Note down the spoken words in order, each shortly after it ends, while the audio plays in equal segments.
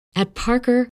At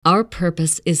Parker, our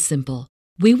purpose is simple.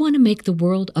 We want to make the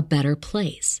world a better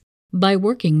place by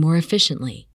working more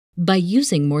efficiently, by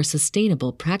using more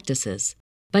sustainable practices,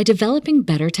 by developing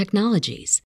better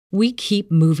technologies. We keep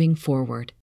moving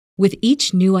forward. With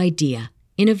each new idea,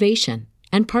 innovation,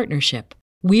 and partnership,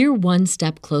 we're one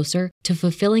step closer to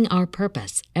fulfilling our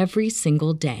purpose every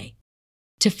single day.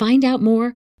 To find out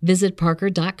more, visit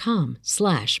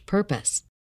parker.com/purpose.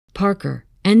 Parker,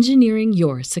 engineering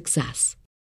your success.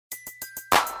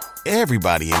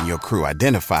 Everybody in your crew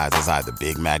identifies as either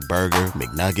Big Mac Burger,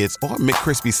 McNuggets, or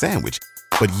McCrispy Sandwich.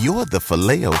 But you're the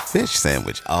Filet-O-Fish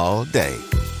Sandwich all day.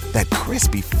 That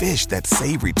crispy fish, that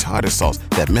savory tartar sauce,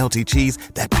 that melty cheese,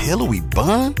 that pillowy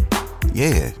bun.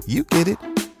 Yeah, you get it.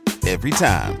 Every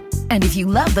time. And if you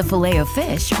love the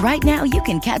Filet-O-Fish, right now you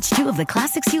can catch two of the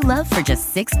classics you love for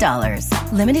just $6.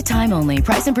 Limited time only.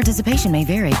 Price and participation may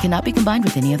vary. Cannot be combined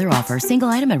with any other offer. Single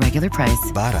item at regular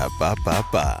price.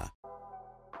 Ba-da-ba-ba-ba.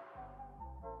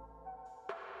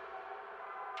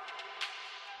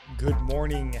 Good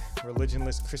morning,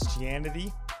 religionless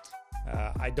Christianity.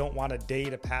 I don't want a day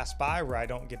to pass by where I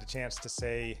don't get a chance to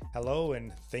say hello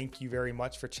and thank you very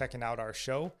much for checking out our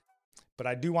show. But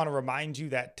I do want to remind you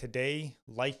that today,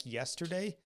 like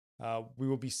yesterday, we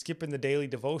will be skipping the daily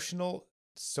devotional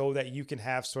so that you can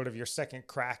have sort of your second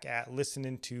crack at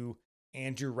listening to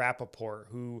Andrew Rappaport,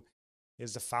 who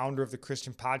is the founder of the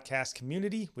Christian Podcast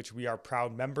Community, which we are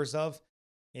proud members of.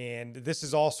 And this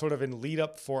is all sort of in lead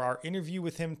up for our interview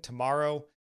with him tomorrow.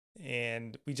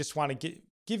 And we just want to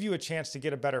give you a chance to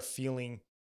get a better feeling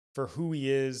for who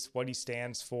he is, what he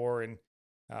stands for, and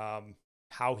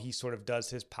how he sort of does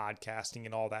his podcasting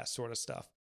and all that sort of stuff.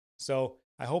 So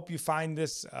I hope you find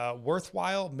this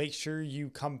worthwhile. Make sure you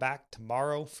come back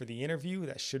tomorrow for the interview.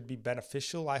 That should be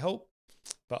beneficial, I hope.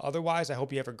 But otherwise, I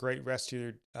hope you have a great rest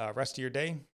of your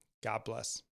day. God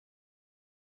bless.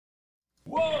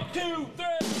 1, 2, 3.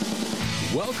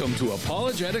 Welcome to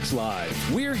Apologetics Live.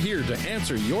 We're here to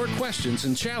answer your questions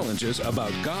and challenges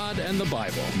about God and the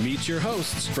Bible. Meet your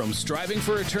hosts from Striving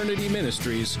for Eternity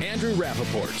Ministries, Andrew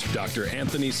Rappaport, Dr.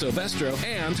 Anthony Silvestro,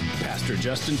 and Pastor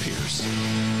Justin Pierce.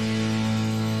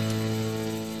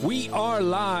 We are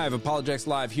live, Apologetics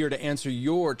Live, here to answer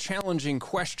your challenging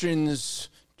questions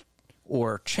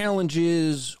or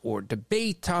challenges or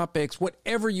debate topics,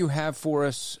 whatever you have for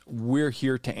us, we're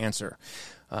here to answer.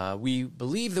 We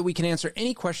believe that we can answer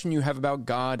any question you have about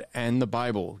God and the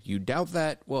Bible. You doubt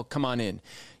that? Well, come on in.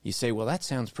 You say, well, that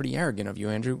sounds pretty arrogant of you,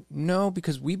 Andrew. No,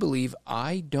 because we believe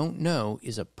I don't know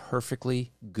is a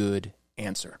perfectly good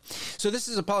answer. So this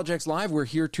is Apologetics Live. We're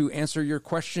here to answer your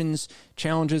questions,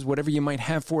 challenges, whatever you might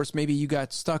have for us. Maybe you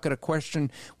got stuck at a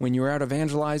question when you were out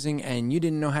evangelizing and you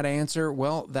didn't know how to answer.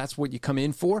 Well, that's what you come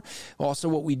in for. Also,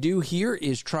 what we do here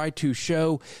is try to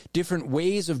show different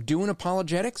ways of doing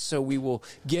apologetics. So we will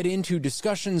get into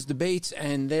discussions, debates,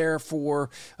 and therefore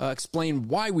explain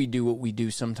why we do what we do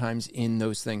sometimes in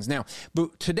those things. Now,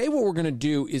 but today what we're going to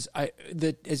do is,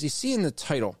 as you see in the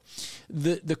title,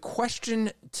 the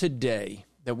question today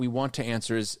that we want to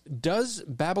answer is, does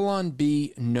Babylon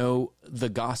Bee know the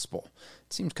gospel?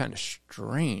 It seems kind of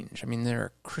strange. I mean, they're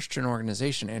a Christian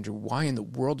organization, Andrew. Why in the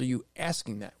world are you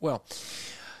asking that? Well,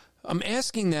 I'm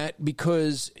asking that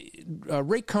because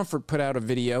Ray Comfort put out a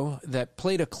video that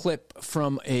played a clip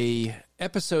from a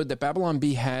episode that Babylon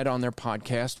Bee had on their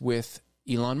podcast with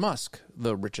Elon Musk,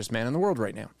 the richest man in the world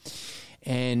right now.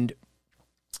 And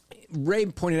Ray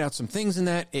pointed out some things in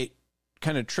that. It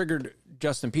kind of triggered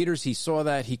Justin Peters. He saw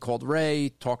that. He called Ray,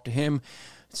 talked to him,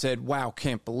 said, wow,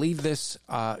 can't believe this.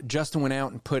 Justin went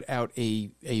out and put out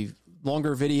a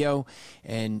longer video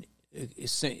and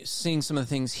seeing some of the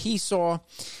things he saw.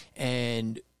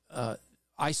 And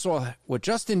I saw what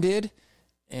Justin did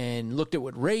and looked at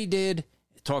what Ray did,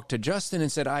 talked to Justin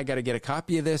and said, I got to get a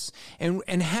copy of this and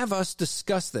have us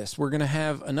discuss this. We're going to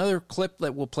have another clip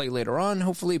that we'll play later on.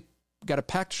 Hopefully got a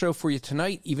packed show for you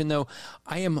tonight, even though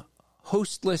I am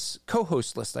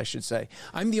co-hostless, I should say.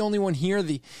 I'm the only one here.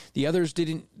 The others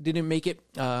didn't make it.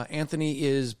 Anthony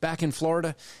is back in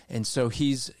Florida, and so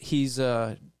he's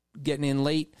getting in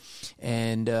late.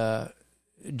 And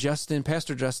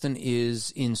Pastor Justin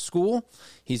is in school.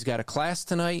 He's got a class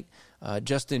tonight.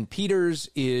 Justin Peters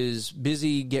is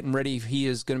busy getting ready. He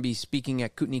is going to be speaking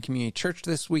at Kootenai Community Church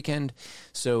this weekend,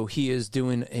 so he is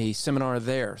doing a seminar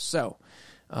there. So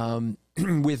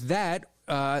with that,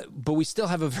 but we still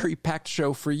have a very packed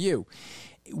show for you.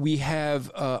 We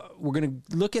have, we're going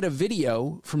to look at a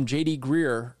video from J.D.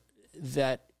 Greear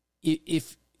that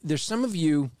if there's some of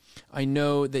you, I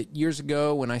know that years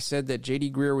ago when I said that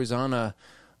J.D. Greear was on a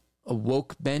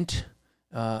woke bent,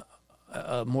 a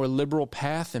more liberal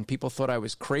path, and people thought I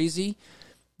was crazy.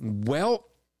 Well,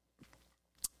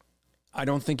 I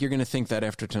don't think you're going to think that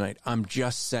after tonight. I'm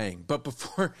just saying. But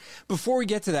before we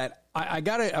get to that,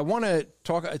 I want to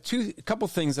talk a couple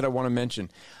things that I want to mention.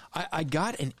 I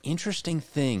got an interesting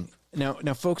thing. Now,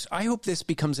 folks, I hope this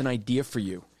becomes an idea for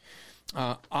you.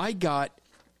 I got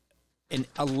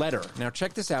a letter. Now,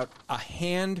 check this out. A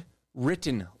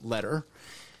handwritten letter.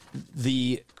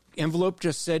 The envelope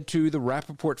just said to the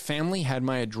Rappaport family, had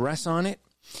my address on it.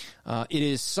 It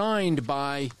is signed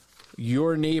by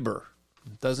your neighbor.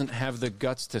 Doesn't have the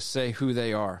guts to say who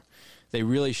they are. They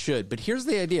really should. But here's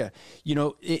the idea. You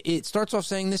know, it starts off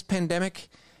saying this pandemic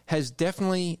has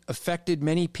definitely affected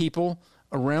many people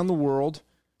around the world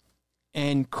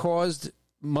and caused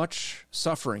much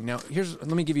suffering. Now, let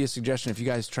me give you a suggestion if you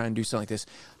guys try and do something like this.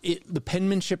 The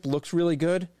penmanship looks really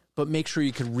good, but make sure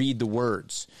you can read the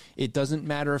words. It doesn't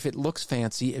matter if it looks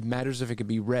fancy. It matters if it can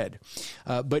be read.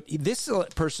 But this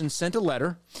person sent a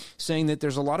letter saying that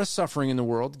there's a lot of suffering in the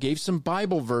world, gave some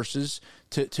Bible verses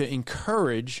to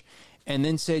encourage, and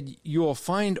then said, you will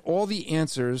find all the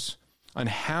answers on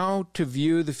how to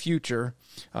view the future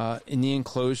in the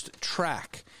enclosed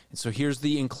track. And so here's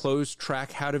the enclosed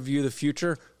track, How to View the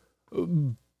Future,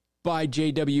 by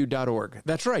jw.org.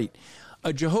 That's right.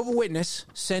 A Jehovah's Witness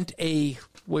sent you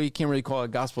can't really call it a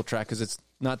gospel tract because it's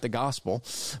not the gospel,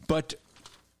 but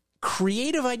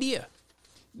creative idea.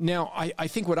 Now, I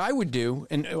think what I would do,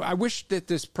 and I wish that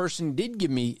this person did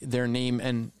give me their name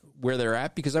and where they're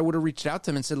at, because I would have reached out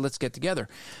to them and said, let's get together.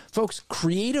 Folks,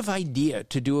 creative idea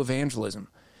to do evangelism.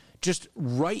 Just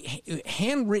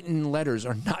handwritten letters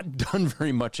are not done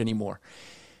very much anymore.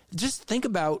 Just think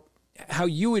about how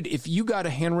you would, if you got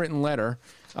a handwritten letter,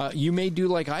 you may do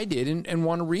like I did and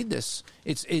want to read this.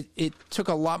 It took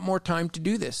a lot more time to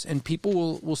do this, and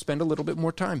people will spend a little bit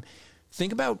more time.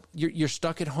 Think about you're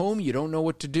stuck at home, you don't know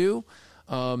what to do.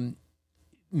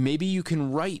 Maybe you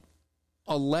can write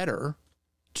a letter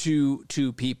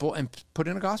to people and put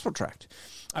in a gospel tract.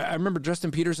 I remember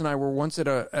Justin Peters and I were once at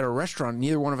a restaurant.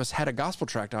 Neither one of us had a gospel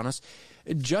tract on us.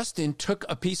 Justin took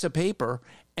a piece of paper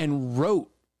and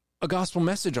wrote a gospel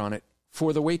message on it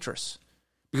for the waitress,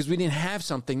 because we didn't have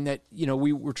something that,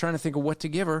 we were trying to think of what to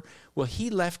give her. Well, he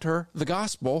left her the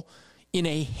gospel in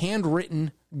a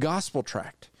handwritten gospel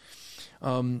tract.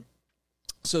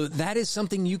 So that is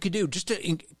something you could do just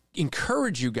to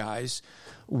encourage you guys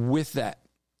with that.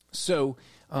 So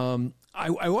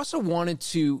I also wanted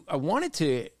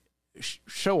to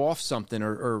show off something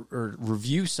or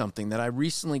review something that I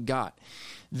recently got.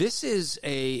 This is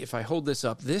if I hold this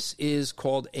up, this is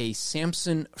called a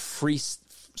Samsung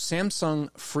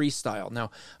Freestyle.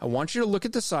 Now, I want you to look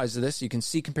at the size of this. You can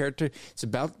see compared to, it's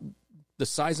about the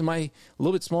size of a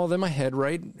little bit smaller than my head,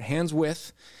 right? Hands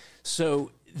width.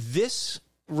 So this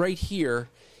right here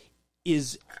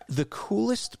is the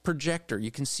coolest projector.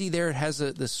 You can see there it has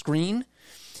the screen.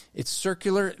 It's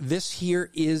circular. This here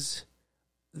is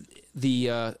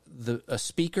a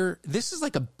speaker. This is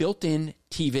like a built-in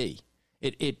TV.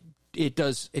 It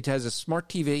has a smart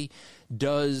TV,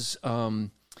 does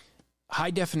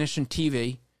high definition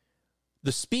TV.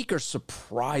 The speaker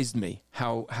surprised me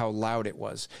how loud it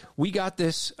was. We got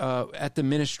this at the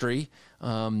ministry.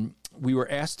 We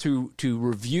were asked to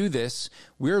review this.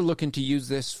 We're looking to use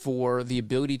this for the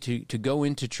ability to go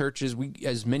into churches. We,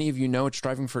 as many of you know, at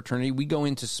Striving for Eternity, we go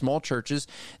into small churches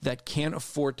that can't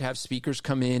afford to have speakers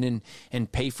come in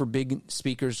and pay for big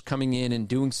speakers coming in and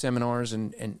doing seminars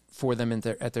and for them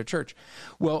at their church.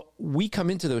 Well, we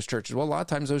come into those churches. Well, a lot of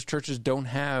times those churches don't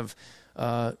have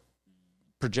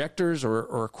projectors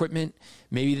or equipment.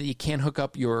 Maybe that you can't hook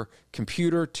up your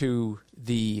computer to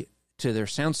their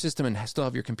sound system and still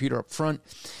have your computer up front.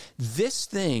 This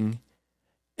thing,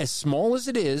 as small as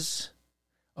it is,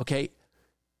 okay,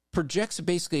 projects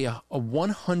basically a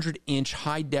 100-inch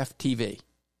high-def TV.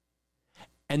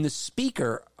 And the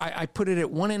speaker, I put it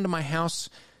at one end of my house,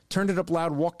 turned it up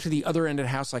loud, walked to the other end of the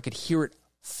house. I could hear it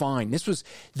fine. This is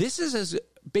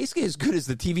basically as good as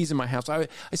the TVs in my house. I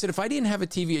said, if I didn't have a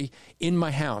TV in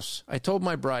my house, I told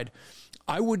my bride,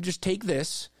 I would just take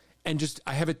this and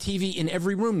I have a TV in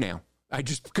every room now. I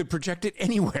just could project it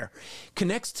anywhere.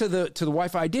 Connects to the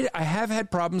Wi-Fi. I have had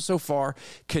problems so far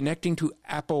connecting to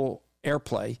Apple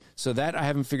AirPlay, so that I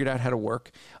haven't figured out how to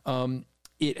work.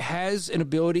 It has an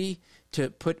ability to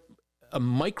put a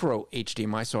micro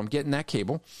HDMI, so I'm getting that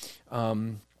cable.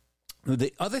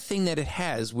 The other thing that it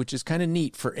has, which is kind of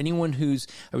neat for anyone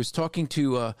I was talking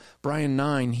to Brian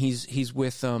Nine, he's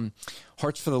with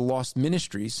Hearts for the Lost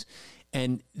Ministries,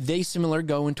 and they similar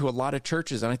go into a lot of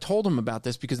churches. And I told him about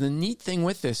this because the neat thing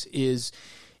with this is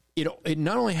it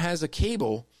not only has a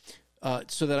cable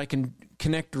so that I can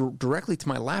connect directly to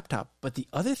my laptop. But the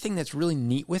other thing that's really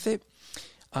neat with it,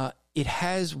 it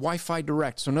has Wi-Fi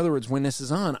Direct. So in other words, when this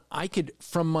is on, I could,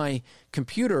 from my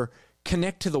computer,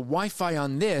 connect to the Wi-Fi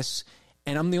on this,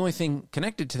 and I'm the only thing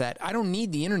connected to that. I don't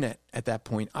need the internet at that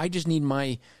point. I just need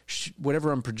my,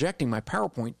 whatever I'm projecting, my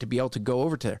PowerPoint, to be able to go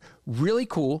over to there. Really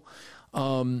cool.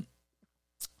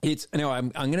 It's, I'm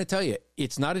going to tell you,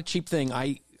 it's not a cheap thing.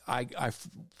 I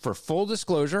for full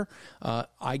disclosure,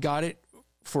 I got it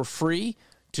for free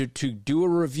to do a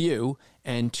review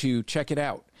and to check it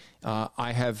out.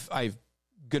 I've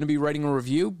going to be writing a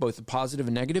review, both a positive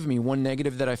and negative. I mean, one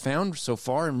negative that I found so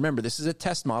far, and remember, this is a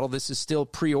test model. This is still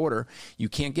pre-order. You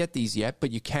can't get these yet,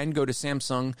 but you can go to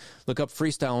Samsung, look up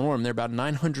Freestyle and order them. They're about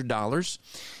 $900.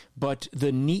 But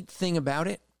the neat thing about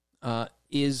it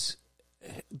is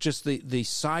just the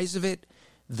size of it,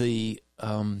 the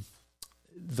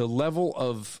level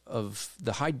of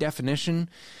the high definition.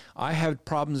 I had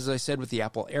problems, as I said, with the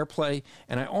Apple AirPlay,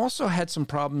 and I also had some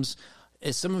problems.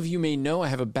 As some of you may know, I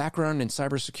have a background in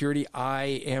cybersecurity. I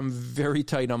am very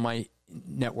tight on my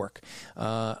network.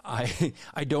 I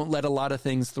don't let a lot of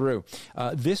things through.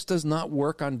 This does not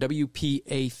work on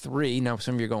WPA3. Now,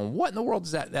 some of you are going, "What in the world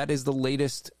is that?" That is the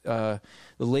latest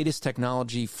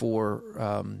technology for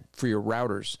your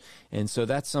routers, and so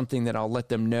that's something that I'll let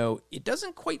them know. It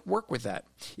doesn't quite work with that.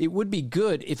 It would be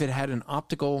good if it had an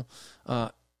optical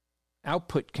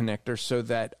output connector, so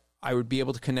that I would be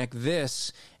able to connect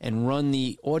this and run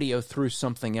the audio through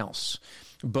something else.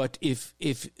 But if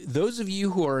those of you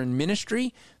who are in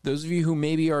ministry, those of you who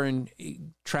maybe are in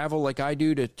travel like I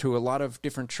do to a lot of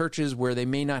different churches where they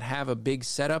may not have a big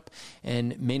setup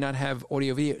and may not have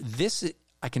audio video, this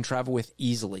I can travel with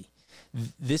easily.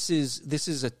 This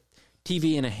is a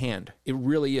TV in a hand. It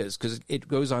really is, because it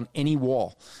goes on any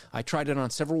wall. I tried it on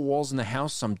several walls in the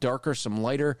house, some darker, some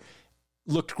lighter.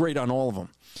 Looked great on all of them.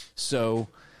 So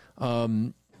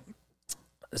now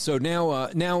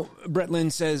Brett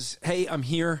Lynn says, "Hey, I'm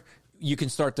here. You can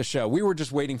start the show." We were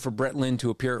just waiting for Brett Lynn to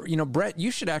appear. You know, Brett,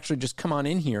 you should actually just come on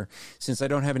in here, since I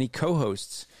don't have any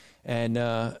co-hosts, and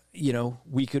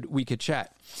we could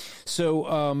chat.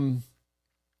 So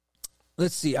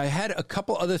let's see. I had a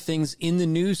couple other things in the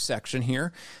news section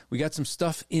here. We got some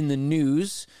stuff in the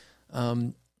news.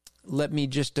 Let me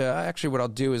just, actually what I'll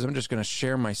do is I'm just going to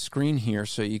share my screen here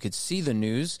so you could see the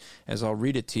news as I'll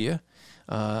read it to you,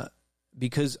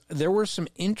 because there were some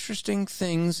interesting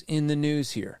things in the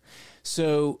news here.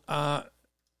 So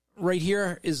right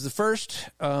here is the first.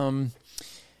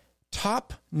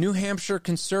 Top New Hampshire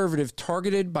conservative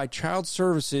targeted by child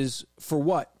services for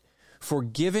what? For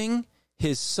giving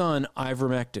his son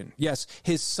ivermectin. Yes,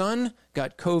 his son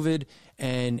got COVID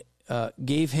and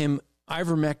gave him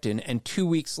ivermectin, and 2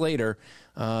 weeks later,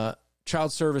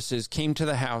 child services came to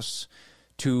the house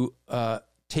to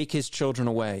take his children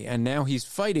away. And now he's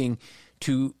fighting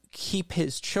to keep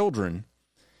his children.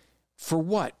 For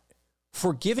what?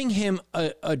 For giving him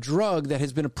a drug that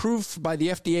has been approved by the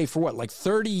FDA for what, like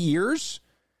 30 years?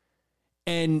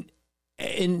 And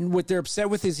what they're upset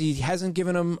with is he hasn't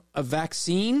given them a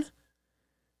vaccine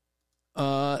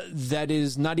that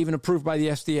is not even approved by the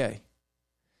FDA.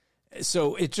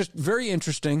 So it's just very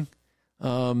interesting.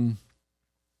 So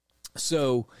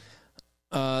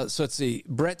let's see.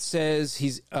 Brett says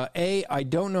he's, I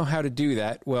don't know how to do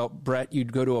that. Well, Brett,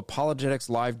 you'd go to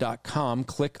apologeticslive.com,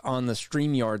 click on the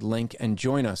StreamYard link, and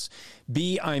join us.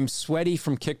 B, I'm sweaty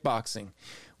from kickboxing.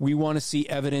 We want to see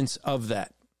evidence of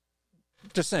that.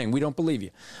 Just saying, we don't believe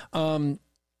you.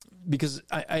 Because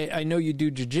I know you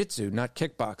do jiu-jitsu, not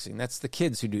kickboxing. That's the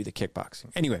kids who do the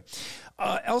kickboxing. Anyway,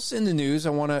 else in the news, I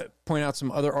want to point out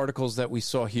some other articles that we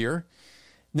saw here.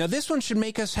 Now, this one should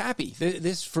make us happy.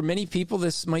 This, for many people,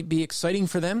 this might be exciting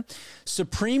for them.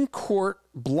 Supreme Court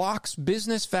blocks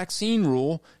business vaccine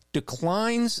rule,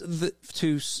 declines the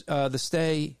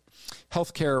stay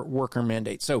healthcare worker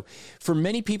mandate. So for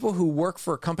many people who work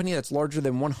for a company that's larger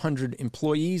than 100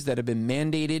 employees that have been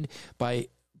mandated by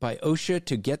OSHA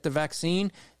to get the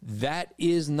vaccine, that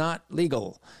is not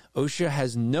legal. OSHA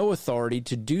has no authority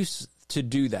to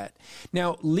do that.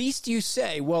 Now, least you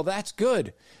say, well, that's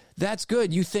good. That's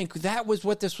good. You think that was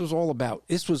what this was all about.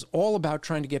 This was all about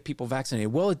trying to get people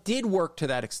vaccinated. Well, it did work to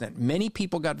that extent. Many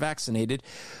people got vaccinated,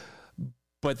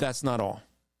 but that's not all.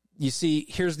 You see,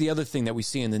 here's the other thing that we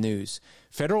see in the news.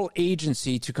 Federal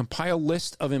agency to compile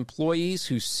list of employees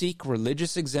who seek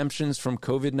religious exemptions from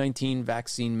COVID-19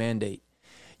 vaccine mandate.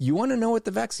 You want to know what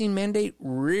the vaccine mandate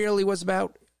really was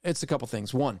about? It's a couple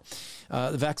things. One,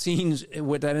 the vaccines,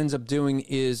 what that ends up doing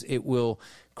is it will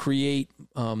create,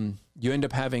 you end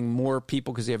up having more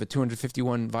people because you have a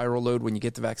 251 viral load when you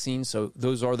get the vaccine. So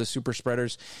those are the super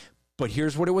spreaders. But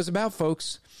here's what it was about,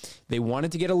 folks. They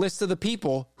wanted to get a list of the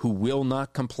people who will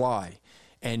not comply.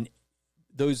 And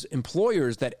those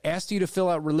employers that asked you to fill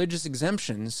out religious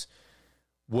exemptions,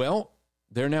 well,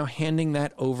 they're now handing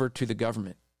that over to the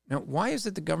government. Now, why is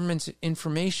it the government's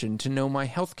information to know my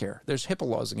health care? There's HIPAA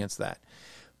laws against that.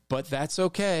 But that's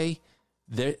okay.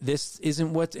 This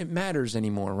isn't what it matters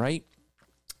anymore, right?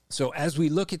 So as we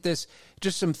look at this,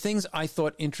 just some things I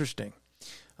thought interesting.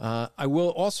 I will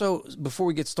also, before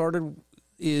we get started,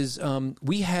 is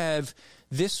we have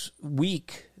this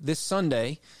week, this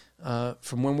Sunday,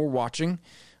 from when we're watching,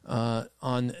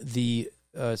 on the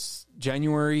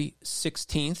January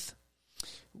 16th,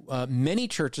 many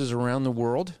churches around the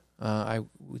world. I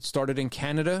started in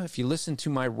Canada. If you listen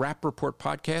to my Rap Report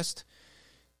podcast,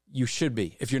 you should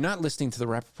be. If you're not listening to the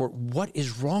Rap Report, what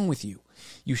is wrong with you?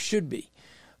 You should be.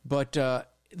 But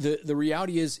the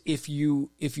reality is, if you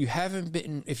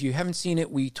haven't seen it,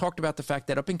 we talked about the fact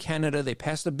that up in Canada they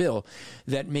passed a bill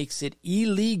that makes it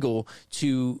illegal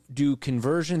to do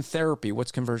conversion therapy.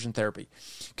 What's conversion therapy?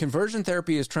 Conversion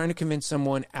therapy is trying to convince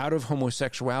someone out of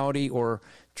homosexuality or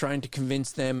trying to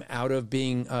convince them out of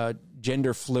being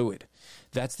gender fluid.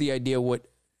 That's the idea what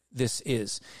this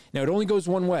is. Now, it only goes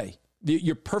one way.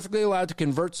 You're perfectly allowed to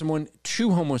convert someone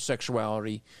to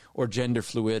homosexuality or gender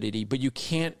fluidity, but you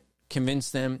can't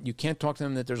convince them, you can't talk to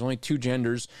them that there's only two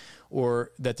genders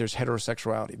or that there's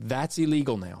heterosexuality. That's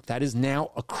illegal now. That is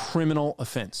now a criminal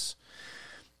offense.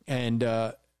 And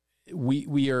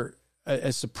we are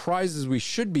as surprised as we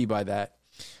should be by that.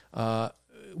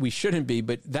 We shouldn't be,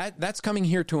 but that's coming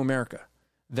here to America.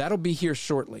 That'll be here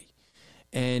shortly.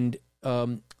 And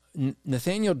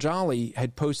Nathaniel Jolly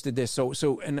had posted this.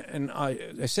 And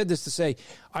I said this to say,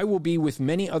 I will be with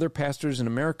many other pastors in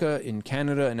America, in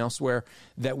Canada, and elsewhere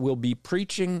that will be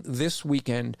preaching this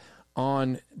weekend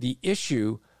on the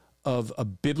issue of a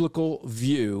biblical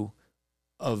view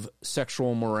of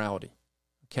sexual morality.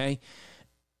 Okay?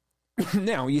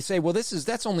 Now, you say, well,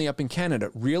 that's only up in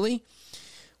Canada. Really?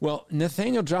 Well,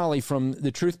 Nathaniel Jolly from the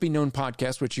Truth Be Known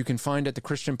podcast, which you can find at the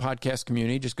Christian Podcast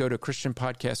Community, just go to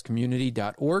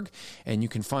christianpodcastcommunity.org and you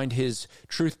can find his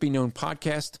Truth Be Known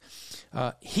podcast.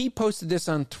 He posted this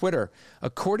on Twitter.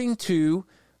 According to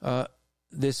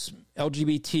this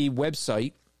LGBT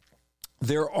website,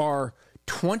 there are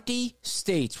 20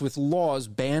 states with laws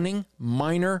banning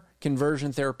minor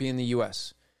conversion therapy in the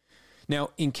U.S.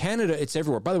 Now, in Canada, it's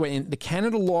everywhere. By the way, the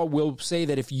Canada law will say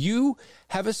that if you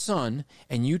have a son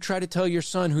and you try to tell your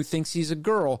son who thinks he's a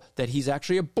girl that he's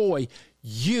actually a boy,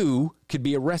 you could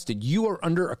be arrested. You are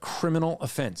under a criminal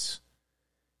offense.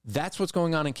 That's what's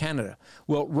going on in Canada.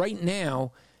 Well, right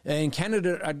now, and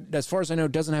Canada, as far as I know,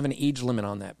 doesn't have an age limit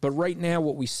on that. But right now,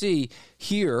 what we see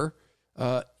here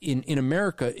in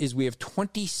America is we have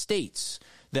 20 states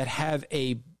that have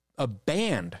a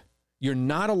ban. You're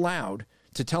not allowed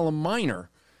to tell a minor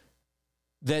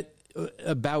that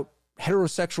about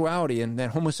heterosexuality and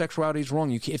that homosexuality is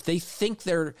wrong. If they think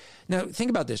now think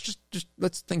about this. Just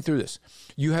let's think through this.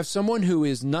 You have someone who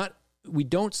is not. We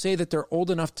don't say that they're old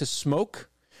enough to smoke,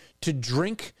 to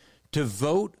drink, to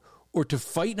vote, or to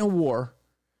fight in a war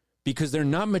because they're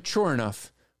not mature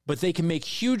enough. But they can make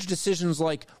huge decisions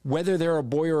like whether they're a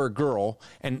boy or a girl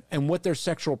and what their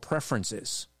sexual preference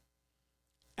is,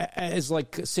 as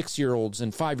like 6-year-olds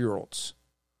and 5-year-olds.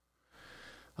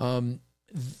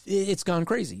 It's gone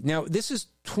crazy. Now, this is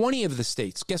 20 of the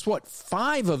states. Guess what?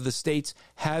 5 of the states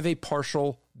have a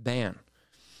partial ban.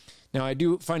 Now, I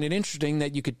do find it interesting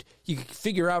that you could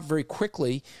figure out very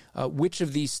quickly which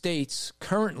of these states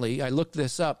currently, I looked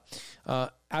this up,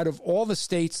 out of all the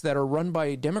states that are run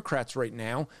by Democrats right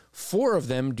now, 4 of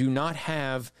them do not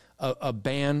have a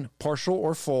ban, partial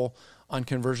or full, on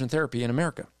conversion therapy in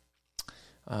America.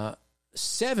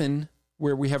 7,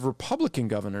 where we have Republican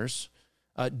governors,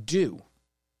 do.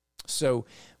 So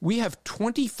we have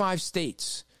 25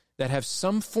 states that have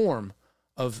some form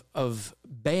of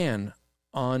ban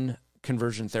on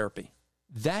conversion therapy.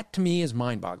 That to me is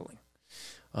mind-boggling.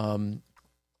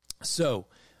 So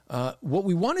what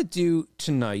we want to do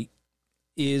tonight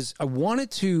is I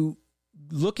wanted to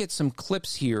look at some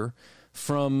clips here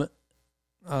from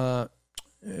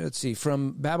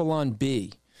from Babylon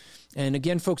Bee. And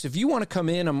again, folks, if you want to come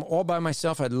in, I'm all by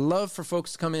myself. I'd love for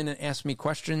folks to come in and ask me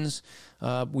questions.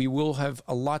 We will have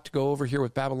a lot to go over here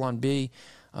with Babylon Bee,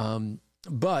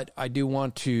 but I do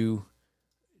want to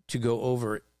go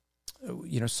over it.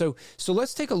 So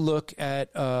let's take a look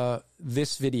at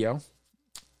this video,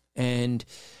 and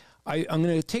I'm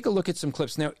going to take a look at some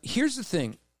clips. Now, here's the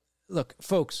thing. Look,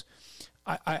 folks,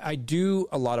 I do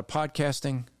a lot of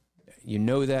podcasting. You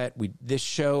know that. This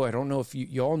show, I don't know if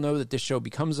you all know that this show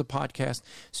becomes a podcast,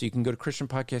 so you can go to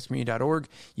christianpodcastcommunity.org.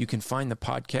 You can find the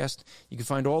podcast. You can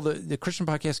find all the Christian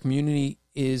Podcast Community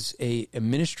is a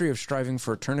ministry of striving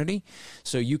for eternity,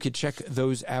 so you could check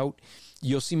those out.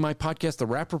 You'll see my podcast, The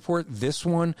Rap Report. This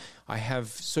one, I have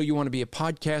So You Want to Be a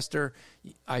Podcaster.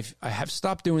 I have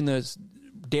stopped doing the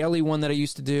daily one that I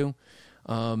used to do,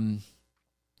 and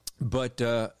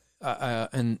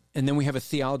then we have a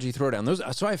theology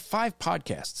throwdown. So I have 5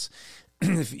 podcasts.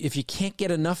 if you can't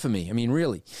get enough of me, I mean,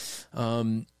 really.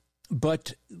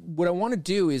 But what I want to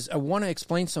do is I want to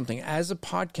explain something. As a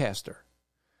podcaster,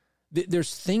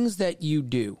 there's things that you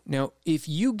do. Now, if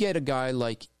you get a guy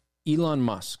like Elon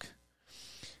Musk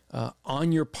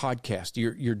on your podcast,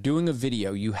 you're doing a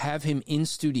video, you have him in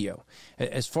studio.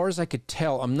 As far as I could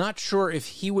tell, I'm not sure if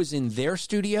he was in their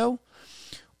studio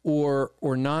or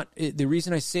not. The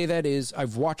reason I say that is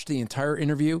I've watched the entire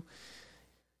interview.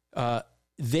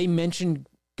 They mentioned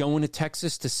going to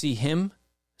Texas to see him,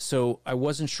 so I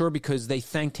wasn't sure because they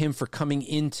thanked him for coming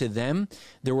into them.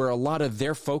 There were a lot of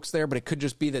their folks there, but it could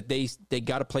just be that they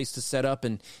got a place to set up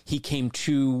and he came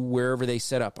to wherever they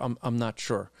set up. I'm not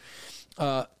sure.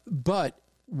 But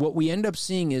what we end up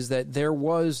seeing is that there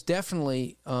was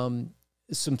definitely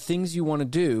some things you want to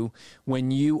do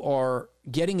when you are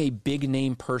getting a big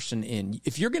name person in.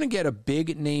 If you're going to get a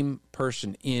big name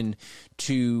person in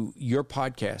to your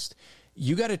podcast,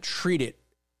 you got to treat it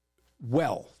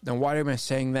well. Now, why am I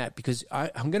saying that? Because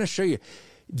I'm going to show you.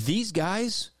 These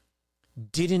guys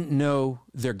didn't know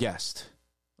their guest,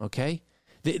 okay?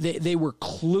 They were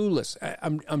clueless.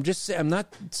 I'm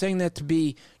not saying that to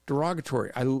be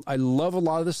derogatory. I love a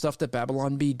lot of the stuff that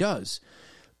Babylon Bee does,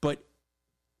 but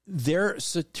they're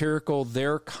satirical,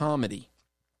 they're comedy.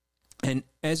 And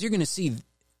as you're going to see,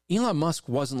 Elon Musk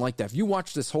wasn't like that. If you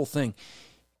watch this whole thing,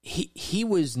 he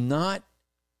was not,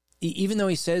 even though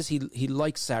he says he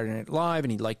likes Saturday Night Live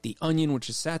and he liked The Onion, which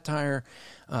is satire,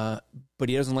 but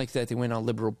he doesn't like that they went on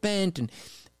liberal bent, and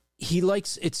he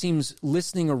likes, it seems,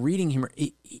 listening or reading humor.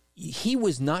 He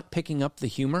was not picking up the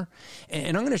humor.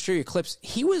 And I'm going to show you clips.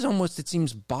 He was almost, it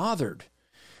seems, bothered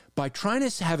by trying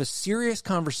to have a serious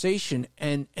conversation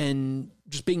and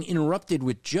just being interrupted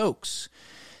with jokes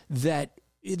that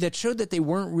showed that they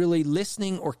weren't really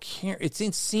listening or care. It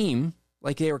didn't seem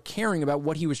like they were caring about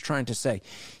what he was trying to say.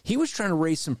 He was trying to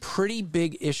raise some pretty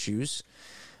big issues,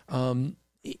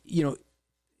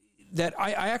 that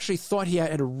I actually thought he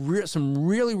had some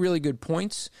really, really good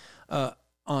points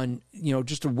on,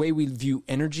 just the way we view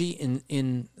energy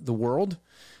in the world,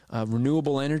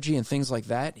 renewable energy and things like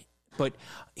that. But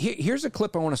here's a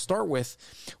clip I want to start with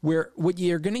where what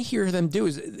you're going to hear them do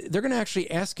is they're going to actually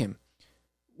ask him,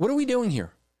 what are we doing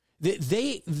here?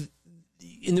 They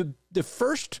in the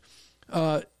first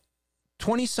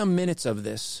 20-some minutes of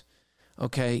this,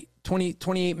 okay,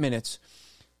 28 minutes,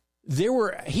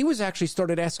 he was actually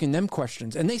started asking them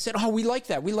questions, and they said, "Oh, we like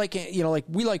that. We like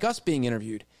we like us being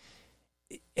interviewed."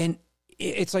 And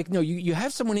it's like, no, you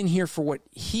have someone in here for what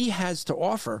he has to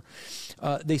offer.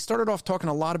 They started off talking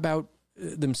a lot about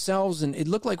themselves, and it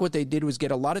looked like what they did was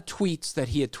get a lot of tweets that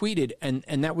he had tweeted,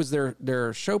 and that was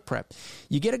their show prep.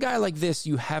 You get a guy like this,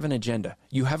 you have an agenda,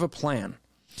 you have a plan.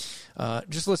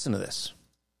 Just listen to this.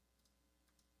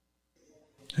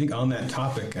 I think on that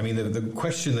topic, I mean, the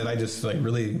question that I just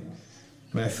really,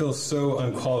 I feel so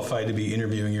unqualified to be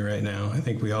interviewing you right now. I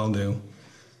think we all do.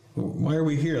 Why are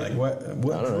we here? Like, what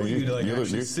drew you to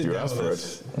actually sit down with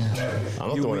us? I'm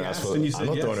not the one who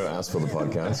asked for the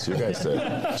podcast. You guys did.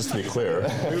 Just to be clear,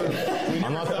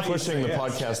 I'm not pushing the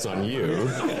podcast on you.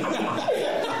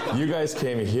 You guys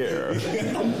came here.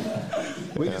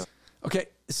 Okay,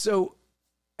 so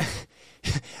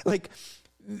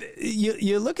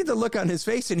you look at the look on his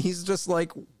face, and he's just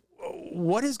like,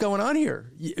 what is going on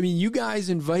here? I mean, you guys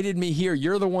invited me here.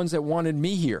 You're the ones that wanted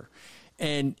me here.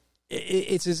 And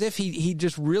it's as if he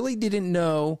just really didn't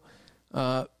know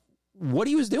what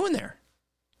he was doing there.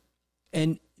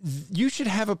 And you should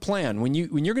have a plan. When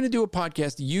you're going to do a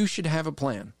podcast, you should have a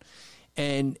plan.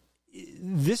 And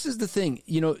this is the thing,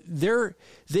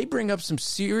 they bring up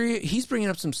he's bringing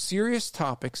up some serious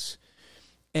topics.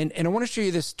 And I want to show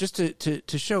you this just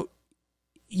to show,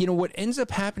 what ends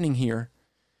up happening here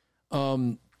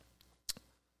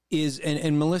is,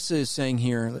 and Melissa is saying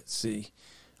here, let's see,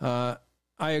 I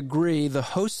agree. The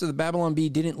hosts of the Babylon Bee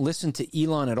didn't listen to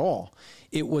Elon at all.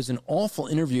 It was an awful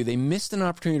interview. They missed an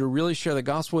opportunity to really share the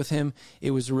gospel with him.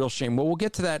 It was a real shame. Well, we'll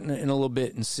get to that in a little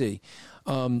bit and see.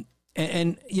 I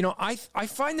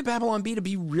find the Babylon Bee to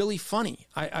be really funny.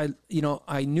 I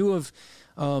knew of,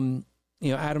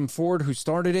 Adam Ford, who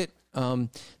started it.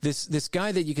 This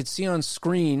guy that you could see on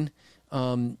screen,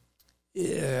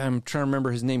 I'm trying to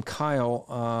remember his name,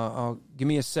 Kyle. Give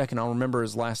me a second. I'll remember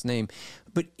his last name.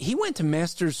 But he went to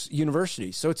Masters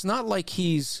University. So it's not like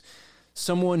he's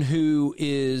someone who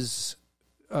is,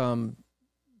 that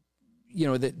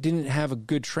didn't have a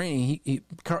good training.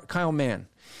 Kyle Mann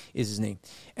is his name.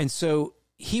 And so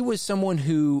he was someone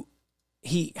who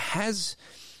he's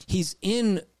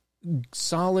in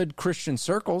solid Christian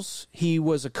circles. He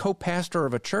was a co-pastor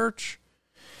of a church.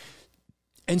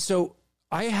 And so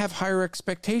I have higher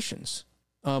expectations.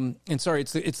 And sorry,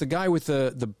 it's the guy with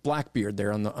the black beard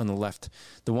there on the left,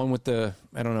 the one with I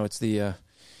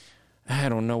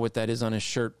don't know what that is on his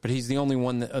shirt, but he's the only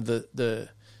one of the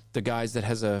guys that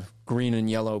has a green and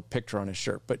yellow picture on his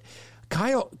shirt. But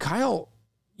Kyle,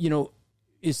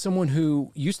 is someone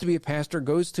who used to be a pastor,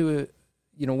 goes to at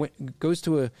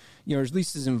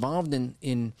least is involved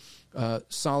in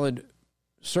solid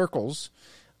circles,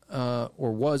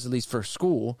 or was at least for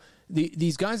school.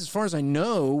 These guys, as far as I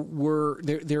know,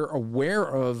 they're aware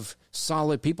of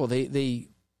solid people. They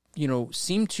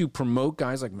seem to promote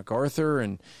guys like MacArthur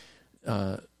and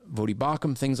Voddie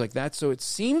Baucham, things like that. So it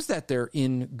seems that they're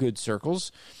in good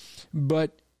circles.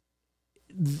 But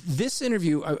this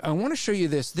interview, I want to show you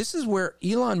this. This is where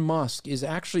Elon Musk is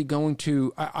actually going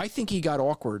to. I think he got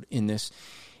awkward in this,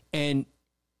 and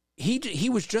he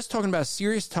was just talking about a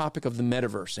serious topic of the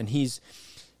metaverse, and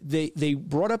they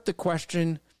brought up the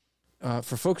question.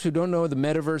 For folks who don't know the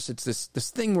metaverse, it's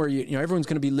this thing where everyone's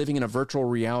going to be living in a virtual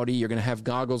reality. You're going to have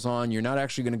goggles on. You're not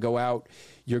actually going to go out.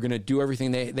 You're going to do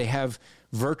everything. They have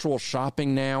virtual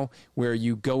shopping now, where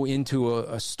you go into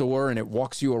a store and it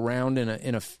walks you around in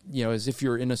a as if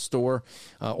you're in a store,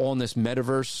 all in this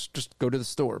metaverse. Just go to the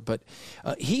store. But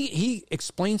he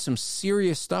explained some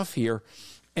serious stuff here,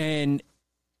 and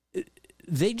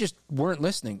they just weren't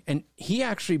listening. And he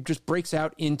actually just breaks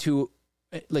out into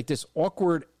like this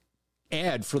awkward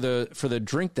ad for the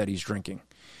drink that he's drinking,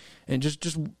 and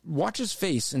just watch his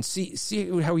face and see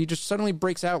how he just suddenly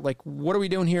breaks out like, what are we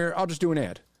doing here? I'll just do an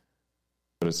ad.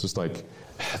 But it's just like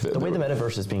the way the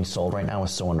metaverse is being sold right now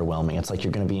is so underwhelming. It's like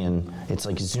you're going to be it's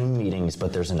like Zoom meetings,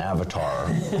 but there's an avatar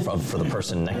for the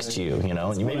person next to you.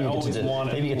 And you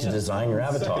maybe get to design your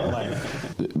avatar.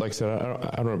 Like I said,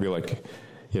 I don't want to be like,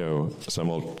 some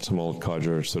old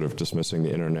codger sort of dismissing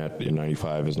the internet in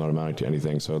 '95 is not amounting to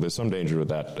anything. So there's some danger with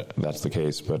that. That's the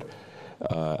case. But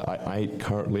I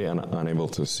currently am unable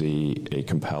to see a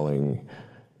compelling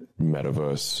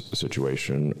metaverse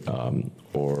situation,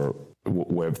 or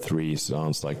Web3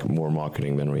 sounds like more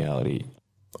marketing than reality.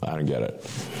 I don't get it.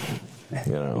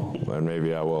 And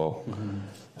maybe I will.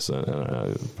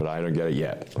 So, but I don't get it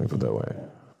yet. Let me put it that way.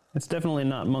 It's definitely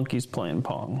not monkeys playing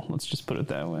Pong. Let's just put it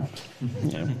that way.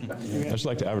 Yeah. I just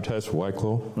like to advertise for White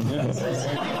Claw.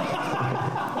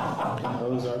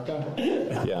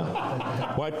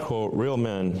 Yeah. White Claw, real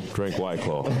men drink White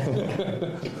Claw.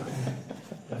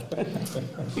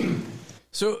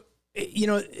 So, he's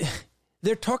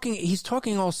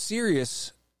talking all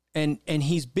serious, and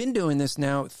he's been doing this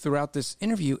now throughout this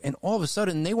interview, and all of a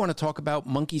sudden they want to talk about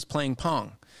monkeys playing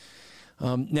Pong.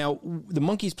 Now, the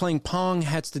monkeys playing Pong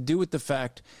has to do with the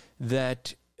fact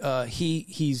that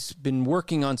he's been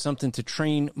working on something to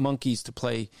train monkeys to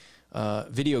play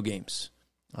video games,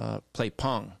 play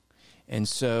Pong, and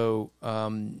so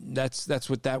that's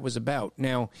what that was about.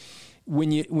 Now,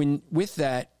 with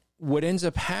that, what ends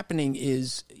up happening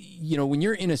is, when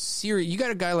you're in a series, you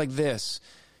got a guy like this.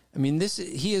 I mean,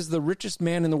 he is the richest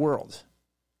man in the world,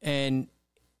 and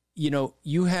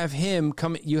you have him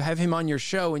on your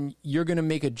show, and you're going to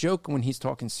make a joke when he's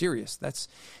talking serious.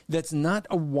 That's not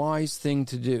a wise thing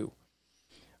to do.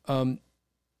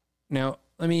 Now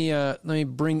let me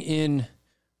bring in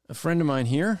a friend of mine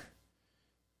here,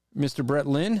 Mr. Brett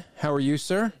Lynn. How are you,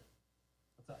 sir?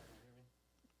 What's up?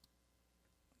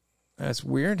 That's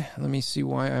weird. Let me see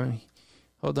why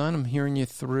hold on. I'm hearing you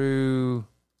through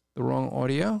the wrong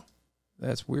audio.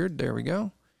 That's weird. There we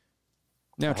go.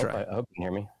 Now try. I hope you can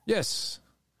hear me. Yes.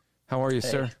 How are you,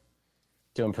 sir?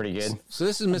 Doing pretty good. So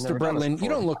this is Mr. Brett Lynn. You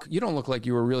don't look like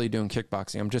you were really doing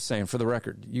kickboxing. I'm just saying, for the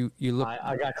record, you look.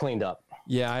 I got cleaned up.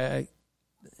 Yeah,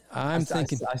 I'm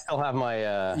thinking. I still have my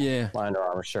my Under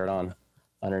Armour shirt on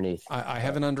underneath. I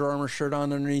have an Under Armour shirt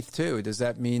on underneath too. Does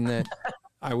that mean that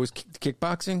I was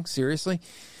kickboxing? Seriously?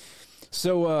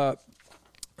 So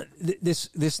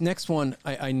this next one,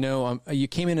 I know you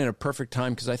came in at a perfect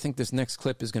time, because I think this next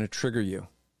clip is going to trigger you.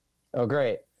 Oh,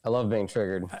 great. I love being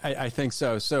triggered. I think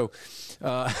so. So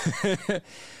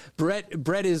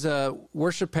Brett is a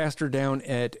worship pastor down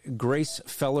at Grace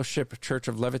Fellowship Church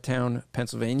of Levittown,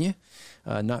 Pennsylvania,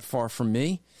 not far from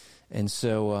me. And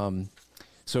so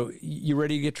you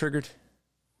ready to get triggered?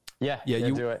 Yeah,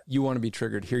 you do it. You want to be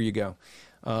triggered. Here you go.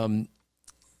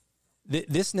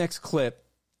 This next clip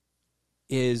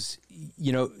is,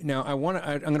 now I'm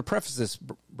going to preface this,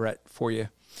 Brett, for you.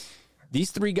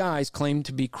 These three guys claim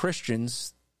to be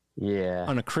Christians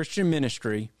on a Christian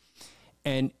ministry,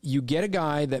 and you get a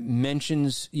guy that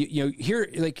mentions, here,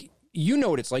 like,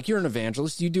 what it's like. You're an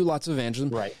evangelist. You do lots of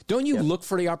evangelism. Right. Don't you look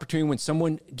for the opportunity when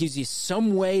someone gives you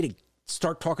some way to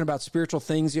start talking about spiritual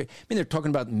things? I mean, they're talking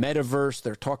about metaverse.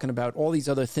 They're talking about all these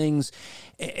other things.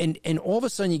 And all of a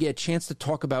sudden you get a chance to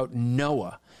talk about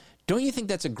Noah. Don't you think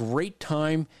that's a great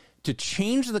time to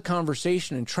change the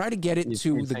conversation and try to get it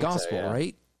to the gospel,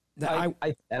 right? I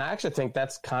actually think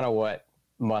that's kind of what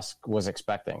Musk was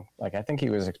expecting. Like, I think he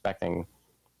was expecting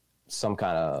some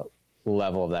kind of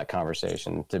level of that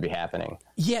conversation to be happening.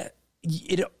 Yeah.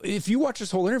 If you watch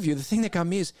this whole interview, the thing that got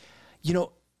me is,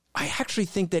 I actually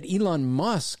think that Elon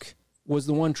Musk was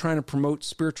the one trying to promote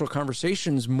spiritual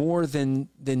conversations more than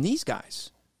these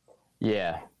guys.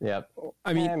 Yeah. Yep.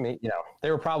 I mean,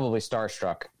 they were probably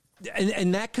starstruck.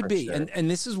 And that could be. Sure. And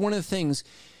this is one of the things.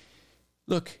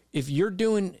 Look, if you're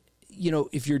doing a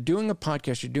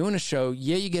podcast, you're doing a show,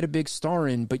 you get a big star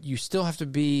in, but you still have to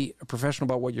be a professional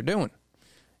about what you're doing.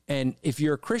 And if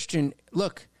you're a Christian,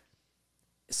 look,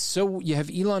 so you have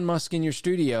Elon Musk in your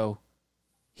studio,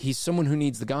 he's someone who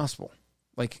needs the gospel.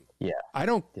 Like, I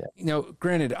don't,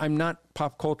 granted, I'm not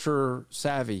pop culture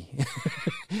savvy.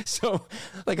 So,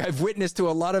 like, I've witnessed to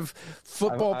a lot of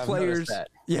football players. That.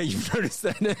 Yeah, you've noticed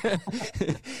that.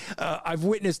 I've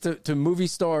witnessed to movie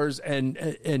stars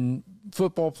and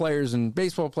football players and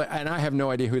baseball players, and I have no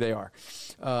idea who they are.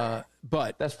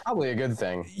 But that's probably a good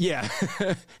thing. Yeah.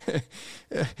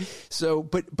 So,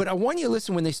 but I want you to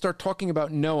listen when they start talking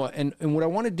about Noah. And what I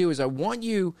want to do is I want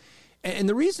you, and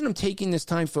the reason I'm taking this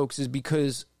time, folks, is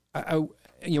because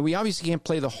we obviously can't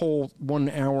play the whole 1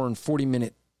 hour and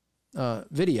 40-minute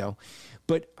video,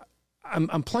 but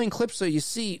I'm playing clips so you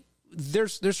see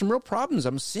there's some real problems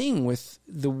I'm seeing with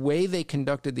the way they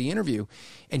conducted the interview.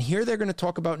 And here they're going to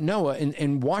talk about Noah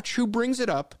and watch who brings it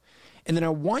up. And then I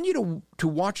want you to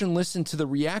watch and listen to the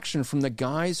reaction from the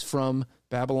guys from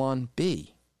Babylon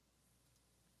Bee.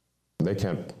 They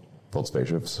can't build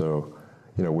spaceships, so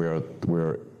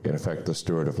we're in effect the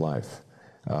steward of life,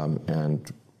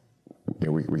 and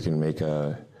we can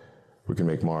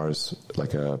make Mars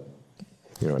like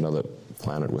another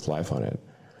planet with life on it.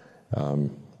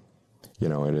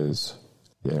 It is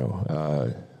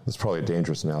it's probably a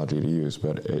dangerous analogy to use,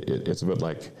 but it's a bit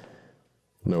like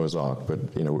Noah's Ark, but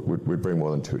we'd bring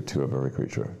more than two of every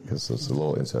creature because it's a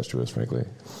little incestuous, frankly.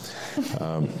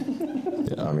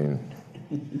 I mean,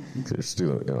 just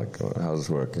do how does this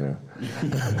work?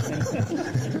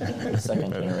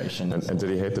 Second generation. And did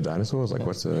he hate the dinosaurs? Like,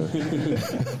 what's the?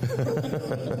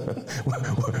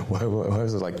 why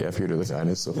is it like F you to the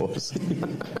dinosaurs?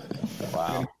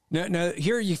 Wow. Now,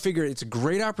 here you figure it's a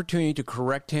great opportunity to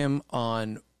correct him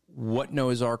on what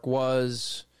Noah's Ark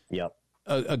was. Yep.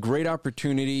 A great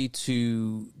opportunity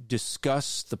to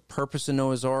discuss the purpose of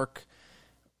Noah's Ark,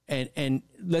 and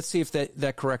let's see if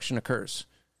that correction occurs.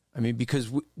 I mean, because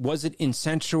was it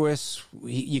incestuous?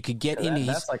 You could get into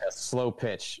that's like a slow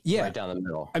pitch right down the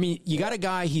middle. I mean, you got a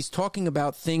guy, he's talking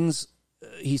about things,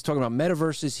 he's talking about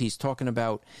metaverses, he's talking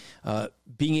about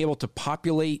being able to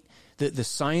populate, the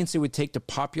science it would take to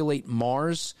populate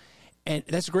Mars. And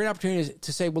that's a great opportunity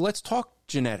to say, well, let's talk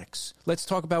genetics. Let's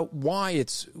talk about why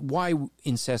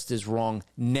incest is wrong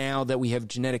now that we have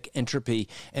genetic entropy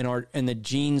and the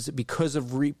genes, because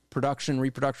of reproduction. We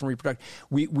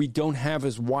don't have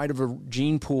as wide of a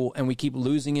gene pool, and we keep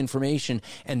losing information.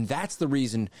 And that's the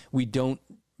reason we don't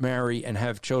marry and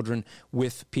have children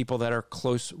with people that are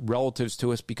close relatives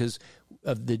to us, because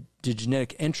of the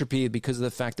genetic entropy, because of the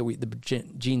fact that the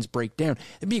genes break down.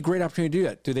 It'd be a great opportunity to do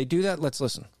that. Do they do that? Let's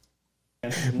listen.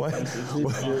 What?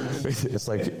 It's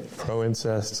like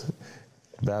pro-incest,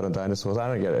 that on dinosaurs. I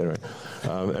don't get it anyway.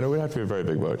 And it would have to be a very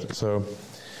big vote. So,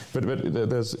 but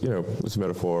there's it's a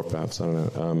metaphor perhaps, I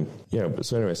don't know.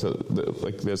 So anyway,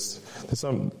 there's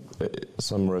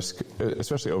some risk,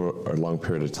 especially over a long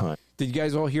period of time. Did you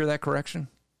guys all hear that correction?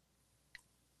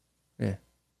 Yeah.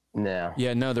 No.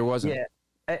 Yeah. No, there wasn't.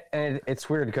 Yeah, and it's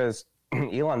weird because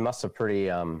Elon Musk's a pretty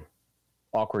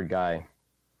awkward guy,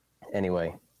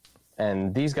 anyway.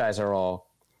 And these guys are all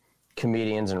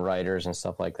comedians and writers and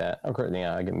stuff like that. Of course,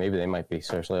 maybe they might be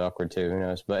socially awkward too. Who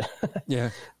knows? But yeah.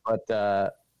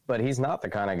 But he's not the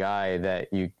kind of guy that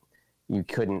you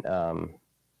couldn't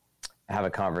have a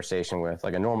conversation with,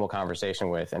 like a normal conversation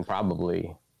with, and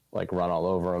probably like run all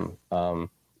over him.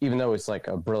 Even though it's like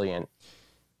a brilliant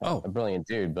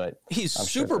dude, but he's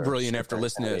super brilliant after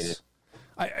listening to this.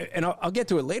 I'll get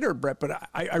to it later, Brett, but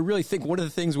I really think one of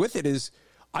the things with it is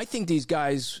I think these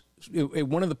guys,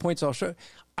 one of the points I'll show,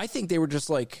 I think they were just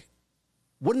like,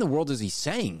 what in the world is he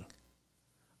saying?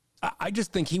 I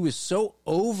just think he was so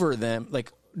over them,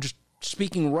 like just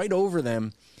speaking right over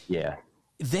them. Yeah.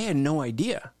 They had no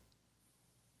idea.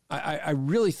 I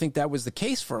really think that was the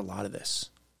case for a lot of this.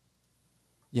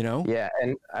 You know? Yeah,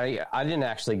 and I didn't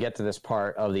actually get to this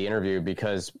part of the interview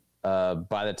because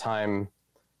by the time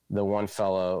the one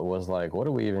fellow was like, "What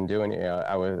are we even doing?"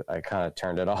 I kind of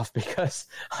turned it off because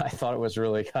I thought it was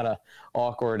really kind of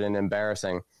awkward and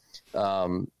embarrassing.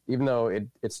 Even though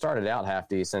it started out half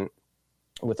decent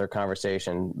with their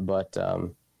conversation, but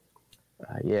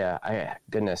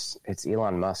goodness, it's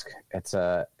Elon Musk. It's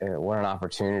what an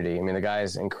opportunity. I mean, the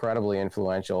guy's incredibly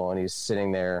influential, and he's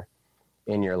sitting there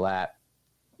in your lap,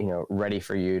 ready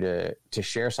for you to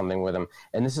share something with him.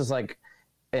 And this is like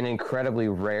an incredibly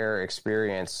rare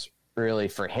experience, really,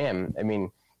 for him. I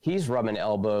mean, he's rubbing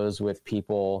elbows with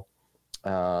people,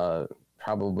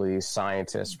 probably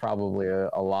scientists, probably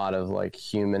a lot of like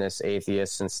humanists,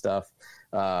 atheists, and stuff.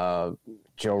 Joe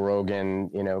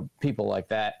Rogan, people like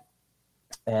that.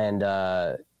 And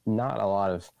not a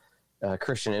lot of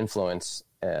Christian influence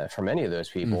from any of those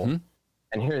people. Mm-hmm.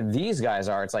 And here these guys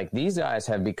are. It's like these guys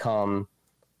have become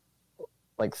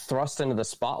like thrust into the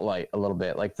spotlight a little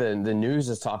bit. Like the news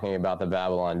is talking about the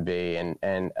Babylon Bee,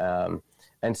 and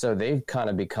so they've kind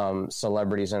of become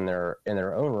celebrities in their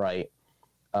own right,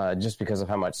 just because of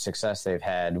how much success they've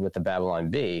had with the Babylon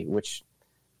Bee. Which,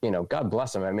 God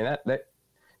bless them. I mean that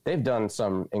they've done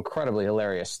some incredibly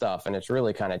hilarious stuff, and it's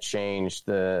really kind of changed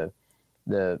the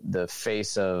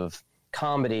face of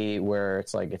comedy, where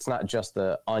it's like it's not just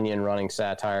the Onion running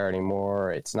satire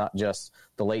anymore. It's not just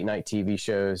the late night TV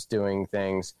shows doing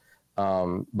things,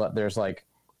 but there's like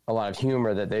a lot of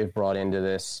humor that they've brought into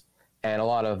this, and a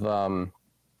lot of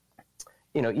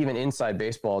even inside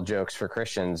baseball jokes for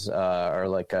Christians are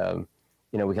like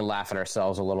we can laugh at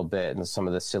ourselves a little bit, and some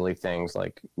of the silly things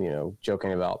like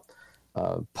joking about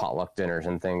potluck dinners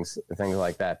and things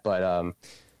like that. But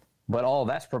all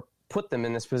that's put them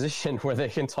in this position where they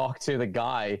can talk to the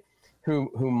guy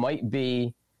who might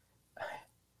be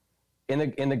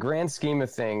in the grand scheme of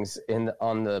things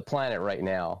on the planet right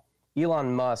now.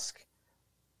 Elon Musk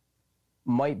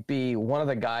might be one of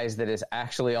the guys that is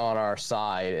actually on our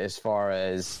side as far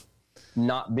as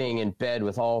not being in bed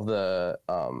with all the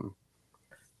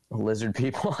lizard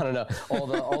people. I don't know,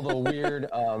 all the weird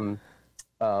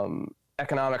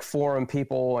economic forum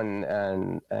people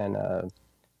and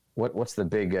what's the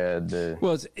big the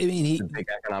big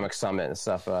economic summit and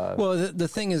stuff. The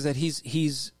thing is that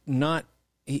he's not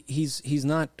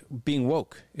being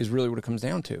woke is really what it comes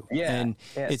down to. Yeah, and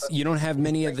you don't have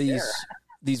many of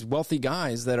these wealthy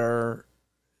guys that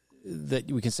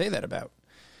we can say that about,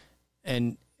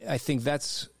 and I think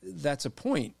that's a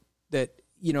point that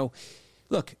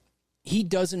look. He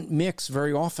doesn't mix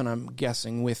very often, I'm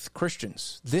guessing, with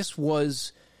Christians. This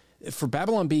was, for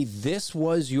Babylon Bee, this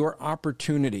was your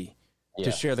opportunity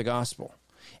to share the gospel.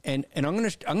 And I'm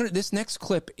gonna. This next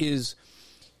clip is,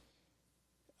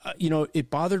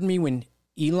 it bothered me when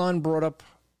Elon brought up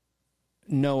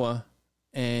Noah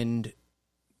and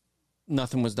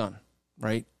nothing was done.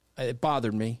 Right? It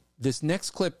bothered me. This next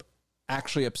clip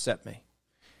actually upset me.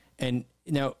 And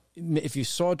now, if you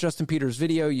saw Justin Peters'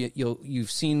 video,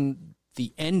 you've seen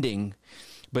the ending,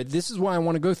 but this is why I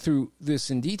want to go through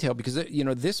this in detail, because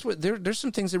there's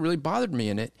some things that really bothered me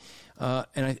in it,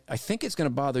 and I think it's going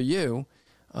to bother you.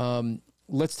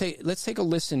 Let's take a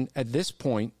listen at this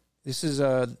point. This is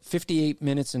a 58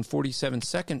 minutes and 47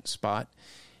 second spot,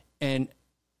 and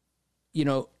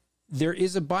there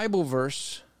is a Bible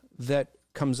verse that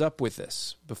comes up with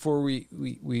this. Before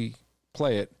we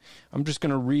play it, I'm just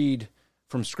going to read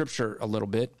from Scripture a little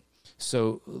bit.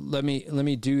 So let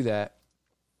me do that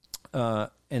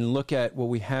and look at what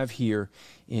we have here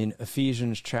in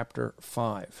Ephesians chapter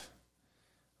 5.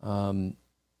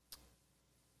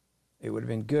 It would have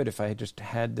been good if I had just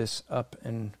had this up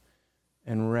and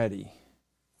ready.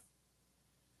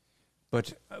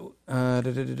 But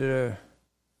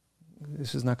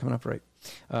this is not coming up right.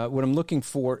 What I'm looking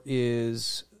for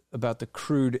is about the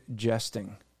crude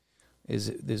jesting, is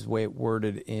the way it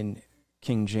worded in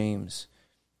King James,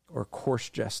 or coarse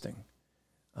jesting.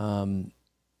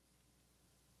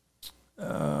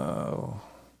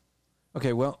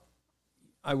 Okay, well,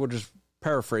 I will just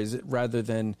paraphrase it rather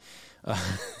than...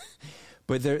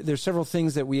 but there's several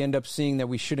things that we end up seeing that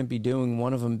we shouldn't be doing,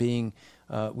 one of them being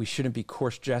we shouldn't be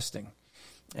coarse jesting.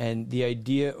 And the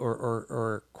idea,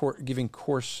 or giving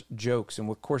coarse jokes, and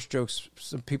what coarse jokes,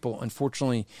 some people,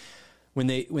 unfortunately, when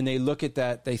they look at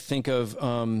that, they think of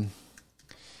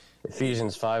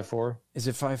Ephesians 5:4. Is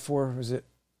it 5:4? Was it?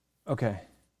 Okay.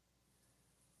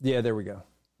 Yeah, there we go.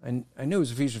 I knew it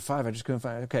was Ephesians 5. I just couldn't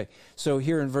find it. Okay. So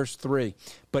here in verse 3,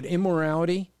 but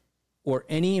immorality or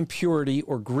any impurity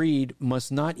or greed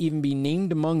must not even be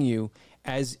named among you,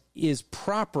 as is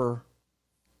proper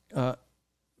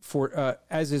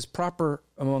as is proper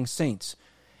among saints.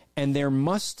 And there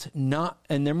must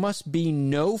be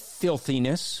no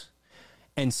filthiness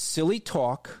and silly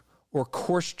talk or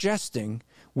coarse jesting,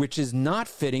 which is not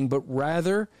fitting, but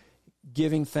rather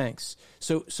giving thanks.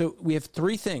 So we have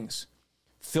three things: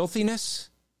 filthiness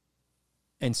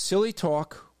and silly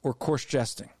talk or coarse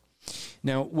jesting.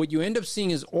 Now, what you end up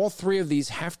seeing is all three of these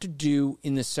have to do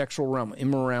in the sexual realm,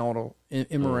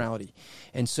 immorality.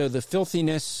 And so the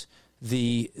filthiness,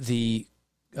 the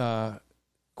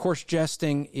coarse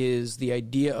jesting is the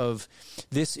idea of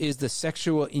this is the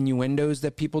sexual innuendos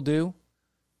that people do,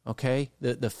 okay?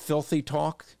 The filthy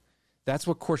talk, that's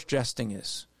what coarse jesting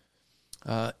is.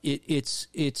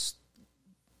 It's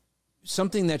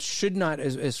something that should not,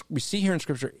 as we see here in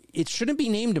Scripture, it shouldn't be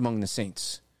named among the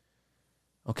saints.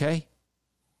 Okay?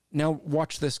 Now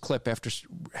watch this clip after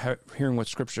hearing what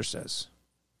Scripture says.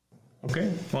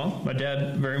 Okay. Well, my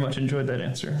dad very much enjoyed that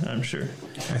answer, I'm sure.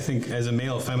 I think as a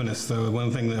male feminist, though, one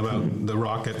thing about the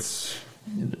rockets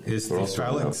is the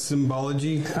phallic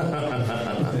symbology.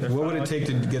 What would it take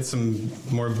to get some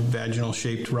more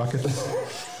vaginal-shaped rockets?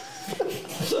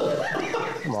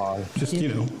 Come on. Just,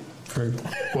 for,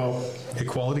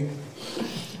 equality.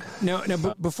 Now,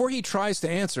 before he tries to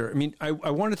answer, I mean, I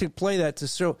wanted to play that to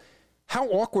show how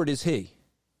awkward is he?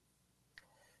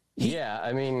 Yeah,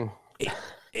 I mean...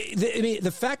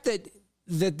 the fact that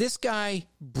this guy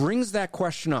brings that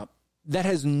question up, that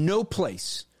has no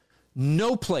place,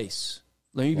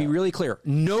 let me be really clear,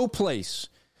 no place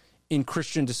in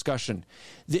Christian discussion.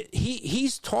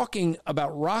 He's talking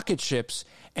about rocket ships,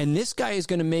 and this guy is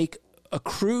going to make a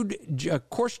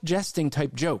coarse jesting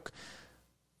type joke.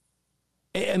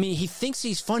 I mean, he thinks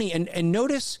he's funny, and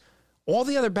notice all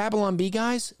the other Babylon Bee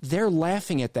guys, they're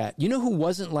laughing at that. You know who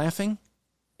wasn't laughing?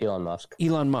 Elon Musk.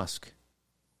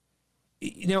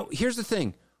 Now, here's the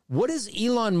thing. What does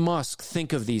Elon Musk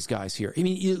think of these guys here? I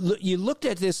mean, you looked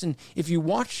at this, and if you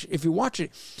watch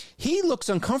it, he looks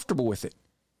uncomfortable with it.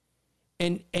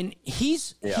 And I'm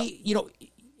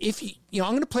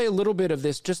going to play a little bit of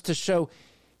this just to show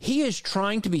he is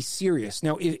trying to be serious.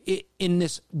 Now, in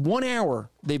this 1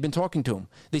 hour they've been talking to him,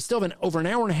 they still have over an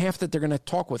hour and a half that they're going to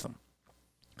talk with him.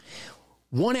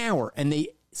 1 hour, and they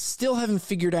still haven't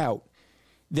figured out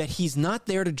that he's not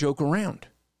there to joke around.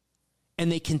 And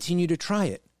they continue to try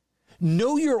it.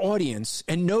 Know your audience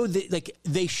and know that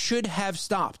they should have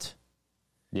stopped.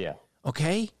 Yeah.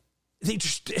 Okay?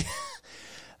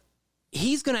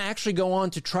 He's going to actually go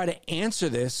on to try to answer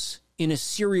this in a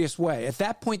serious way. At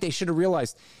that point, they should have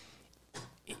realized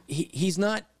he's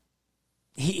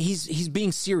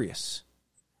being serious.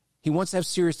 He wants to have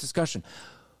serious discussion.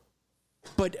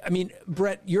 But I mean,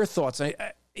 Brett, your thoughts? Should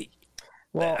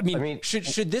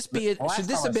this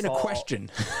have been a question?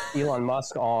 Elon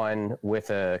Musk on with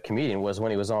a comedian was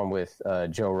when he was on with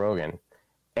Joe Rogan,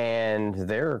 and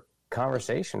their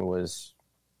conversation was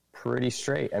pretty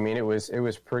straight. I mean, it was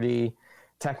pretty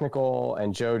technical,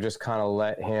 and Joe just kind of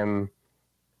let him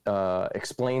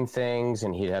explain things,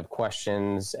 and he'd have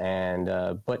questions. And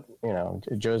but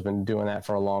Joe's been doing that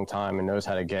for a long time and knows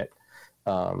how to get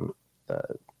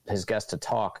his guests to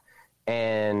talk,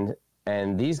 and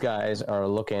these guys are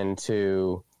looking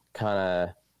to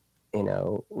kind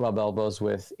of, rub elbows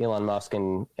with Elon Musk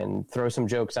and throw some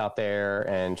jokes out there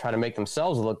and try to make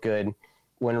themselves look good,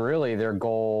 when really their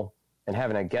goal in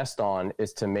having a guest on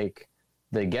is to make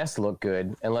the guest look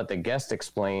good and let the guest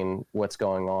explain what's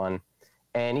going on.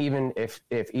 And even if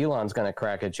Elon's going to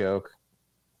crack a joke,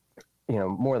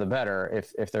 more the better.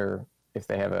 If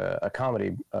they have a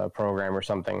comedy program or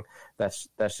something, that's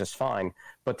just fine.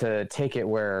 But to take it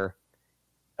where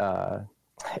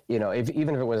even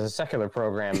if it was a secular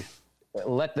program,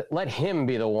 let him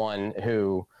be the one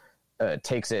who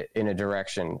takes it in a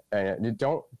direction.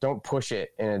 Don't push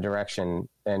it in a direction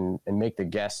and make the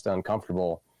guest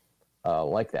uncomfortable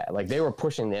like that. Like, they were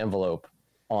pushing the envelope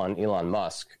on Elon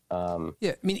Musk.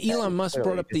 Elon Musk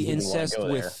brought up the incest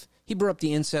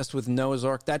with Noah's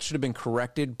Ark. That should have been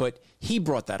corrected, but he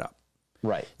brought that up.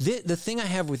 Right. The thing I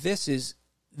have with this is,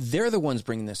 they're the ones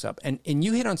bringing this up. And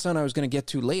you hit on something I was going to get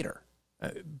to later.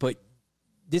 But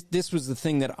this was the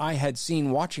thing that I had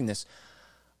seen watching this.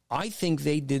 I think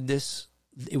they did this.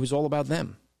 It was all about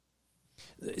them.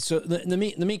 So let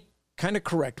me kind of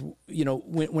correct.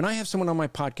 When I have someone on my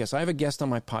podcast, I have a guest on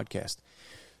my podcast.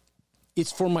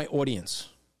 it's for my audience.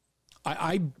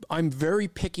 I'm very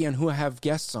picky on who I have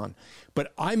guests on,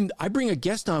 but I bring a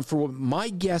guest on for what my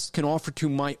guest can offer to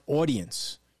my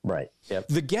audience. Right. Yep.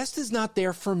 The guest is not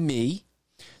there for me.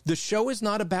 The show is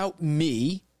not about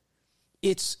me.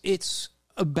 It's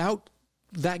about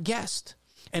that guest.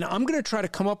 And I'm going to try to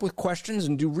come up with questions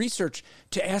and do research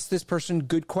to ask this person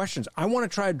good questions. I want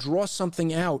to try to draw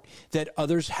something out that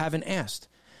others haven't asked.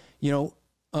 You know,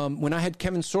 when I had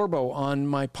Kevin Sorbo on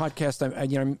my podcast,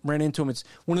 I ran into him. It's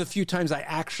one of the few times I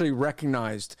actually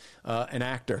recognized an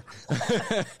actor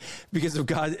because of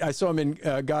God. I saw him in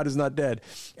God Is Not Dead,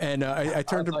 and I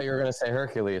turned. I thought you were going to say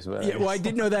Hercules, but yeah, well, I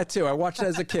did know that too. I watched it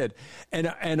as a kid,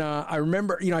 and I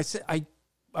remember, you know, I said I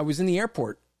was in the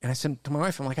airport. And I said to my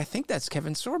wife, I'm like, I think that's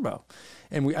Kevin Sorbo.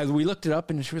 And we looked it up,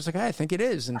 and she was like, I think it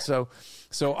is. And so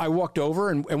I walked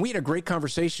over, and we had a great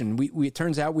conversation. It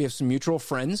turns out we have some mutual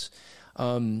friends.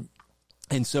 And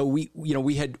so we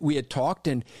had talked,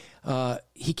 and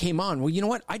he came on. Well, you know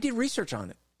what? I did research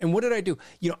on it. And what did I do?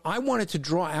 You know, I wanted to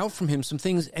draw out from him some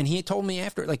things, and he had told me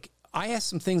after, like, I asked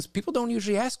some things people don't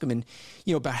usually ask him, and,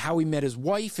 you know, about how he met his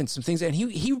wife and some things, and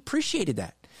he appreciated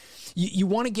that. You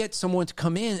want to get someone to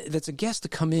come in that's a guest to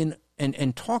come in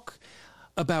and talk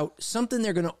about something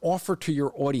they're going to offer to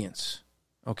your audience.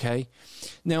 Okay.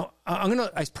 Now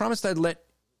I promised I'd let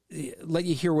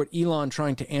you hear what Elon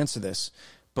trying to answer this,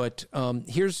 but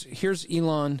here's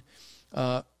Elon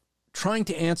trying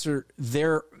to answer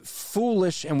their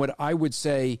foolish and what I would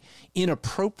say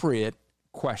inappropriate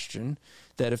question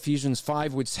that Ephesians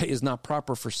 5 would say is not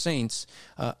proper for saints.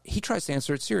 He tries to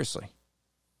answer it seriously.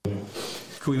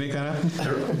 Can we make that happen?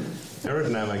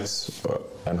 Aerodynamics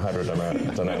and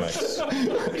hydrodynamics.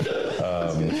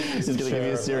 He's going to give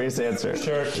you a serious answer.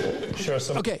 Sure.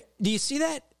 Okay, do you see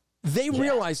that? They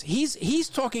realize he's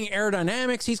talking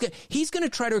aerodynamics. He's going to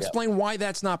try to explain why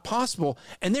that's not possible,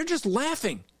 and they're just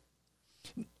laughing.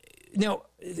 Now,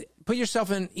 put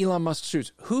yourself in Elon Musk's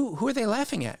shoes. Who are they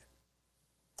laughing at?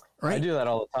 Right? I do that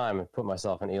all the time. I put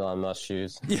myself in Elon Musk's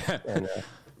shoes. Yeah. And,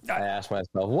 I ask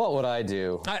myself, what would I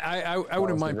do? I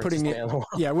wouldn't mind putting it.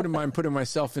 Yeah, I wouldn't mind putting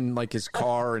myself in like his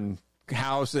car and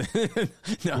house. No,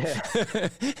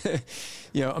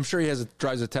 you know, I'm sure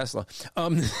drives a Tesla.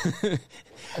 But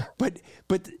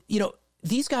you know,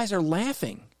 these guys are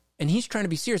laughing, and he's trying to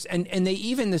be serious. And they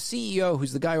even the CEO,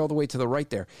 who's the guy all the way to the right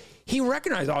there, he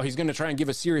recognized, he's going to try and give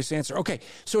a serious answer. Okay,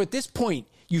 so at this point,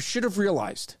 you should have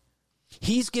realized.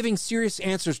 He's giving serious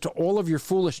answers to all of your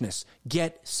foolishness.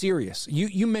 Get serious.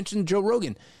 You mentioned Joe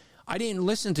Rogan. I didn't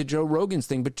listen to Joe Rogan's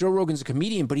thing, but Joe Rogan's a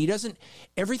comedian, but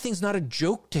everything's not a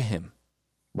joke to him.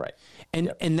 Right.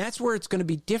 And that's where it's going to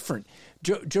be different.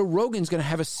 Joe Rogan's going to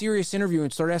have a serious interview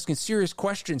and start asking serious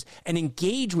questions and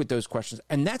engage with those questions.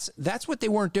 And that's what they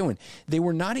weren't doing. They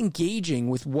were not engaging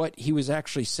with what he was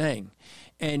actually saying.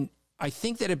 And I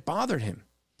think that it bothered him.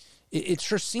 It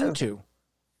sure seemed to.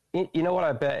 You know what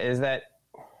I bet is that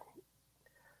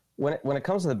when it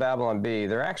comes to the Babylon Bee,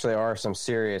 there actually are some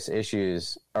serious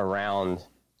issues around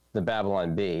the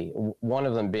Babylon Bee. One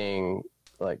of them being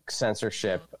like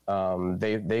censorship.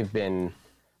 They've been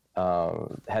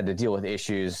had to deal with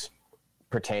issues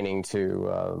pertaining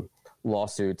to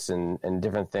lawsuits and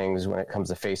different things when it comes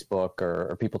to Facebook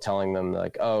or people telling them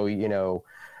like,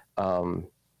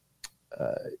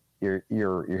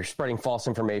 you're spreading false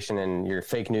information and you're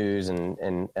fake news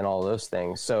and all those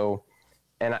things. So,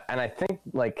 and I think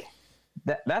like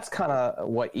that's kind of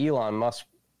what Elon Musk,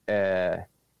 it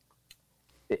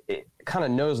kind of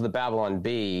knows the Babylon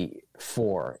Bee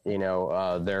for,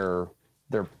 their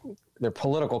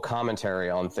political commentary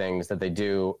on things that they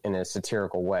do in a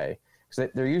satirical way.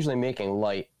 Because they're usually making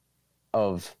light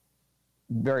of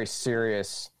very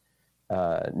serious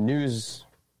news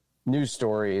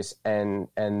stories, and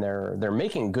they're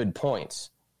making good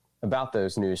points about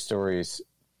those news stories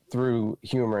through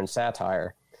humor and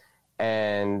satire.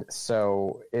 And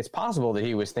so it's possible that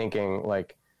he was thinking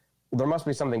like, there must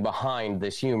be something behind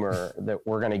this humor that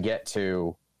we're going to get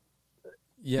to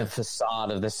the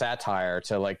facade of the satire,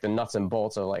 to like the nuts and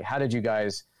bolts of like, how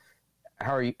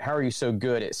are you so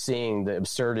good at seeing the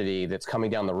absurdity that's coming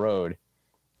down the road?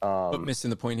 But missing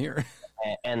the point here.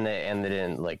 and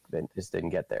they just didn't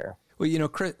get there. Well,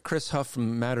 Chris Huff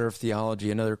from Matter of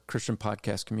Theology, another Christian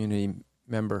podcast community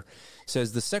member,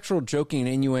 says the sexual joking and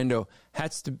innuendo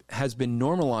has been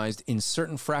normalized in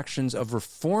certain fractions of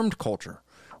Reformed culture.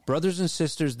 Brothers and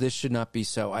sisters, this should not be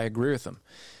so. I agree with him.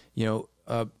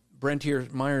 Brentier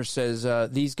Myers says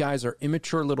these guys are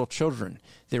immature little children.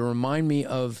 They remind me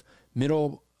of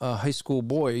middle high school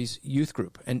boys youth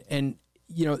group, and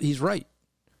he's right.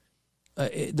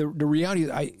 The reality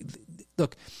is,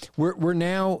 look, we're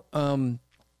now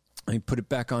Let me put it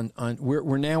back on.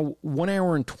 We're now 1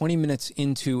 hour and 20 minutes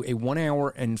into a 1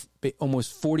 hour and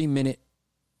almost 40-minute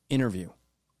interview.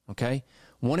 Okay?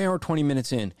 1 hour, 20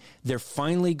 minutes in. They're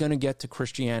finally going to get to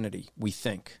Christianity, we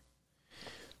think.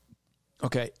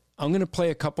 Okay, I'm going to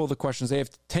play a couple of the questions. They have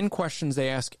 10 questions they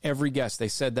ask every guest. They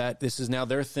said that this is now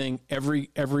their thing. Every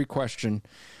question,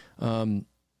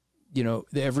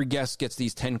 every guest gets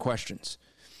these 10 questions.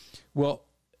 Well,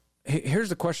 here's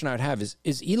the question I'd have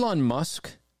is Elon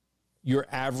Musk your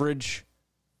average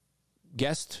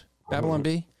guest, Babylon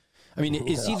Bee? I mean,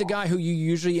 is he the guy who you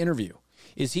usually interview?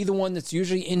 Is he the one that's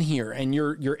usually in here and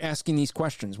you're asking these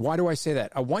questions? Why do I say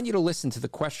that? I want you to listen to the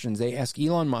questions they ask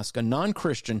Elon Musk, a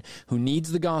non-Christian who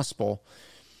needs the gospel,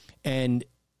 and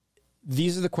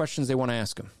these are the questions they want to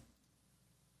ask him.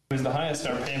 It was the highest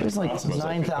our payment. It was like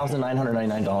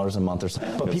 $9,999 a month or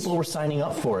something. But people were signing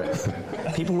up for it.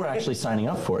 People were actually signing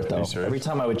up for it, though. Every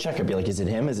time I would check, I'd be like, is it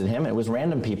him? Is it him? And it was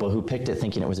random people who picked it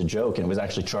thinking it was a joke, and it was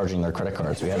actually charging their credit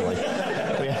cards. We had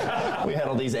we had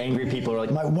all these angry people who were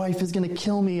like, my wife is going to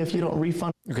kill me if you don't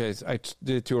refund. Okay, I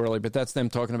did it too early, but that's them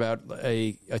talking about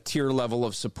a tier level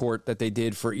of support that they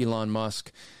did for Elon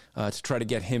Musk to try to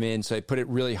get him in. So they put it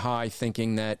really high,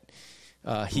 thinking that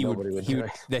no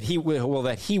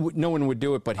one would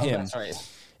do it but him. That's right.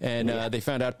 And they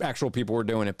found out actual people were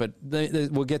doing it, but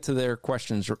we'll get to their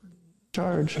questions.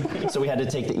 Charge. So we had to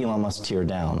take the Elon Musk tier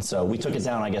down. So we took it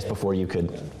down, I guess, before you could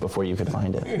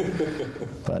find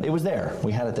it. But it was there.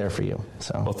 We had it there for you.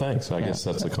 So well, thanks. I guess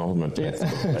that's a compliment. I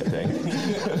think.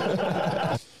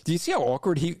 Do you see how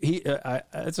awkward he?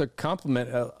 It's a compliment.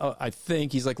 I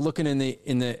think he's like looking in the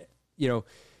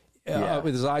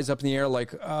with his eyes up in the air,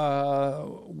 like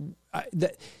the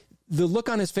look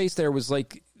on his face there was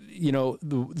like,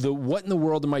 the what in the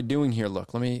world am I doing here?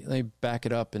 Look, let me back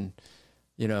it up and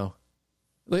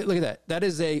look at that. That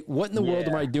is a what in the world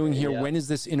am I doing here? When is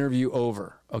this interview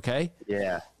over? Okay.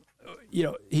 Yeah.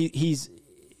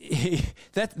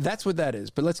 That's what that is.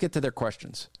 But let's get to their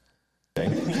questions. All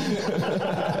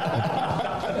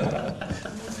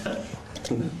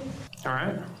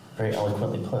right. Very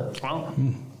eloquently put. Well,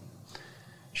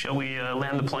 shall we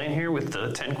land the plane here with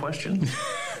the 10 questions?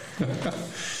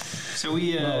 So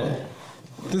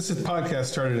this podcast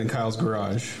started in Kyle's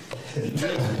garage.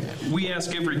 We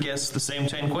ask every guest the same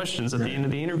 10 questions at the end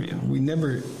of the interview. We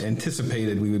never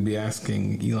anticipated we would be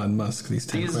asking Elon Musk these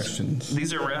 10 questions.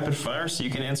 These are rapid fire, so you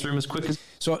can answer them as quick as...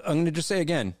 So I'm going to just say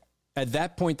again, at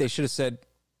that point, they should have said,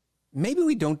 maybe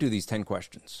we don't do these 10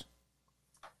 questions.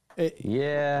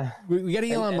 Yeah, we got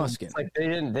Elon Musk in. Like they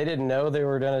didn't know they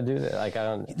were going to do that. Like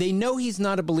They know he's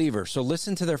not a believer, so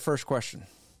listen to their first question.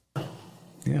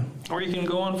 Yeah. Or you can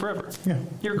go on forever. Yeah.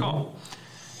 Your call.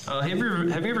 Have you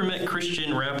ever met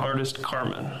Christian rap artist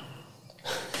Carmen?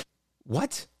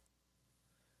 What?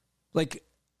 Like,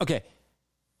 okay.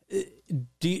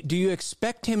 Do you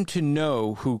expect him to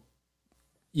know who,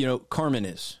 Carmen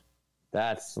is?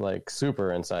 That's like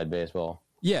super inside baseball.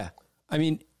 Yeah. I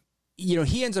mean,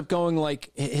 he ends up going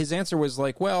like, his answer was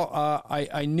like, well,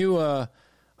 I knew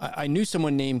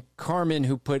someone named Carmen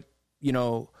who put,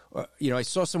 I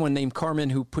saw someone named Carmen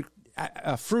who put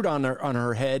a fruit on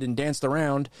her head and danced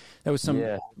around. That was some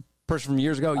person from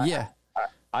years ago.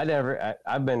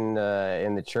 I've been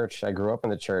in the church. I grew up in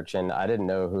the church, and I didn't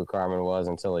know who Carmen was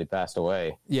until he passed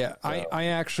away. Yeah, so. I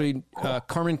actually,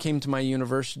 Carmen came to my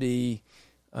university,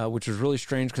 which was really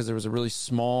strange because there was a really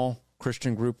small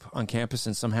Christian group on campus,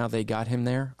 and somehow they got him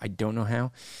there. I don't know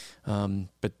how.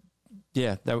 But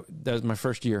yeah, that was my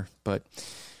first year. But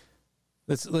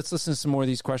let's listen to some more of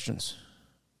these questions.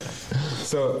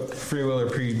 So, free will or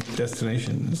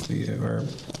predestination is wait,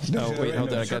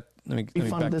 hold on. Let me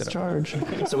back this charge.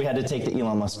 So we had to take the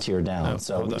Elon Musk tier down.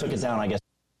 So we took it down, I guess.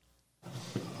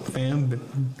 I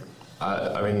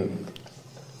mean,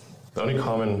 the only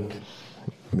common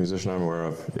musician I'm aware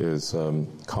of is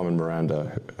Carmen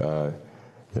Miranda.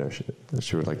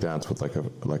 She would like dance with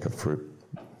like a fruit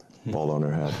ball on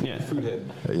her head. Yeah, fruit head.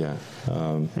 Yeah.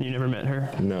 And you never met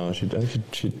her? No, she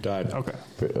died. Okay.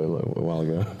 A while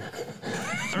ago.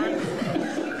 All right.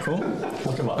 Cool.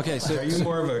 Okay, so are you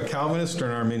more of a Calvinist or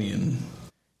an Arminian?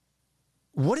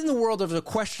 What in the world of a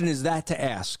question is that to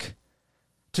ask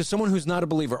to someone who's not a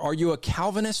believer? Are you a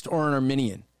Calvinist or an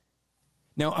Arminian?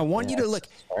 Now, I want you to look.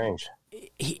 Strange.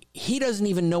 He doesn't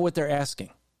even know what they're asking,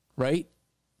 right?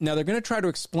 Now, they're going to try to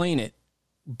explain it,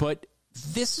 but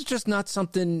this is just not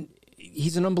something.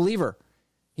 He's an unbeliever.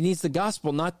 He needs the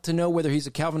gospel, not to know whether he's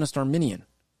a Calvinist or Arminian.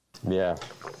 Yeah.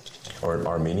 Or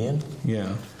Armenian?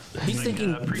 Yeah. He's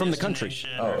thinking from the country.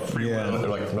 Oh, yeah. They're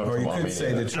like, or you could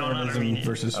say determinism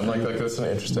versus. I'm like that's an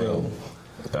interesting.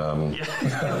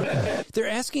 They're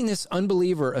asking this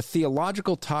unbeliever a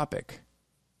theological topic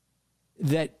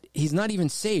that he's not even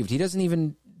saved. He doesn't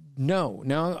even know.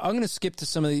 Now, I'm going to skip to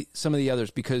some of the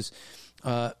others because,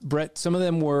 Brett, some of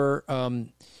them were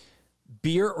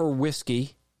beer or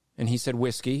whiskey, and he said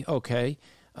whiskey. Okay.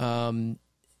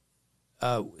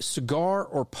 Cigar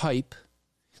or pipe.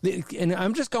 And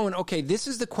I'm just going, okay, this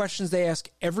is the questions they ask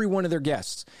every one of their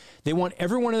guests. They want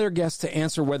every one of their guests to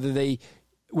answer whether they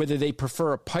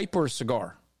prefer a pipe or a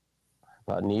cigar.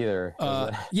 Neither.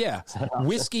 Yeah.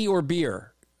 Whiskey or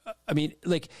beer. I mean,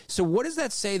 so what does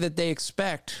that say that they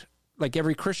expect, like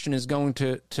every Christian is going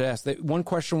to ask? One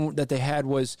question that they had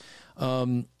was,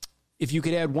 if you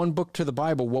could add one book to the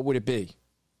Bible, what would it be?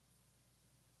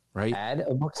 Right? Add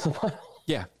a book to the Bible?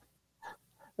 Yeah.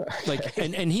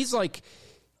 And he's like,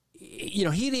 he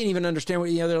didn't even understand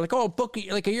what, they're like, oh, book,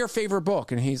 like your favorite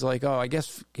book. And he's like, oh, I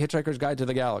guess Hitchhiker's Guide to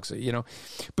the Galaxy,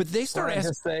 But they start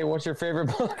asking. Just say, what's your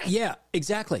favorite book? Yeah,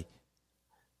 exactly.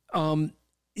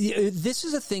 This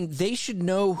is a thing. They should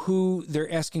know who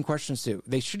they're asking questions to.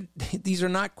 These are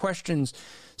not questions.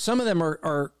 Some of them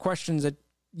are questions that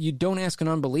you don't ask an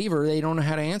unbeliever. They don't know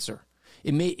how to answer.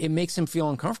 It makes him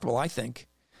feel uncomfortable, I think.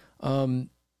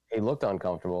 He looked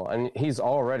uncomfortable, and he's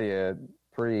already a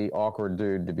pretty awkward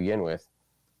dude to begin with.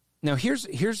 Now, here's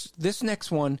this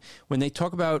next one. When they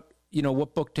talk about,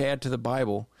 what book to add to the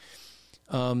Bible,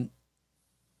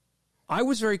 I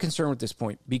was very concerned with this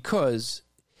point because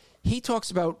he talks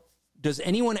about, does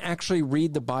anyone actually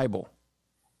read the Bible?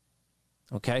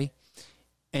 Okay?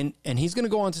 And he's going to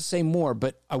go on to say more,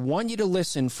 but I want you to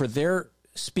listen for their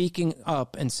speaking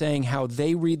up and saying how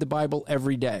they read the Bible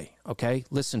every day. Okay?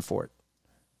 Listen for it.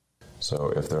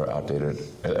 So if there are outdated,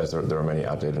 as there are many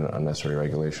outdated and unnecessary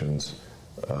regulations,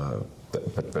 but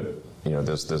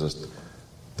there's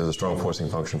a strong forcing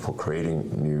function for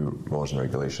creating new laws and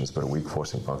regulations, but a weak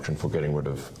forcing function for getting rid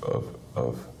of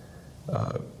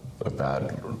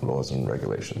bad laws and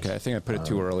regulations. Okay, I think I put it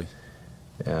too early.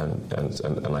 And I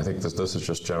think this is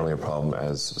just generally a problem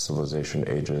as civilization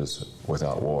ages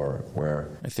without war, where...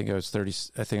 I think I was a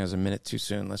minute too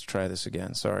soon. Let's try this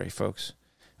again. Sorry, folks.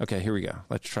 Okay, here we go.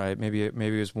 Let's try it. Maybe it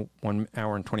was 1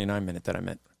 hour and 29 minutes that I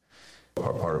meant.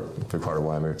 Part of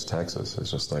why I moved to Texas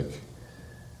is just like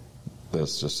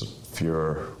there's just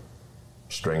fewer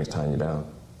strings tying you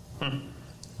down.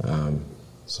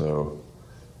 So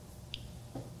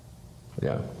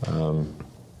yeah,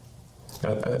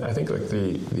 I think like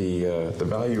the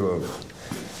value of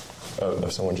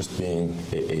someone just being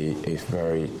a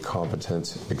very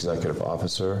competent executive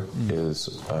officer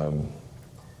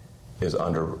is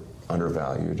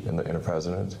undervalued in a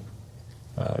president.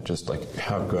 Just like,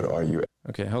 how good are you?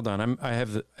 Okay, hold on. I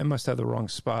must have the wrong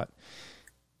spot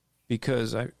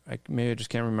because I just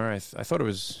can't remember. I thought it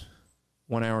was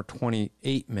 1 hour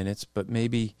 28 minutes, but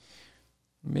maybe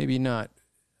not.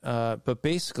 But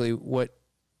basically, what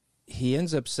he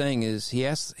ends up saying is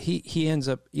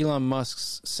Elon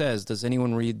Musk says, "Does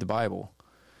anyone read the Bible?"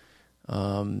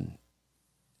 And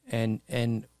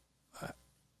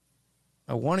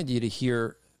I wanted you to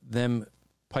hear them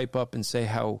pipe up and say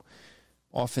how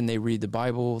often they read the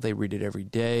Bible. They read it every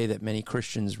day, that many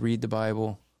Christians read the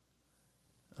Bible.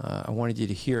 I wanted you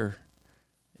to hear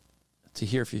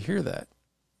if you hear that.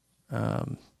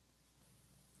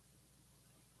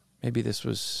 Maybe this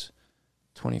was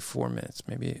 24 minutes.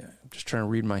 Maybe I'm just trying to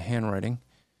read my handwriting.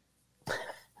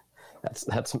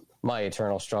 That's my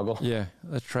eternal struggle. Yeah,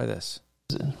 let's try this.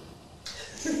 You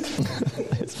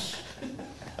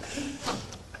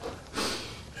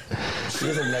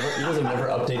guys have never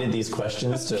updated these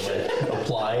questions to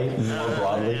apply more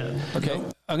broadly. Okay,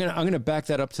 I'm gonna back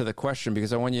that up to the question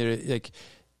because I want you to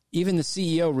even the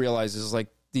CEO realizes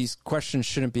these questions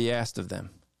shouldn't be asked of them.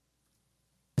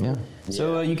 Yeah.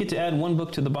 So you get to add one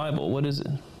book to the Bible. What is it?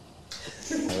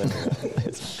 You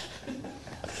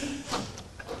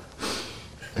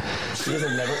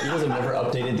guys have never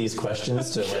updated these questions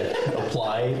to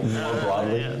apply more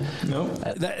broadly. No,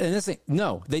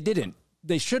 no, they didn't.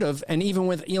 They should have, and even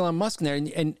with Elon Musk there,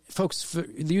 and folks, for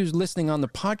you listening on the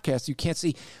podcast, you can't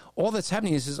see, all that's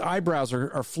happening is his eyebrows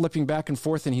are flipping back and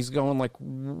forth, and he's going like,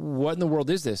 what in the world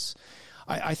is this?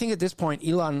 I think at this point,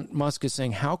 Elon Musk is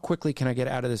saying, how quickly can I get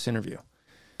out of this interview?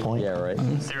 Yeah, right.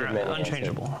 They're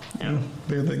unchangeable. Yeah.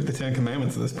 They're like the Ten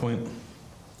Commandments at this point.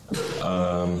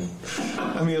 I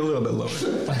mean, a little bit lower.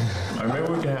 Or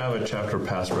maybe we can have a chapter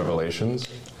past Revelations.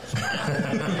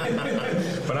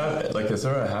 But is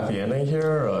there a happy ending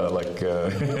here?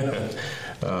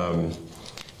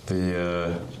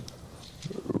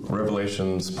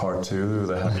 Revelations Part 2,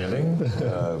 the happy ending.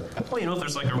 Well, you know,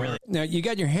 there's like a really... Now, you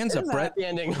got your hands up, Brett. Happy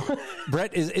ending.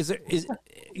 Brett, is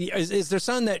there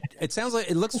something that... It sounds like,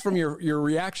 it looks from your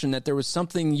reaction that there was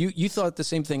something, you thought the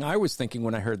same thing I was thinking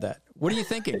when I heard that. What are you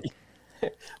thinking?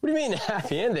 What do you mean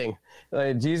happy ending?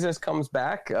 Jesus comes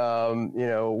back. You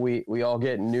know, we all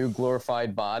get new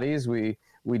glorified bodies. We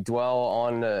dwell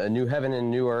on a new heaven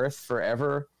and new earth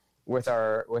forever with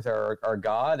our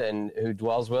God and who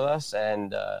dwells with us.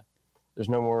 And there's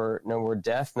no more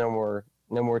death, no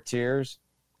more tears,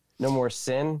 no more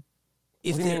sin.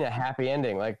 What do you mean a happy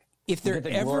ending? Like if there you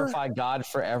get to glorify God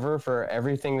forever for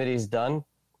everything that He's done.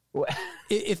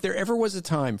 If there ever was a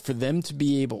time for them to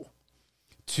be able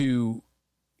to,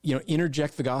 you know,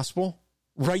 interject the gospel,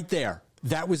 right there,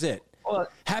 that was it. Well,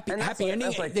 happy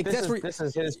ending. This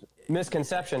is his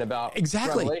misconception about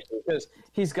exactly Revelation, because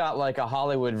he's got like a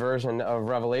Hollywood version of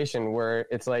Revelation where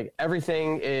it's like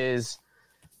everything is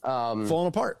falling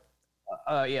apart.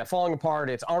 Falling apart.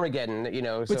 It's Armageddon, you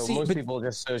know. Most people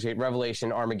just associate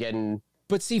Revelation, Armageddon.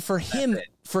 But see, for him,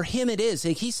 it is.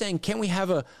 Like, he's saying, can we have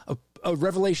a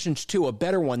Revelations 2, a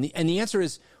better one? And the answer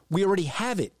is, we already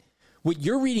have it. What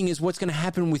you're reading is what's going to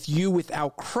happen with you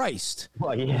without Christ.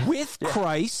 Well, yeah. With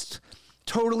Christ,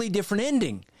 totally different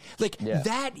ending. Like,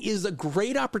 that is a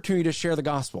great opportunity to share the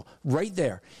gospel right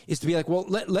there, is to be like, well,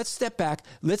 let's step back.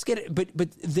 Let's get it. But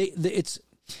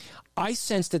I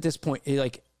sensed at this point,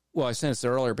 like, well, I sensed it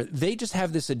earlier, but they just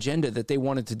have this agenda that they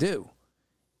wanted to do.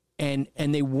 And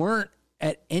they weren't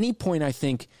at any point, I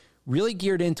think, really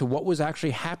geared into what was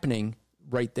actually happening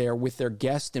right there with their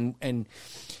guest. And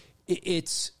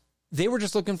they were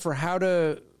just looking for how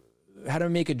to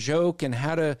make a joke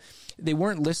and they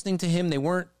weren't listening to him. They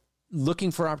weren't looking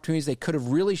for opportunities. They could have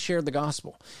really shared the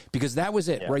gospel, because that was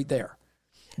it right there.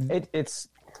 Hey,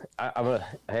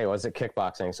 was it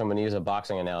kickboxing? Someone use a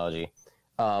boxing analogy.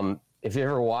 If you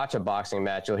ever watch a boxing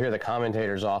match, you'll hear the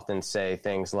commentators often say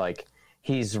things like,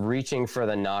 he's reaching for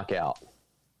the knockout.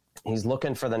 He's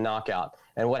looking for the knockout.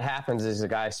 And what happens is the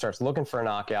guy starts looking for a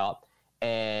knockout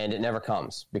and it never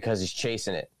comes because he's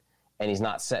chasing it and he's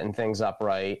not setting things up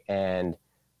right. And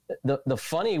the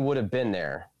funny would have been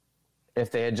there if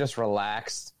they had just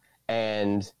relaxed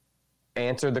and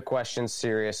answered the questions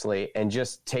seriously and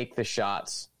just take the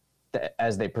shots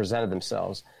as they presented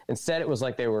themselves. Instead, it was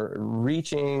like they were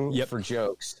reaching for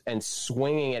jokes and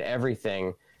swinging at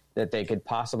everything that they could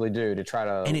possibly do to try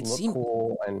to look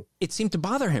cool. And it seemed to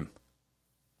bother him,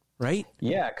 right?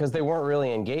 Yeah, because they weren't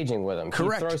really engaging with him.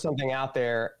 Correct. He'd throw something out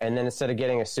there, and then instead of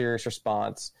getting a serious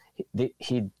response,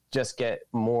 he'd just get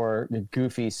more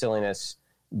goofy silliness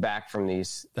back from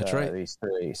these these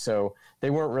three. So they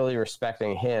weren't really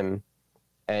respecting him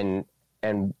and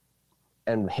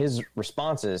his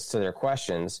responses to their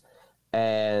questions,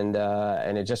 and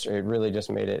it really just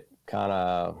made it kind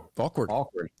of awkward.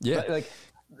 Yeah, but, like,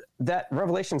 that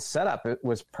Revelation setup, it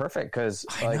was perfect because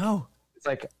I know it's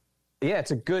like, yeah,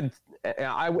 it's a good.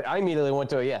 I immediately went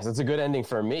to it's a good ending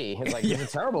for me. It's like it's a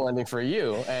terrible ending for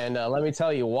you, and let me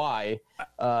tell you why.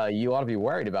 You ought to be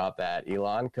worried about that,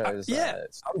 Elon, because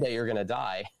someday you're going to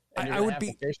die. And I would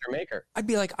be face your maker. I'd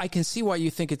be like, I can see why you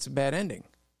think it's a bad ending,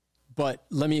 but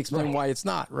let me explain why it's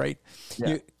not. Right?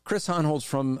 Yeah. Chris Honholz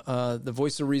from the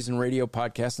Voice of Reason radio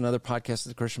podcast, another podcast of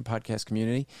the Christian podcast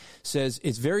community, says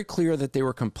it's very clear that they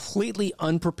were completely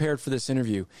unprepared for this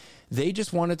interview. They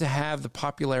just wanted to have the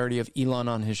popularity of Elon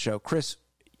on his show. Chris,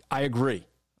 I agree.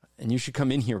 And you should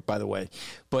come in here, by the way.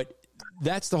 But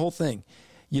that's the whole thing.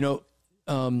 You know,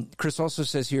 Chris also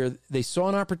says here, they saw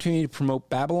an opportunity to promote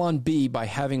Babylon Bee by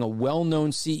having a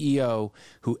well-known CEO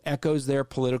who echoes their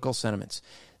political sentiments.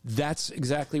 That's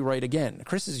exactly right. Again,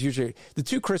 Chris is usually the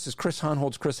two Chris's, Chris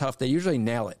Honholz, Chris Huff. They usually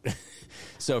nail it.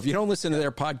 So if you don't listen to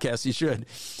their podcast, you should.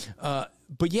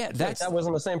 But yeah, that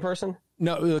wasn't the same person.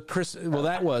 No, Chris. Well,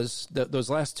 that was those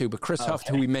last two, but Chris Huff,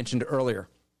 who we mentioned earlier.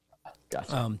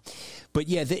 Gotcha. But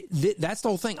yeah, that's the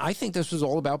whole thing. I think this was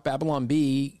all about Babylon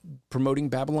Bee, promoting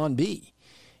Babylon Bee,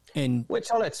 and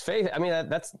which on its face, I mean,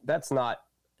 that's not.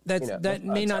 That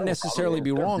may not necessarily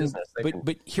be wrong,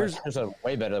 but here's a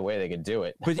way better way they could do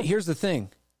it. But here's the thing: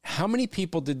 how many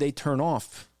people did they turn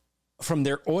off from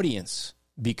their audience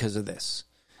because of this?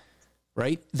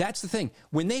 Right? That's the thing.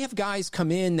 When they have guys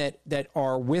come in that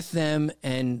are with them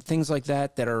and things like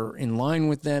that are in line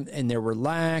with them and they're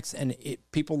relaxed and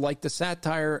people like the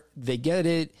satire, they get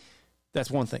it.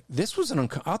 That's one thing. This was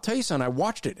I'll tell you something. I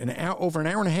watched it over an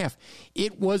hour and a half.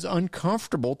 It was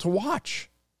uncomfortable to watch.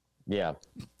 Yeah.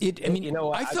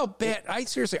 I felt bad.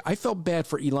 I felt bad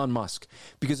for Elon Musk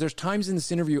because there's times in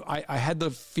this interview I had the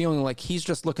feeling like he's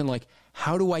just looking like,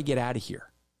 how do I get out of here?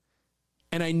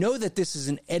 And I know that this is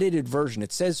an edited version.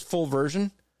 It says full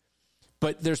version,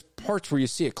 but there's parts where you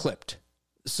see it clipped.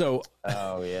 So,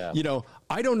 oh yeah,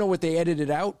 I don't know what they edited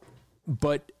out,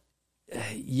 but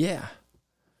yeah.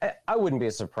 I wouldn't be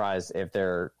surprised if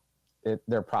they're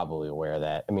probably aware of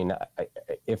that. I mean,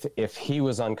 if he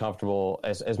was uncomfortable,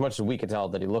 as much as we could tell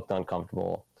that he looked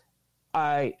uncomfortable,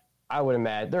 I would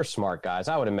imagine they're smart guys.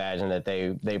 I would imagine that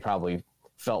they probably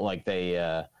felt like they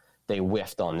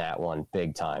whiffed on that one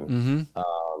big time.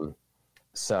 Mm-hmm.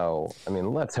 So, I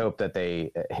mean, let's hope that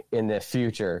they, in the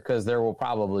future, because there will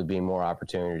probably be more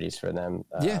opportunities for them.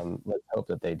 Let's hope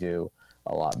that they do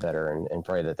a lot better and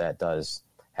pray that does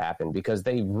happen, because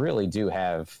they really do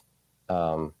have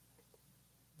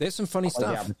there's some funny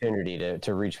stuff. The opportunity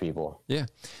to reach people. Yeah.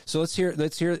 So let's hear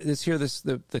this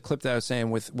the clip that I was saying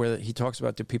where he talks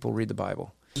about, do people read the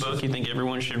Bible? Book you think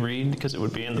everyone should read because it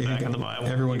would be in the back of the Bible?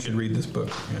 Everyone should read this book.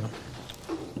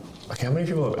 Yeah. Like, how many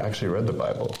people have actually read the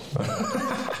Bible?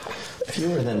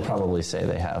 Fewer than probably say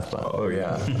they have. But oh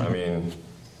yeah, I mean,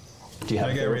 do you have?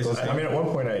 I mean, at one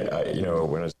point, I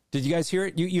when I was, did you guys hear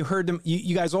it? You heard them.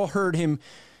 You guys all heard him.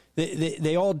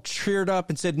 They all cheered up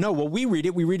and said, "No, well, we read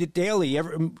it. We read it daily.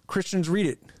 Christians read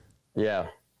it." Yeah.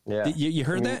 You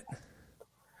heard that?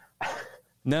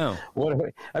 No.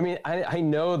 I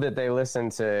know that they listen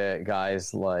to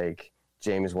guys like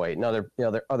James White and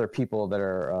other people that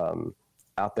are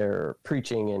out there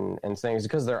preaching and things,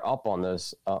 because they're up on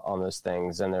those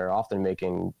things, and they're often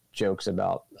making jokes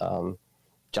about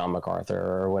John MacArthur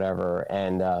or whatever.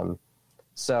 And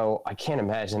so I can't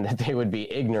imagine that they would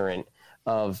be ignorant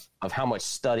of how much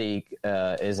study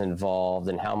is involved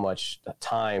and how much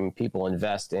time people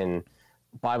invest in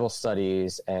Bible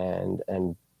studies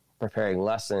and preparing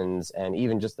lessons, and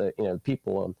even just the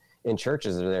people in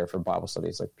churches that are there for Bible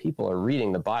studies. Like, people are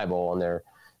reading the Bible and they're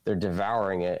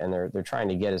devouring it, and they're trying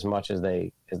to get as much as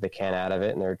they can out of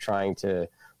it, and they're trying to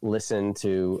listen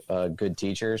to good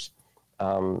teachers.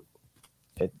 I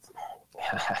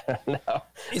don't know.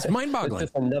 It's mind-boggling.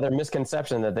 It's just another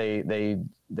misconception that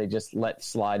they just let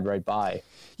slide right by.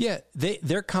 Yeah,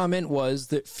 their comment was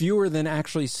that fewer than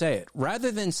actually say it, rather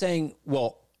than saying,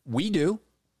 "Well, we do."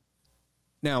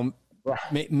 Now,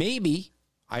 maybe,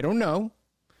 I don't know.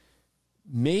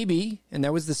 Maybe, and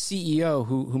that was the CEO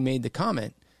who made the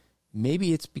comment.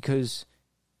 Maybe it's because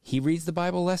he reads the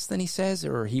Bible less than he says,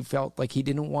 or he felt like he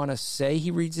didn't want to say he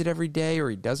reads it every day,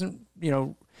 or he doesn't.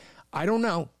 I don't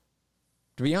know.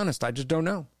 To be honest, I just don't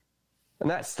know. And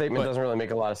that statement doesn't really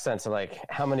make a lot of sense. Like,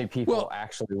 how many people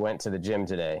actually went to the gym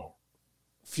today?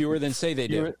 Fewer than say they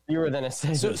do. Fewer than a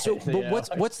say.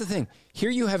 But what's the thing? Here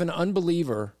you have an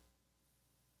unbeliever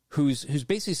who's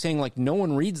basically saying, like, no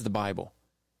one reads the Bible,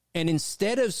 and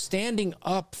instead of standing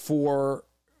up for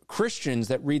Christians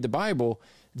that read the Bible,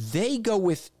 they go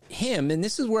with him. And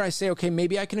this is where I say, okay,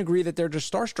 maybe I can agree that they're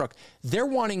just starstruck. They're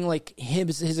wanting, like,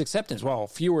 his acceptance. Well,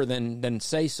 fewer than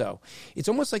say so. It's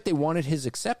almost like they wanted his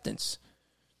acceptance.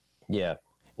 Yeah.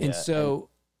 And so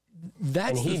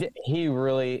that's... And he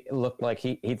really looked like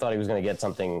he thought he was going to get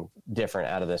something different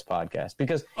out of this podcast,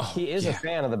 because he is a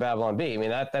fan of the Babylon Bee. I mean,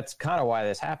 that's kind of why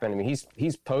this happened. I mean,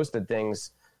 he's posted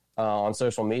things on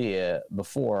social media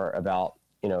before about,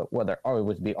 whether it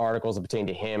would be articles that pertain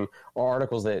to him or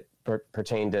articles that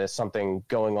pertain to something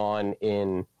going on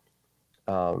in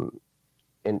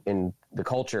the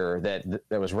culture that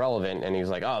was relevant. And he was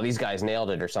like, oh, these guys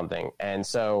nailed it or something. And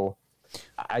so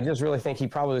I just really think he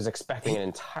probably was expecting an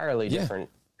entirely different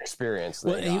experience.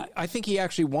 Well, I think he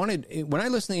actually wanted, when I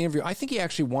listened to the interview, I think he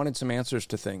actually wanted some answers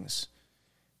to things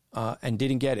and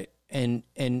didn't get it. And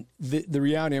the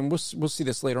reality, and we'll see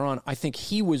this later on, I think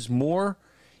he was more,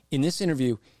 in this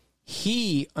interview,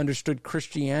 he understood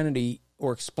Christianity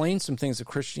or explained some things of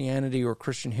Christianity or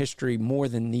Christian history more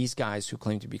than these guys who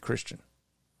claim to be Christian.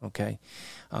 Okay?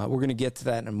 We're going to get to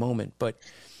that in a moment. But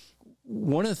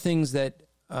one of the things that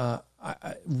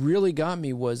really got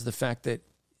me was the fact that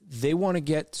they want to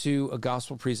get to a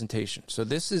gospel presentation. So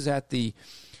this is at the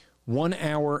 1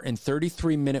 hour and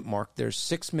 33 minute mark. There's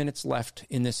 6 minutes left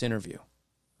in this interview.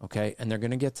 Okay? And they're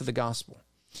going to get to the gospel.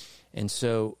 And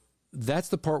so that's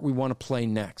the part we want to play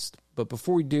next. But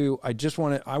before we do, I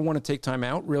want to take time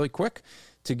out really quick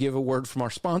to give a word from our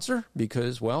sponsor,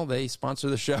 because, well, they sponsor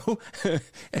the show,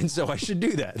 and so I should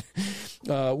do that.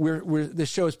 This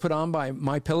show is put on by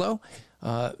MyPillow.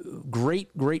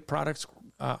 Great products.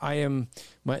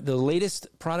 The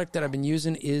latest product that I've been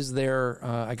using is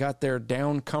I got their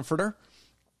down comforter.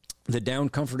 The down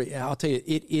comforter, I'll tell you,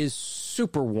 it is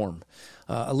super warm.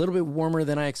 A little bit warmer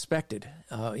than I expected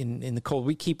in the cold.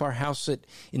 We keep our house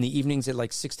in the evenings at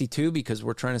like 62 because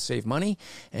we're trying to save money.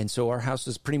 And so our house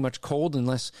is pretty much cold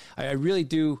unless I really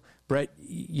do Brett,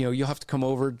 you'll have to come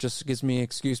over. Just gives me an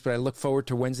excuse, but I look forward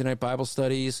to Wednesday night Bible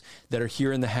studies that are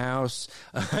here in the house.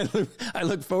 I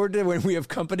look forward to when we have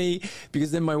company,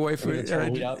 because then my wife, we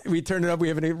turn it up. We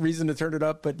have any reason to turn it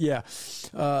up, but yeah.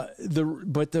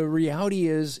 The reality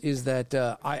is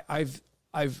that I've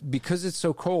because it's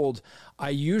so cold,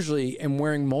 I usually am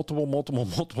wearing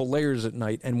multiple layers at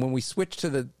night. And when we switch to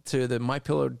the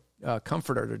MyPillow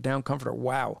comforter, the down comforter,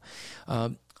 wow,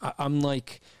 I'm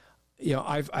like,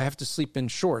 I have to sleep in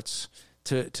shorts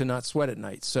to not sweat at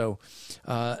night. So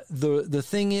the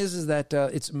thing is that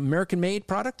it's American-made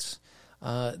products.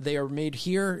 They are made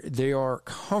here. They are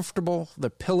comfortable. The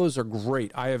pillows are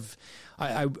great. I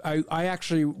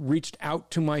actually reached out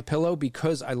to MyPillow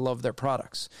because I love their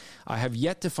products. I have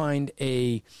yet to find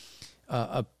a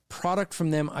product from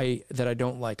them that I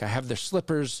don't like. I have their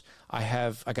slippers.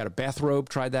 I got a bathrobe.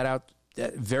 Tried that out.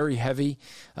 Very heavy.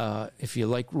 If you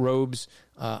like robes,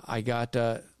 I got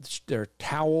their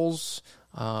towels.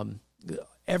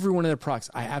 Every one of their products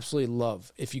I absolutely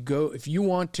love. If you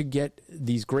want to get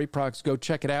these great products, go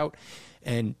check it out.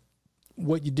 And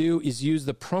what you do is use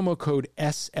the promo code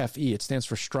SFE. It stands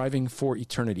for Striving for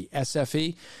Eternity,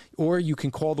 SFE. Or you can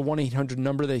call the 1-800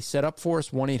 number they set up for us,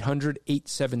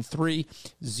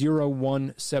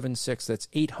 1-800-873-0176. That's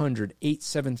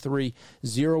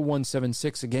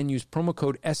 800-873-0176. Again, use promo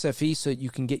code SFE so that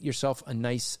you can get yourself a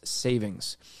nice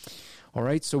savings. All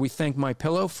right, so we thank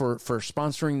MyPillow for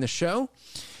sponsoring the show.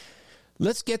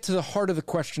 Let's get to the heart of the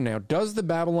question now. Does the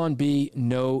Babylon Bee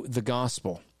know the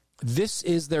gospel? This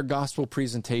is their gospel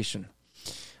presentation.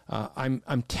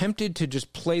 I'm tempted to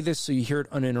just play this so you hear it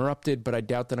uninterrupted, but I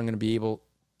doubt that I'm going to be able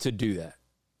to do that.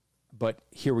 But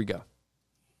here we go.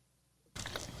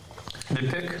 Good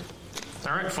pick.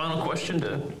 All right, final question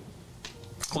to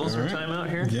close our time out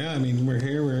here. Yeah, I mean, we're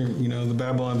here. The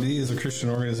Babylon Bee is a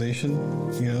Christian organization,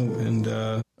 and...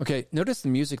 Okay, notice the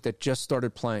music that just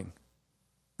started playing.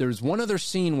 There's one other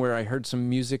scene where I heard some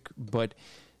music, but...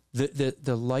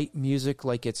 The light music,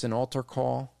 like it's an altar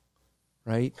call,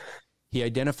 right? He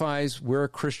identifies we're a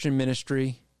Christian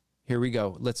ministry. Here we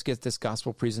go. Let's get this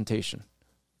gospel presentation.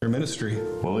 Your ministry.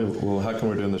 Well, how come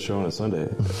we're doing the show on a Sunday?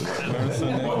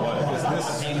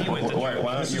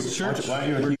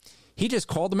 He just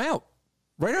called them out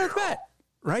right out of the bat,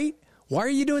 right? Why are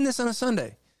you doing this on a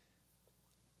Sunday?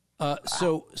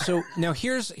 So now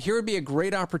here would be a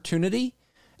great opportunity.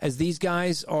 As these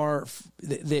guys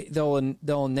they'll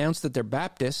announce that they're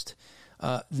Baptist.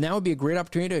 Now would be a great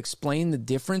opportunity to explain the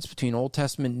difference between Old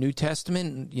Testament and New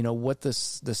Testament, and what the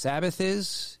Sabbath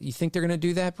is. You think they're going to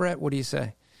do that, Brett? What do you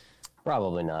say?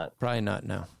 Probably not. Probably not,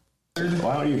 no.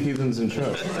 Why aren't you heathens in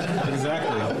church?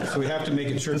 Exactly. So we have to make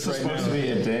it church right now. This is supposed to be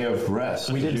a day of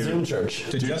rest. We did Zoom church.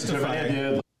 To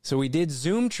justify. So we did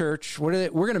Zoom church. We're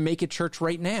going to make it church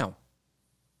right now.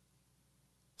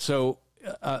 So,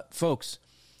 folks...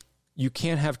 You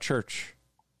can't have church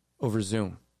over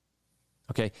Zoom.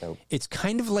 Okay? Nope. It's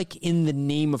kind of like in the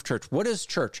name of church. What is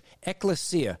church?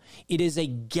 Ecclesia. It is a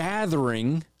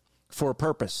gathering for a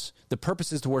purpose. The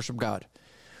purpose is to worship God.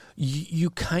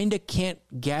 You kind of can't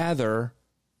gather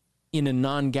in a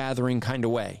non-gathering kind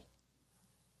of way.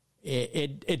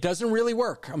 It doesn't really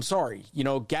work. I'm sorry.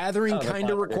 Gathering kind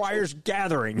of requires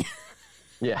gathering.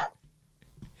 Yeah.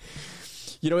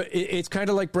 It's kind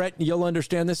of like, Brett, you'll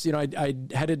understand this. I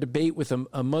had a debate with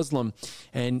a Muslim,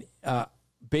 and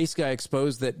basically I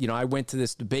exposed that, I went to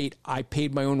this debate. I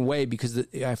paid my own way because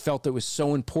I felt it was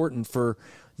so important for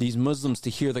these Muslims to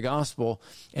hear the gospel.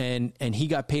 And he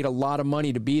got paid a lot of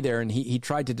money to be there, and he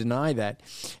tried to deny that.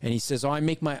 And he says, I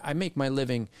make my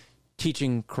living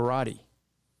teaching karate.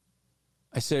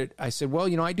 I said,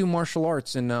 well, I do martial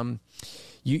arts, and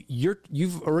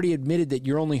you've already admitted that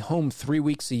you're only home 3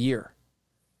 weeks a year.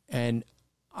 And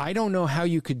I don't know how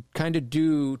you could kind of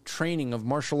do training of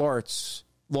martial arts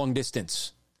long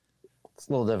distance. It's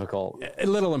a little difficult. A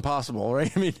little impossible, right?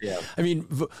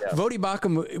 Voddie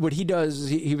Baucham, what he does,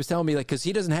 he was telling me, because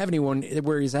he doesn't have anyone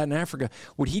where he's at in Africa.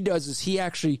 What he does is he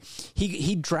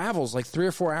travels like 3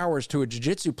 or 4 hours to a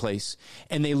jiu-jitsu place,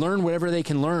 and they learn whatever they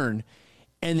can learn.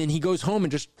 And then he goes home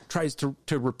and just tries to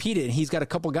repeat it. And he's got a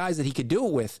couple guys that he could do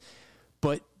it with,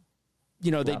 but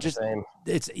they just,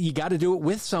 you got to do it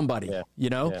with somebody,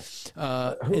 Yeah.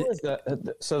 Who was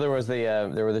so there were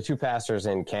the two pastors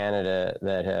in Canada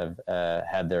that have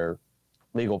had their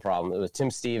legal problem. It was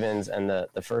Tim Stevens and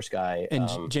the first guy. And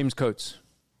James Coates.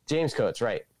 James Coates,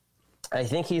 right. I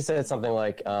think he said something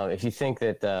like, if you think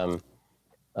that,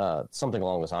 something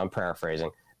along those lines, I'm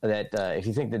paraphrasing, that if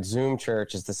you think that Zoom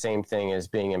church is the same thing as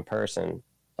being in person,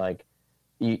 like,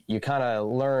 you kind of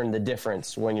learn the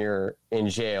difference when you're in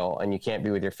jail and you can't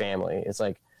be with your family. It's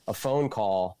like a phone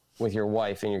call with your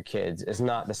wife and your kids is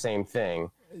not the same thing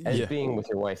as being with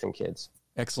your wife and kids.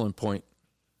 Excellent point.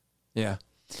 Yeah.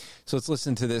 So let's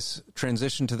listen to this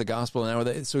transition to the gospel now.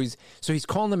 So he's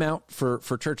calling them out for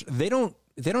church. They don't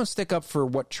stick up for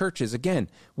what church is. Again,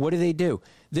 what do?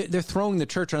 They're throwing the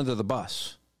church under the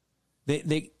bus.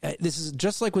 This is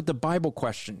just like with the Bible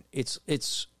question.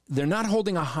 They're not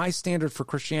holding a high standard for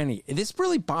Christianity. This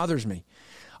really bothers me.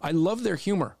 I love their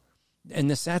humor and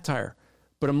the satire,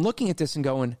 but I'm looking at this and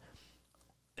going,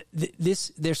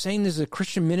 they're saying this is a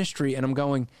Christian ministry, and I'm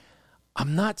going,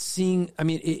 I'm not seeing, I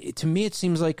mean, to me it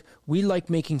seems like we like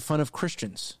making fun of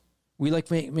Christians. We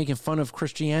like making fun of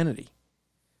Christianity.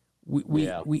 We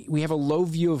have a low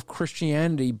view of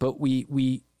Christianity, but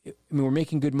we're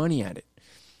making good money at it,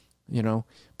 you know.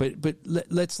 But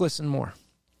let's listen more.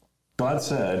 God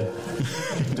said,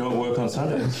 "Don't work on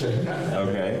Sundays."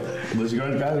 Okay, let's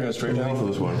go. Guys, are going straight to hell for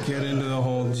this one. Get into the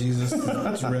whole Jesus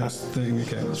rest thing.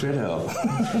 Okay, straight to hell.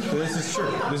 This is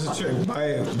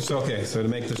church. Okay, so to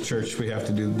make this church, we have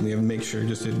to make sure.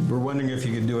 We're wondering if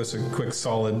you could do us a quick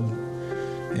solid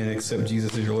and accept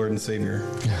Jesus as your Lord and Savior.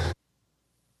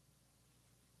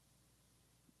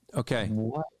 Okay.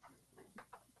 What?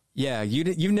 Yeah, you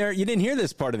didn't hear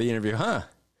this part of the interview, huh?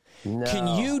 No. Can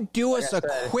you do us a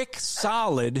quick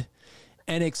solid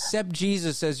and accept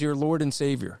Jesus as your Lord and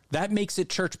Savior? That makes it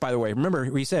church, by the way.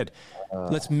 Remember, we said,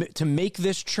 to make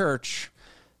this church,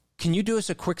 can you do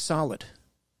us a quick solid?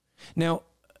 Now,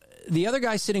 the other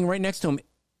guy sitting right next to him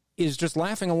is just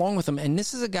laughing along with him, and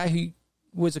this is a guy who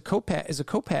was a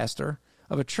co-pastor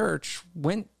of a church,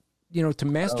 went, to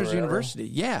Masters University.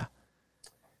 Yeah.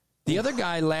 The other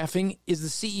guy laughing is the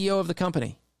CEO of the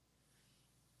company.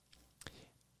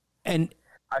 And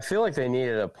I feel like they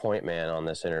needed a point man on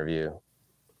this interview,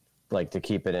 like to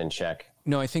keep it in check.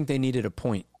 No, I think they needed a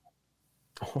point.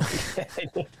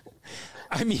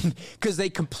 I mean, because they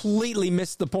completely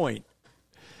missed the point.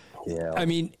 Yeah. I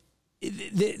mean,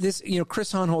 this,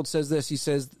 Chris Honhold says this. He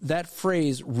says, that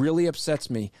phrase really upsets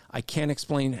me. I can't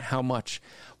explain how much.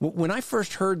 When I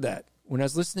first heard that, when I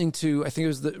was listening to, I think it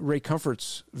was the Ray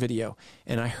Comfort's video,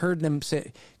 and I heard them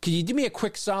say, "Can you do me a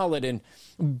quick solid and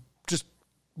just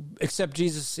accept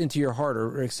Jesus into your heart,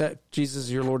 or accept Jesus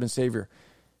as your Lord and Savior?"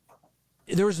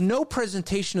 There was no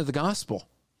presentation of the gospel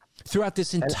throughout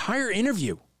this entire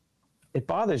interview. It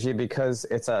bothers you because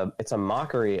it's a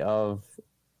mockery of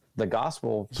the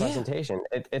gospel presentation.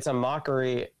 Yeah. It's a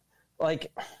mockery.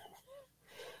 Like,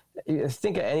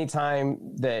 think of any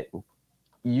time that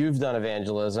you've done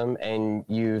evangelism and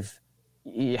you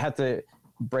have to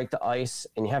break the ice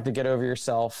and you have to get over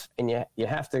yourself and you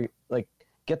have to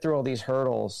get through all these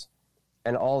hurdles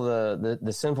and all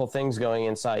the sinful things going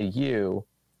inside you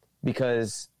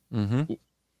because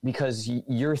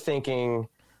you're thinking,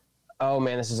 oh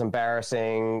man, this is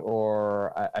embarrassing,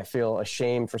 or I feel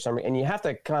ashamed for some reason. And you have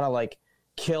to kind of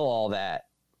kill all that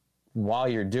while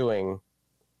you're doing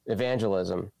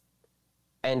evangelism.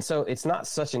 And so it's not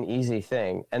such an easy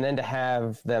thing. And then to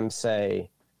have them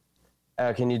say,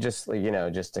 can you just,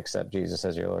 just accept Jesus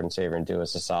as your Lord and Savior and do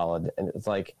us a solid? And it's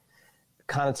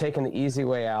kind of taking the easy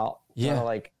way out, kind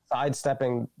of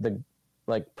sidestepping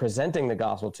presenting the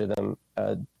gospel to them.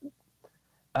 I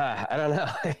don't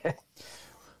know.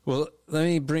 Well,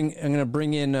 I'm going to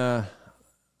bring in, and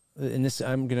this,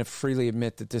 I'm going to freely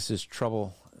admit that this is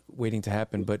trouble waiting to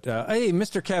happen. But, hey,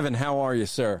 Mr. Kevin, how are you,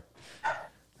 sir?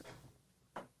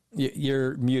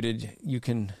 You're muted. You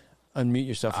can unmute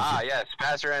yourself. Yes,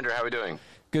 Pastor Andrew. How are we doing?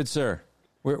 Good, sir.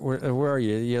 Where are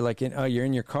you? You're you're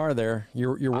in your car there.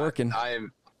 You're working.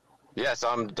 Yes,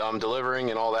 I'm delivering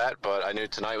and all that. But I knew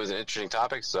tonight was an interesting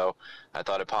topic, so I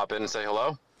thought I'd pop in and say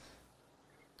hello.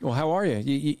 Well, how are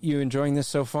you? You enjoying this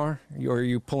so far? Or are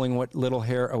you pulling what little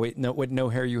hair? Oh wait, what no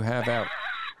hair you have out?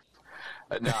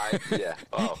 No, yeah.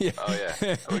 Oh,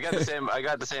 yeah. We got the same. I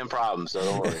got the same problem, so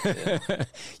don't worry. Yeah.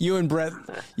 You and Brett,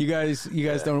 you guys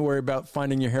don't worry about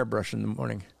finding your hairbrush in the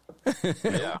morning.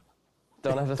 Yeah.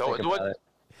 Don't have to think about it.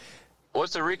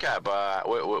 What's the recap?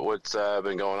 What's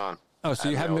been going on? Oh, so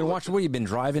you haven't been watching? What, you've been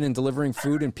driving and delivering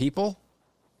food and people?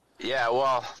 Yeah,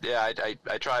 well, yeah,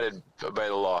 I try to obey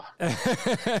the law.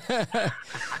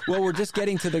 Well, we're just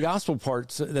getting to the gospel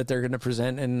parts that they're going to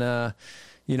present, and I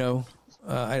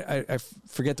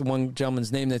forget the one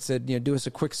gentleman's name that said, do us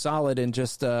a quick solid and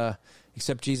just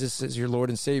accept Jesus as your Lord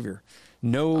and Savior.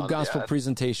 No gospel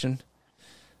presentation.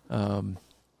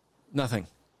 Nothing.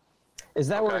 Is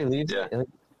that where he leaves it?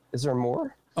 Is there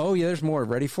more? Oh, yeah, there's more.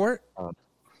 Ready for it?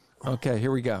 Okay,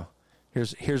 here we go.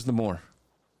 Here's the more.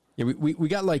 Yeah, we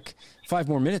got 5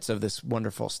 more minutes of this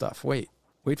wonderful stuff. Wait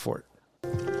for it.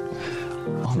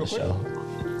 On the show.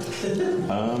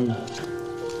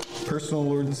 personal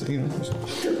words,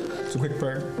 it's a quick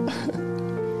prayer.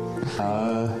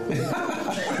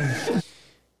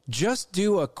 Just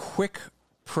do a quick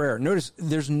prayer. Notice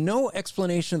there's no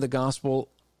explanation of the gospel.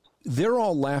 They're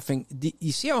all laughing.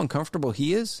 You see how uncomfortable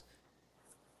he is?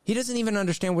 He doesn't even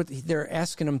understand what they're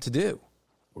asking him to do.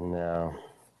 No.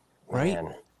 Right?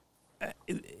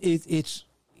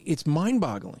 It's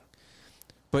mind-boggling.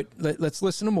 But let's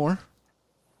listen to more.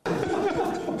 I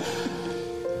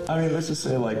mean, let's just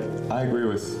say, I agree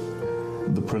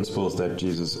with the principles that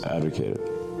Jesus advocated.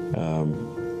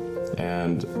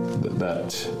 And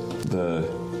that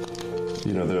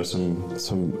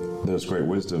there's great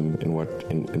wisdom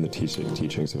in the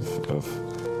teachings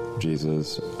of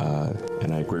Jesus,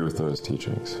 and I agree with those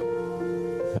teachings.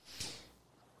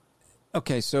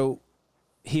 Okay, so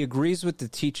he agrees with the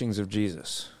teachings of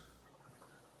Jesus.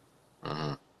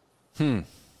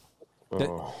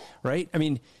 Right? I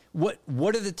mean,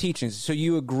 what are the teachings? So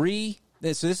you agree?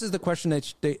 So this is the question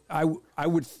that I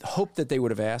would hope that they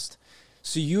would have asked.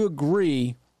 So you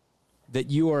agree that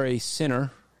you are a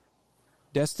sinner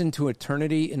destined to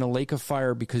eternity in a lake of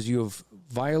fire because you have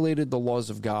violated the laws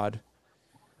of God.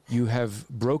 You have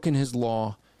broken his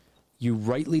law. You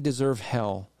rightly deserve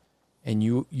hell, and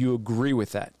you agree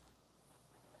with that.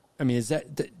 I mean,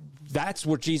 that's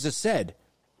what Jesus said.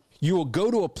 You will go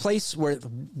to a place where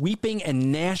weeping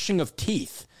and gnashing of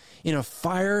teeth in a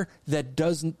fire that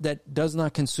does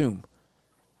not consume.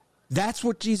 That's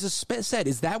what Jesus said.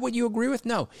 Is that what you agree with?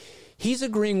 No. He's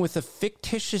agreeing with a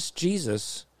fictitious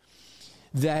Jesus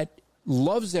that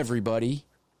loves everybody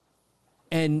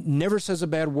and never says a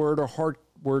bad word or hard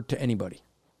word to anybody.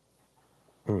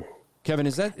 Kevin,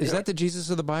 is that the Jesus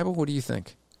of the Bible? What do you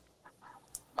think?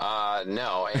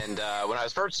 No. And when I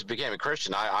first became a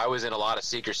Christian, I was in a lot of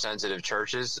seeker-sensitive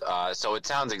churches. So it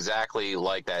sounds exactly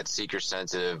like that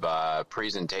seeker-sensitive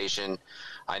presentation.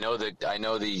 I know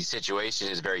the situation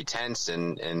is very tense,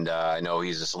 and I know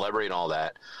he's a celebrity and all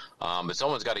that. But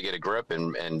someone's got to get a grip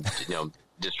and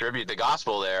distribute the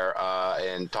gospel there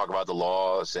and talk about the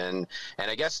laws. And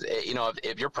I guess,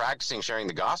 if you're practicing sharing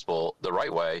the gospel the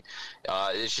right way,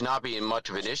 it should not be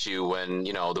much of an issue when,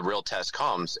 the real test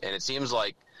comes. And it seems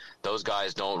like those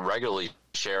guys don't regularly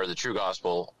share the true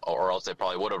gospel, or else they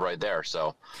probably would have right there.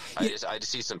 So I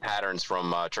just see some patterns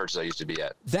from churches I used to be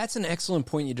at. That's an excellent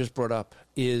point you just brought up.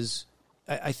 Is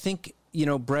I think,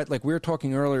 Brett, like we were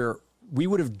talking earlier, we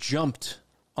would have jumped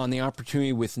on the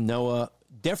opportunity with Noah,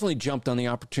 definitely jumped on the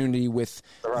opportunity with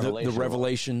the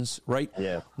Revelations, right?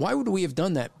 Yeah. Why would we have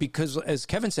done that? Because, as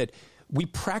Kevin said, we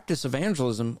practice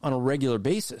evangelism on a regular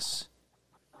basis.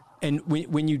 And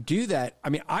when you do that, I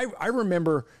mean, I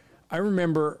remember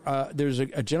there's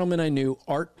a gentleman I knew,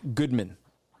 Art Goodman,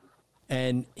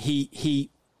 and he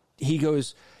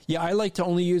goes, yeah, I like to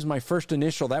only use my first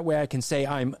initial. That way I can say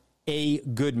I'm a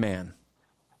good man.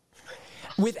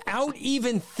 Without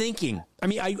even thinking. I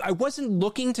mean, I wasn't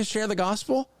looking to share the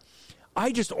gospel.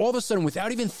 I just, all of a sudden,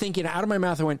 without even thinking, out of my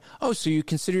mouth, I went, oh, so you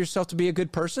consider yourself to be a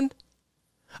good person?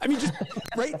 I mean, just,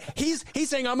 right? He's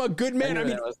saying I'm a good man. I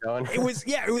mean,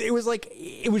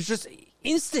 it was just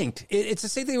instinct. It's the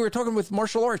same thing we were talking with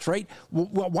martial arts, right?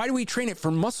 Well, why do we train it? For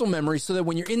muscle memory, so that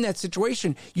when you're in that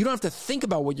situation, you don't have to think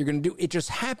about what you're going to do. It just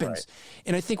happens. Right.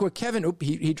 And I think what Kevin,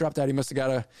 he dropped out. He must have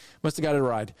got a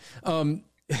ride.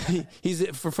 He's,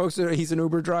 for folks that he's an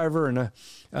Uber driver and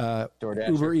a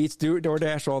Uber Eats,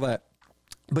 DoorDash, all that.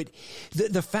 But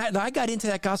the fact that I got into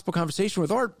that gospel conversation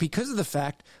with Art because of the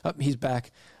fact, he's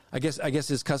back. I guess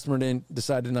his customer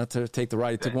decided not to take the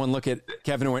ride. He took one look at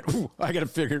Kevin and went, ooh, I got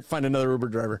to find another Uber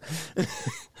driver.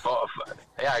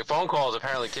 Phone calls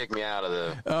apparently kicked me out of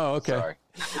the. Oh, okay.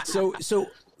 Sorry. So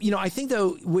I think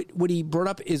though what he brought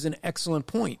up is an excellent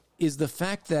point. Is the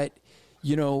fact that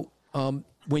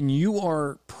when you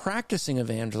are practicing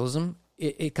evangelism,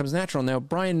 it comes natural. Now,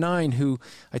 Brian Nine, who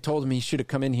I told him he should have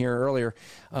come in here earlier,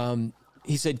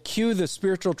 he said, cue the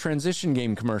spiritual transition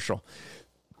game commercial.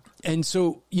 And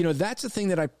so, that's the thing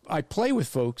that I play with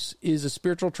folks is a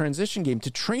spiritual transition game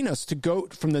to train us to go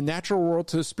from the natural world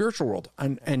to the spiritual world.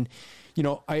 And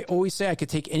I always say I could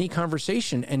take any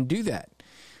conversation and do that.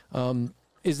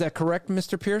 Is that correct,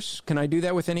 Mr. Pierce? Can I do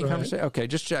that with any conversation? Okay,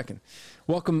 just checking.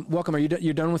 Welcome. Are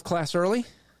you're done with class early?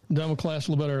 Done with class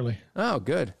a little bit early. Oh,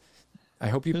 good. I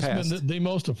hope you passed. This has been the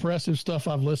most oppressive stuff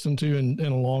I've listened to in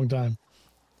a long time.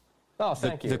 Oh,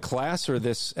 thank you. The class or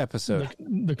this episode?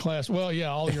 The class. Well, yeah,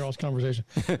 all your all's conversation.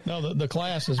 No, the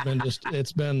class has been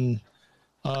it's been,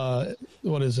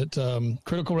 what is it?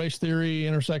 Critical race theory,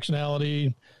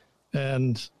 intersectionality,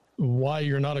 and why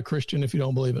you're not a Christian if you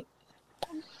don't believe it.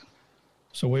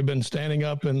 So we've been standing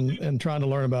up and trying to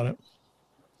learn about it.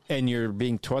 And you're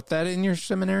being taught that in your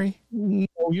seminary? No,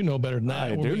 you know better than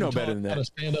that. I do know better than that. To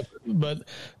stand up,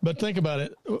 but think about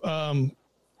it.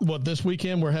 What this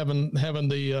weekend we're having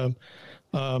the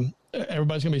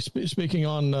everybody's going to be speaking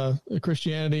on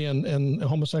Christianity and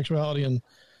homosexuality and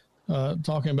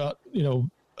talking about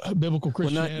biblical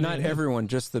Christianity. Well, not everyone,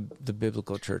 just the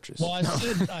biblical churches. Well,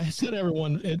 I said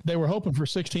everyone. They were hoping for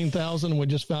 16,000. We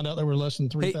just found out there were less than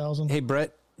 3,000. Hey,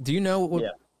 Brett, do you know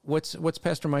what's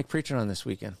Pastor Mike preaching on this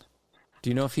weekend? Do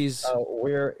you know if he's?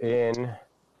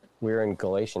 We're in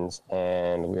Galatians,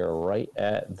 and we are right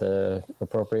at the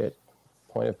appropriate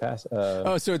point of pass.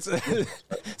 So it's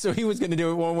so he was going to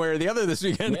do it one way or the other this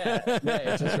weekend.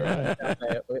 It's just right.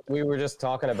 We were just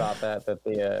talking about that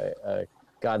the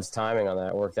God's timing on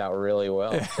that worked out really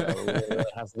well. So we didn't really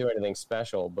have to do anything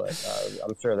special, but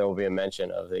I'm sure there will be a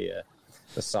mention of the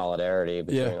solidarity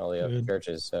between all the other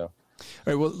churches. So.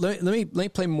 All right, well, let me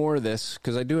play more of this,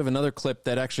 because I do have another clip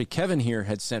that actually Kevin here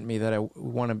had sent me that I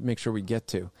want to make sure we get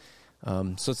to.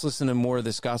 So let's listen to more of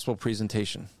this gospel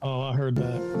presentation. Oh, I heard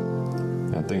that.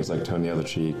 And things like turn the other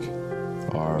cheek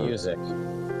are music.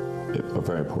 Are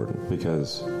very important,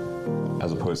 because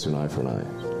as opposed to an eye for an eye.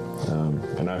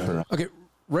 An eye for an eye. Okay,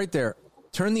 right there.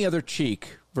 Turn the other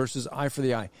cheek versus eye for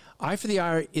the eye. Eye for the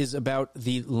eye is about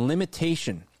the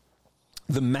limitation,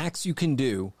 the max you can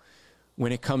do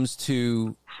when it comes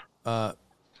to,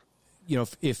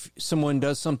 if someone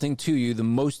does something to you, the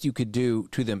most you could do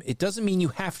to them. It doesn't mean you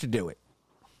have to do it.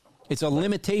 It's a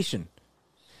limitation.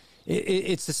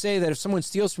 It's to say that if someone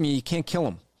steals from you, you can't kill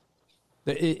them.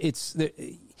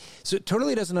 So it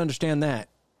totally doesn't understand that.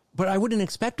 But I wouldn't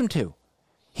expect him to.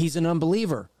 He's an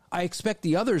unbeliever. I expect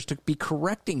the others to be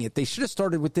correcting it. They should have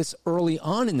started with this early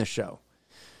on in the show.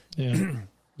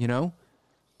 Yeah.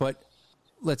 But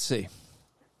let's see.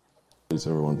 Leads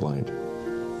everyone blind.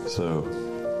 So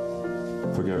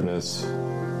forgiveness,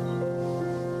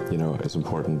 is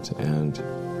important, and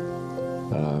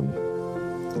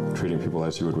treating people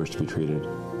as you would wish to be treated.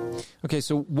 Okay,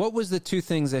 so what was the two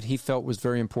things that he felt was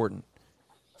very important?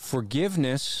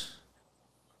 Forgiveness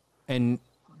and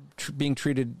being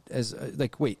treated as,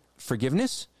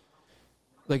 forgiveness?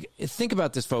 Think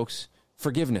about this, folks.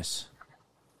 Forgiveness.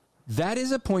 That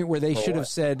is a point where they should have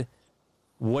said,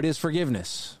 what is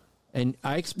forgiveness? And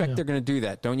I expect they're going to do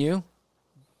that, don't you?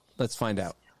 Let's find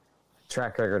out.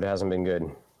 Track record hasn't been good.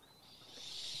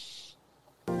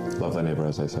 Love thy neighbor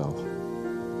as thyself.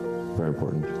 Very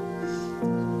important.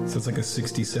 So it's like a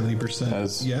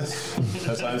 60-70%. Yes.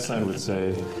 As Einstein would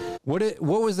say. What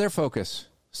was their focus?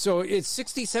 So it's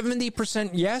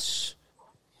 60-70% yes?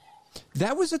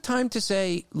 That was a time to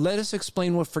say, let us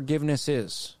explain what forgiveness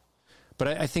is. But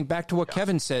I think back to what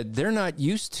Kevin said, they're not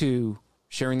used to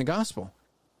sharing the gospel.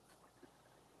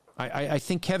 I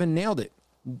think Kevin nailed it.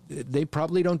 They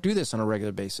probably don't do this on a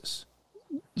regular basis.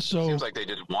 So seems like they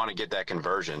just want to get that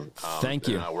conversion. Thank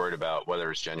you. They're not worried about whether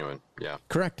it's genuine. Yeah,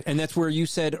 correct. And that's where you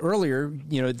said earlier,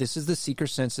 this is the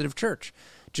seeker-sensitive church.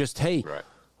 Just,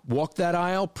 walk that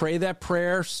aisle, pray that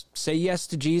prayer, say yes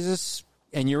to Jesus,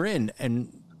 and you're in.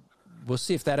 And we'll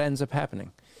see if that ends up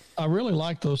happening. I really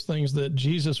like those things that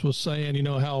Jesus was saying,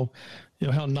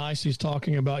 how nice he's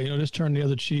talking about, just turn the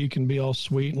other cheek and be all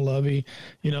sweet and lovey.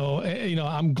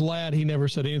 I'm glad he never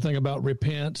said anything about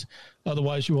repent.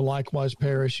 Otherwise you will likewise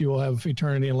perish. You will have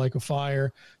eternity in lake of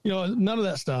fire. None of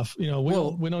that stuff. We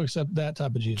don't accept that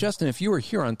type of Jesus. Justin, if you were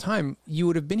here on time, you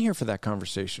would have been here for that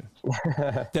conversation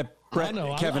that Brett,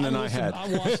 Kevin, and I had. I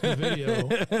watched the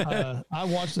video. I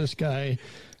watched this guy.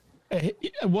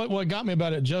 What got me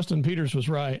about it, Justin Peters was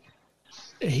right.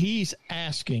 He's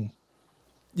asking.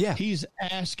 Yeah. He's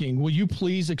asking, will you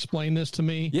please explain this to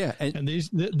me? Yeah. And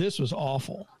this was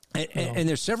awful. And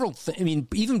there's several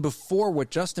even before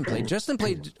what Justin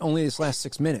played only this last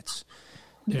 6 minutes.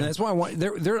 Yeah. And that's why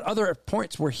there are other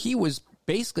points where he was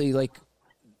basically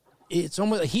it's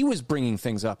almost like he was bringing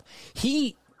things up.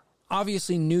 He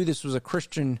obviously knew this was a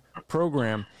Christian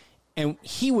program, and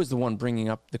he was the one bringing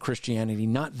up the Christianity,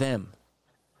 not them.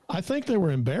 I think they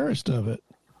were embarrassed of it.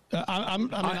 I'm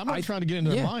not trying to get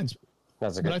into their minds.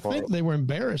 That's a good point. I think they were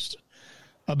embarrassed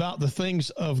about the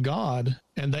things of God,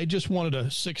 and they just wanted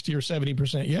a 60 or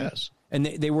 70% yes. And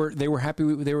they were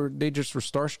happy. They just were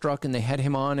starstruck, and they had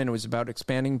him on, and it was about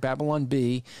expanding Babylon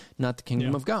B, not the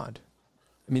kingdom of God.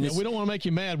 I mean, we don't want to make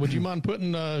you mad. Would you mind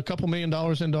putting a couple $1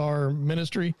 million into our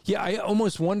ministry? Yeah, I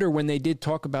almost wonder when they did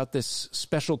talk about this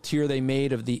special tier they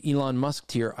made of the Elon Musk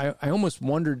tier. I almost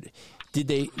wondered,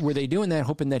 were they doing that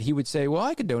hoping that he would say, well,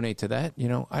 I could donate to that?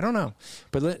 I don't know.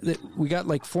 But we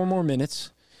got 4 more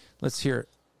minutes. Let's hear it.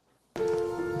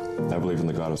 I believe in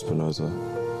the God of Spinoza.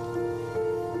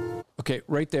 Okay,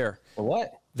 right there.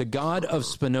 What? the God of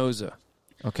Spinoza.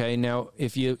 Okay, now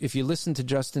if you listen to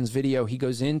Justin's video, he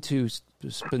goes into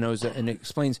Spinoza and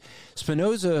explains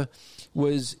Spinoza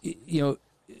was,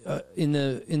 in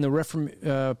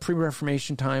the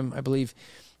pre-Reformation time, I believe,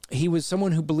 he was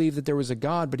someone who believed that there was a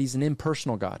God, but he's an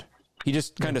impersonal God. He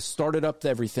just kind of started up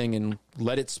everything and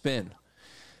let it spin.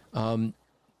 And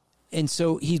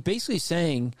so he's basically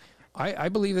saying, I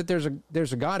believe that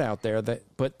there's a God out there,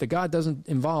 but the God doesn't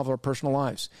involve our personal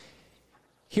lives.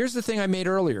 Here's the thing I made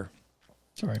earlier.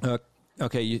 Sorry.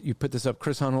 Okay, you put this up.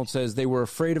 Chris Honnold says they were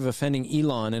afraid of offending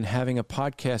Elon and having a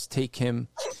podcast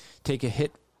take a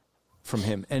hit from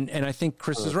him. And I think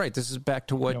Chris is right. This is back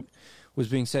to what was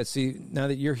being said. See, now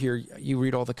that you're here, you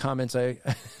read all the comments. I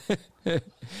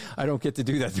don't get to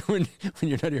do that when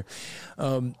you're not here.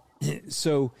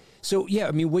 So yeah,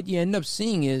 I mean, what you end up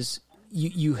seeing is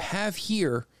you have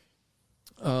here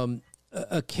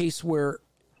a case where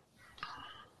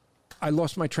I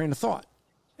lost my train of thought,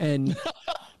 and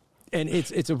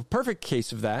it's a perfect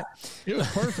case of that. It was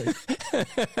perfect.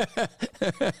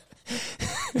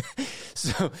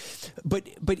 So,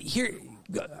 but here,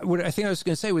 what I think I was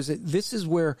going to say was that this is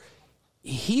where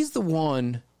he's the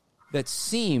one that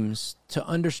seems to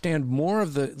understand more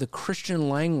of the Christian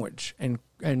language and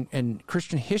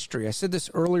Christian history. I said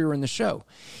this earlier in the show.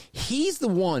 He's the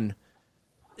one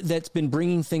that's been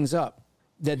bringing things up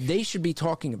that they should be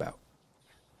talking about.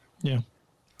 Yeah.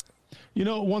 You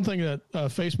know, one thing that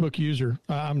Facebook user,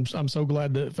 I'm so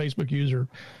glad that Facebook user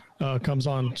comes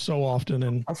on so often,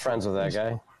 and I'm friends with that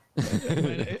guy.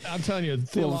 I'm telling you,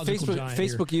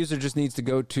 Facebook user just needs to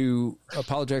go to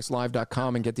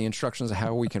apologeticslive.com and get the instructions of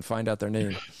how we can find out their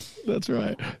name. That's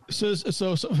right. So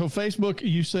Facebook,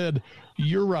 you said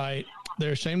you're right.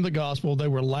 They're ashamed of the gospel. They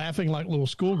were laughing like little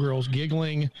schoolgirls,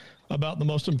 giggling about the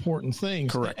most important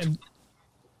things. Correct. And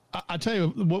I tell you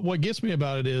what gets me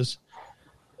about it is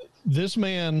this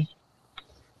man.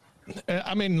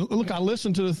 I mean, look, I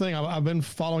listened to the thing. I've been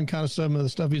following kind of some of the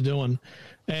stuff he's doing,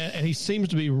 and he seems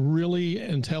to be really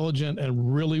intelligent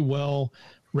and really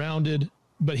well-rounded,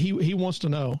 but he wants to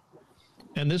know.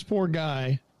 And this poor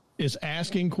guy is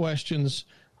asking questions.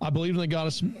 I believe in the God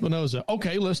of Spinoza.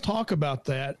 Okay, let's talk about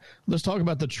that. Let's talk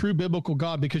about the true biblical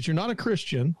God, because you're not a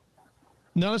Christian,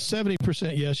 not a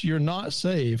 70% yes, you're not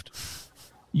saved.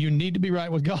 You need to be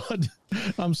right with God.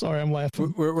 I'm sorry, I'm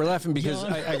laughing. We're laughing because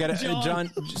I got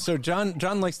John. So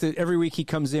John likes to, every week he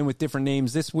comes in with different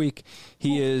names. This week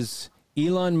he is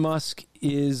Elon Musk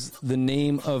is the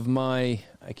name of my,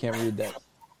 I can't read that.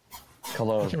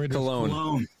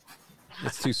 Cologne.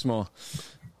 It's too small.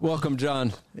 Welcome,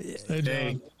 John. Hey,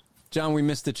 John. John, we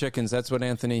missed the chickens. That's what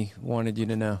Anthony wanted you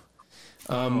to know.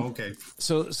 Okay.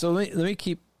 So let me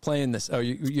keep playing this. Oh,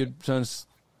 you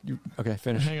okay,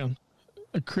 finish. Hang on.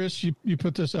 Chris, you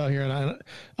put this out here, and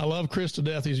I love Chris to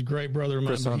death. He's a great brother of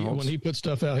mine. When he puts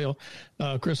stuff out,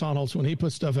 Chris Honholtz, when he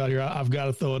puts stuff out here, I've got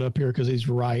to throw it up here because he's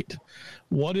right.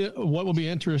 What will be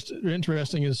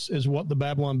interesting is what the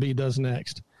Babylon Bee does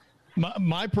next.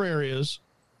 My prayer is,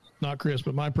 not Chris,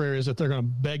 but my prayer is that they're going to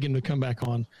beg him to come back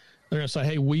on. They're going to say,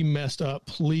 hey, we messed up.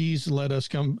 Please let us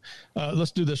come.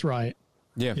 Let's do this right.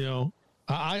 Yeah. You know,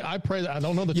 I pray that. I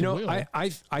don't know that will. I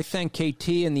thank KT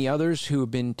and the others who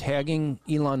have been tagging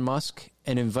Elon Musk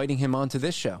and inviting him onto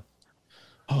this show.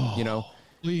 Oh, you know,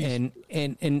 please.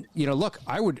 And you know, look,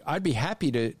 I'd be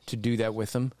happy to do that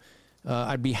with him.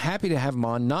 I'd be happy to have him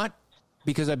on, not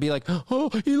because I'd be like, oh,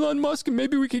 Elon Musk, and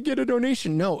maybe we could get a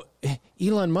donation. No,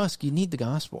 Elon Musk, you need the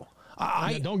gospel.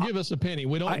 Don't give us a penny.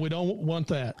 We don't want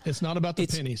that. It's not about the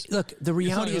pennies. Look, the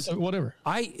reality is whatever.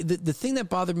 The thing that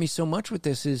bothered me so much with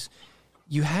this is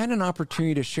you had an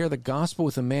opportunity to share the gospel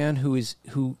with a man who is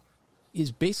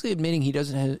basically admitting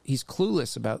he's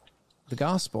clueless about the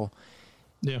gospel.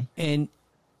 Yeah. And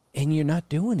you're not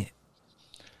doing it.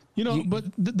 You know, but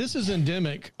this is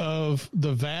endemic of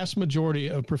the vast majority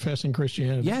of professing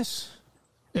Christianity. Yes.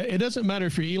 It doesn't matter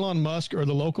if you're Elon Musk or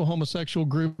the local homosexual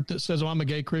group that says, "Oh, I'm a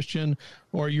gay Christian,"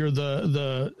 or you're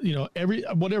the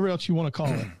whatever else you want to call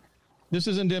it. This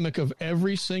is endemic of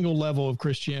every single level of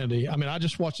Christianity. I mean, I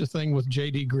just watched a thing with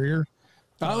J.D. Greer.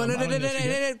 No. We're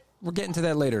getting to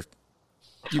that later.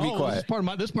 You be quiet. This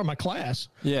is part of my class.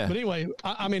 Yeah. But anyway,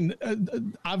 I mean,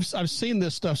 I've seen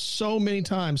this stuff so many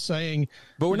times saying.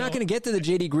 But we're not going to get to the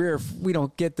J.D. Greer if we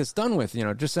don't get this done with. You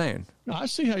know, just saying. I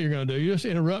see how you're going to do. You just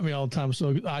interrupt me all the time,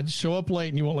 so I show up late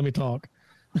and you won't let me talk.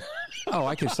 Oh,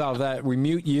 I can solve that. We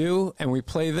mute you and we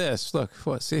play this. Look,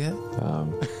 what? See it?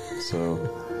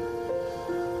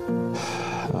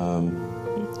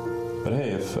 But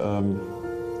hey, if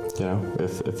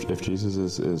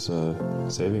Jesus is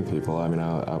saving people, I mean,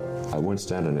 I wouldn't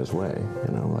stand in his way.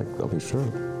 You know, like, I'll be sure.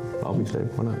 I'll be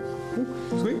saved. Why not?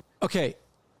 Sweet. Okay.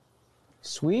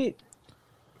 Sweet.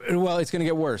 Well, it's going to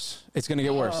get worse. It's going to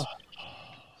get worse.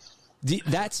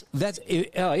 That's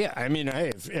yeah. I mean,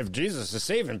 if Jesus is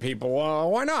saving people,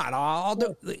 why not? I'll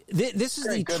do. This is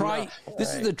the try.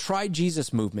 This is the try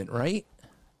Jesus movement, right?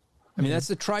 I mean, that's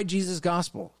the try Jesus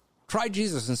gospel. Try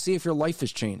Jesus and see if your life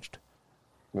has changed.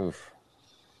 Oof.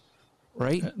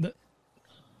 Right.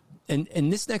 And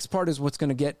this next part is what's going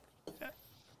to get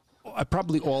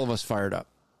probably all of us fired up.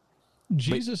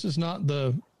 Jesus is not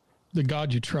the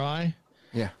God you try.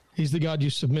 Yeah. He's the God you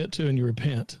submit to and you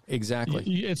repent. Exactly.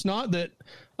 It's not that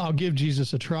I'll give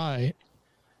Jesus a try.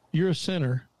 You're a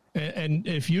sinner. And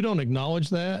if you don't acknowledge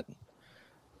that,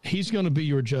 he's going to be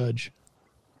your judge.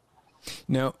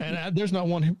 No. And there's not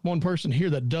one person here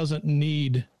that doesn't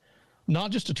need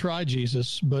not just to try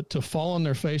Jesus, but to fall on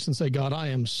their face and say, God, I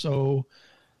am so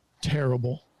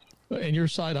terrible. In your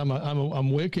sight,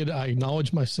 I'm wicked. I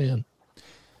acknowledge my sin.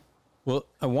 Well,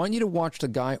 I want you to watch the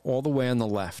guy all the way on the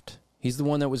left. He's the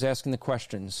one that was asking the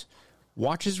questions.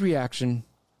 Watch his reaction,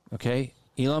 okay?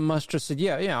 Elon Musk just said,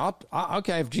 yeah,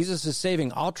 okay, if Jesus is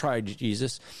saving, I'll try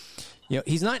Jesus. You know,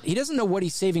 he doesn't know what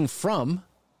he's saving from,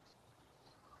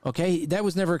 okay? That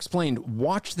was never explained.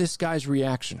 Watch this guy's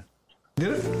reaction. Did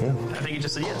it? Yeah. I think he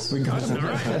just said yes. We got him.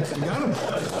 All right. We got him.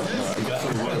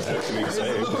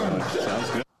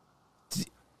 Sounds good.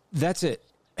 That's it.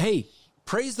 Hey,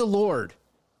 praise the Lord.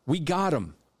 We got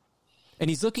him. And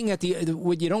he's looking at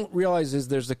what you don't realize is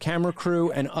there's the camera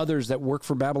crew and others that work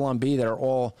for Babylon Bee that are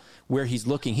all where he's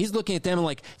looking. He's looking at them and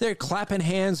like, they're clapping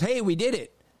hands. Hey, we did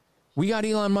it. We got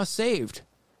Elon Musk saved.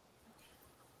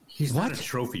 He's not a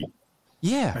trophy.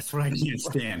 Yeah. That's what I can't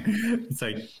stand. It's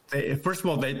like, first of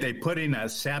all, they put in a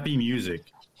sappy music.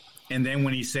 And then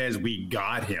when he says, we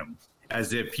got him,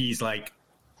 as if he's like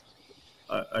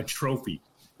a trophy.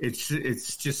 It's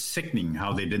just sickening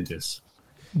how they did this.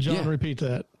 John, repeat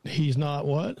that. He's not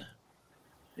what?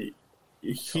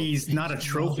 He's not a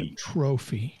trophy. Not a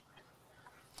trophy.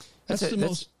 That's the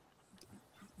most.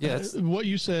 Yeah. What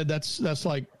you said. That's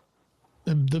like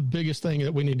the biggest thing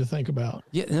that we need to think about.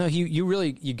 Yeah. No,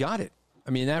 you got it.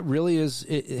 I mean, that really is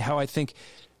how I think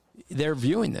they're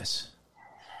viewing this.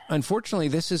 Unfortunately,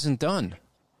 this isn't done.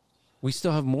 We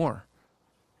still have more.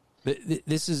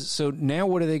 This is so. Now,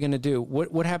 what are they going to do?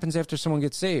 What happens after someone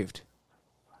gets saved?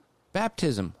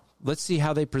 Baptism. Let's see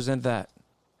how they present that.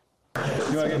 You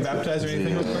want to get baptized or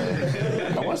anything real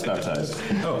quick? I was baptized.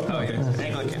 Oh, okay.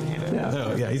 Anglican. Yeah.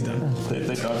 Oh, yeah, he's done. They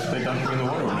dunked me in the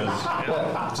water when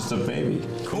I was just a baby.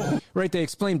 Cool. Right, they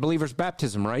explain believers'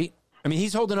 baptism, right? I mean,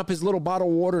 he's holding up his little bottle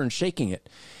of water and shaking it.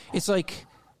 It's like,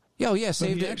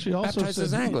 saved it, actually also baptized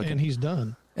as Anglican. And he's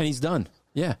done. And he's done,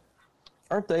 yeah.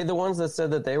 Aren't they the ones that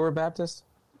said that they were Baptist?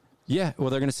 Yeah, well,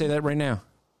 they're going to say that right now.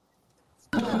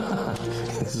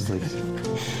 This is like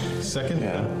second.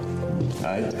 Yeah,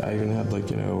 I even had like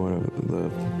whatever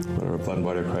blood and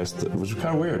body of Christ, which was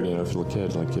kind of weird. If you're a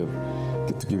kid, like you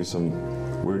get to give you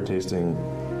some weird tasting,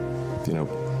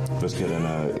 biscuit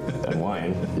and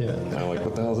wine. Yeah, and I'm like,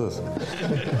 what the hell is this?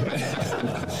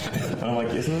 And I'm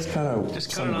like, isn't this kind of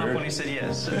just cut it off when he said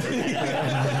yes?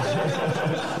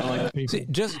 See,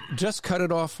 just cut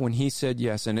it off when he said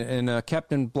yes. And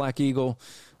Captain Black Eagle,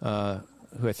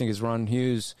 who I think is Ron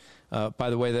Hughes, by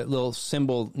the way, that little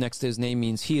symbol next to his name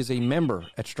means he is a member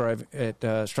at Striving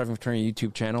for Eternity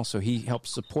YouTube channel, so he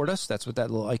helps support us. That's what that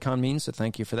little icon means, so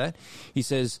thank you for that. He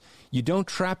says, you don't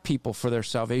trap people for their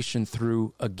salvation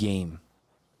through a game.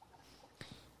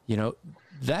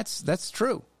 That's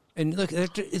true. And look,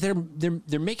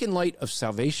 they're making light of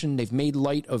salvation. They've made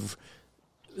light of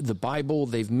the Bible.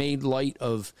 They've made light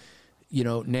of,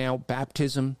 now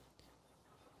baptism.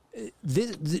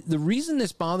 The reason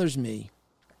this bothers me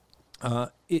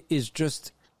is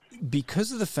just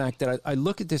because of the fact that I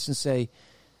look at this and say,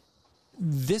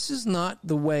 this is not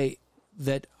the way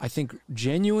that I think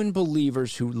genuine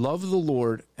believers who love the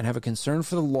Lord and have a concern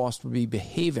for the lost would be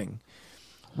behaving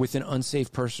with an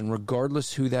unsaved person,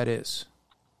 regardless who that is.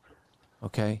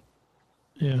 Okay?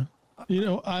 Yeah.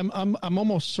 I'm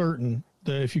almost certain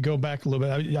that if you go back a little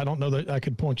bit, I don't know that I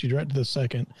could point you right to the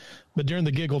second, but during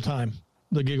the Giggle time,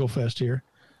 the Giggle Fest here,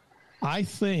 I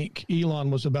think Elon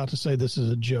was about to say this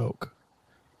is a joke,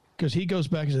 because he goes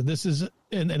back and said this is,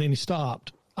 and then he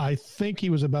stopped. I think he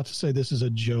was about to say this is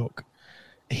a joke.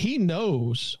 He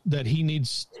knows that he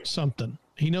needs something.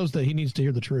 He knows that he needs to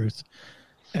hear the truth,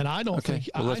 and I don't think.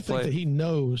 I think that he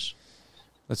knows.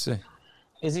 Let's see.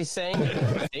 Is he saying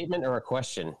a statement or a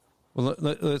question? Well,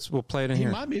 we'll play it in he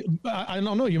here. Might be. I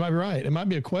don't know. You might be right. It might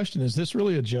be a question. Is this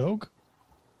really a joke?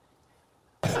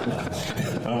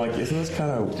 I'm like, isn't this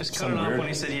kind of just cut it off when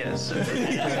he said yes?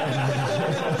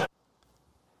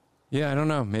 Yeah, I don't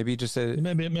know. Maybe just said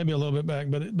maybe a little bit back,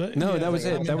 but no, yeah, that was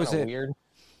it. That was it. Weird.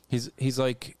 He's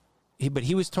like, but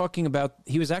he was talking about.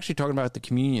 He was actually talking about the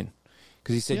communion.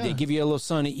 Because he said they give you a little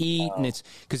something to eat, and it's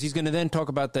because he's going to then talk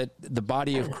about the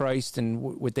body of Christ and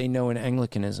what they know in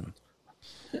Anglicanism.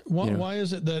 Why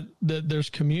is it that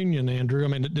there's communion, Andrew? I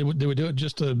mean, did we do it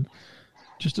just to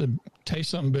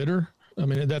taste something bitter? I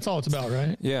mean, that's all it's about,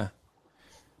 right? Yeah.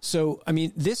 So, I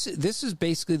mean, this is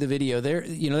basically the video. They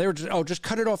were just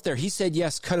cut it off there. He said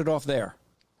yes, cut it off there.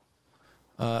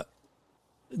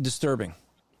 Disturbing.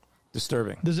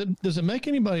 Does it make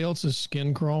anybody else's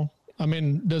skin crawl? I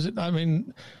mean, does it? I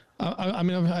mean, I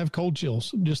have cold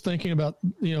chills just thinking about,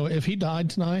 if he died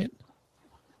tonight.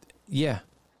 Yeah,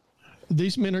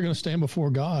 these men are going to stand before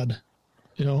God.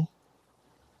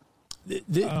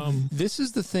 This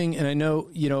is the thing, and I know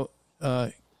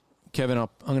Kevin. I'm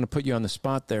going to put you on the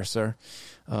spot there, sir.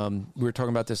 We were talking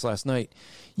about this last night.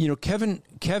 Kevin.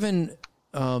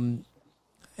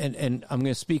 And I'm going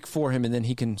to speak for him, and then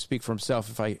he can speak for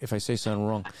himself if I say something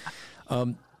wrong.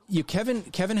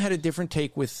 Kevin had a different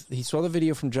take he saw the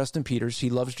video from Justin Peters. He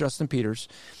loves Justin Peters,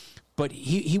 but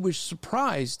he was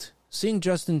surprised seeing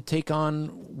Justin take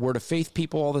on Word of Faith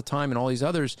people all the time and all these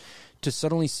others to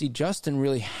suddenly see Justin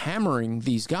really hammering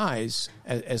these guys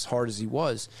as hard as he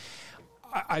was.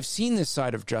 I've seen this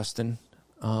side of Justin,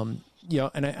 and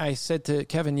I said to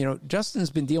Kevin, Justin's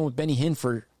been dealing with Benny Hinn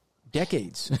for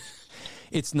decades.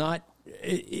 It's not,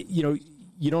 you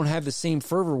don't have the same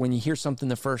fervor when you hear something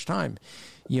the first time.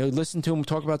 Listen to him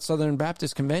talk about Southern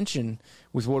Baptist Convention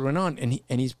with what went on, and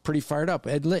he's pretty fired up.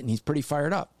 Ed Litton, he's pretty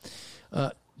fired up.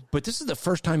 But this is the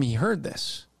first time he heard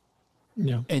this.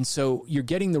 Yeah. And so you're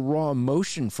getting the raw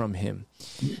emotion from him.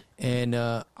 And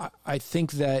I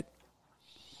think that,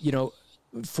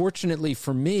 fortunately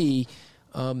for me,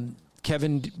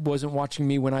 Kevin wasn't watching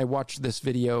me when I watched this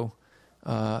video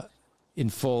in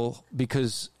full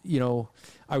because,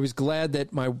 I was glad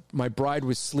that my bride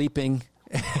was sleeping.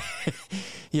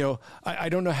 I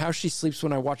don't know how she sleeps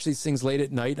when I watch these things late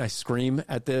at night. I scream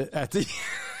at the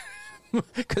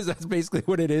because that's basically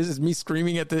what it is me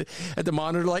screaming at the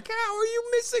monitor like, how are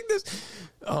you missing this?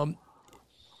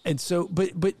 And so,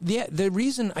 but yeah, the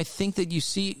reason I think that you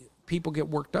see people get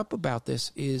worked up about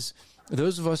this is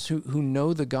those of us who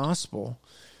know the gospel.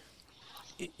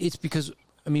 It's because,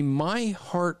 my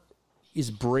heart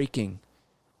is breaking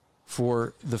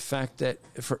for the fact that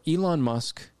for Elon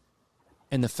Musk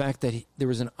and the fact that there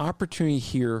was an opportunity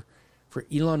here for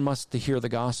Elon Musk to hear the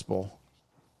gospel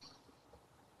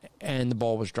and the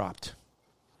ball was dropped.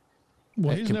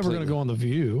 Well, he's never going to go on The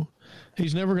View.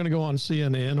 He's never going to go on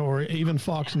CNN or even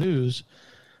Fox News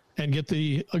and get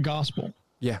the gospel.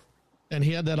 Yeah. And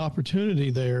he had that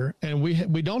opportunity there, and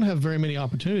we don't have very many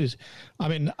opportunities. I'll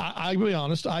be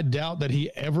honest, I doubt that he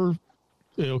ever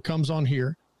comes on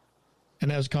here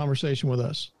and has a conversation with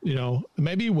us.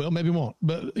 Maybe he will, maybe he won't,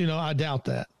 but I doubt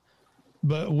that.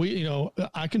 But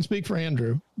I can speak for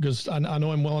Andrew because I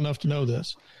know him well enough to know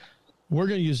this. We're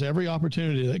going to use every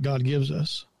opportunity that God gives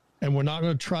us, and we're not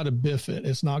going to try to biff it.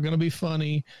 It's not going to be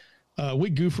funny. We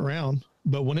goof around,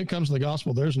 but when it comes to the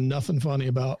gospel, there's nothing funny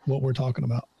about what we're talking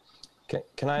about.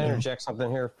 Can I interject something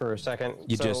here for a second?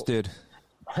 You just did.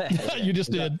 You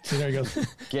just did. So there you go.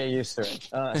 Get used to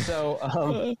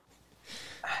it.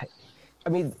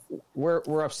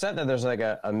 We're upset that there's like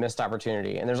a missed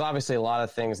opportunity, and there's obviously a lot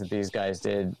of things that these guys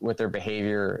did with their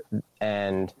behavior,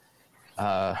 and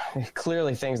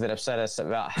clearly things that upset us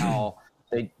about how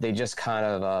they just kind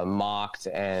of mocked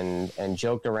and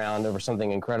joked around over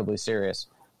something incredibly serious.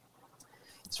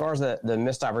 As far as the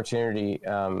missed opportunity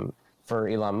for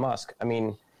Elon Musk,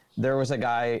 there was a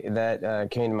guy that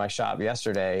came to my shop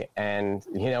yesterday, and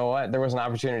you know what? There was an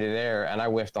opportunity there, and I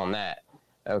whiffed on that.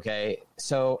 Okay,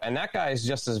 so and that guy is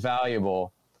just as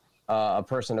valuable a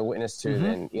person to witness to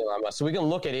than Elon Musk. So we can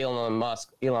look at Elon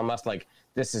Musk like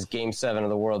this is Game 7 of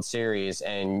the World Series,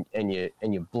 and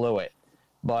you blew it.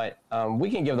 But we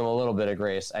can give them a little bit of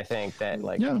grace. I think that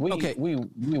we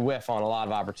whiff on a lot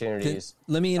of opportunities.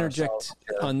 Let me interject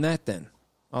on that then.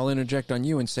 I'll interject on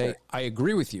you and say, I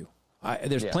agree with you.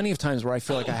 There's plenty of times where I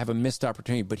feel like I have a missed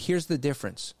opportunity, but here's the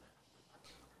difference.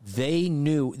 They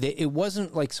knew it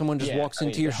wasn't like someone just walks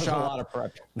into your shop. A lot of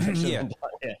prep.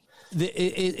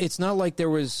 It's not like there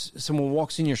was someone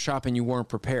walks in your shop and you weren't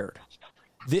prepared.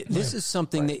 This is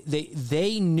something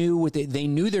they knew they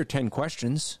knew their 10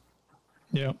 questions.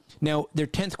 Yeah. Now their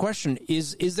 10th question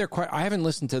is there. I haven't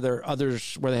listened to their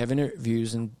others where they have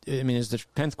interviews, and is the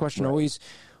 10th question always,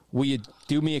 will you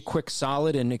do me a quick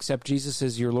solid and accept Jesus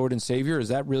as your Lord and Savior? Is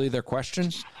that really their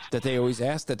question that they always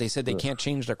ask, that they said they can't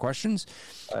change their questions?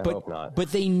 I hope not.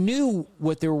 But they knew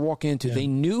what they were walking into. Yeah. They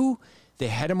knew they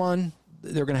had him on.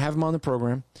 They were going to have him on the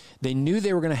program. They knew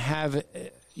they were going to have,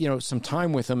 some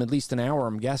time with him, at least an hour,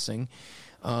 I'm guessing.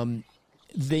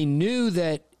 They knew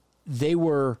that they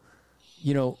were,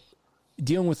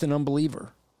 dealing with an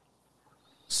unbeliever.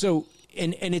 So,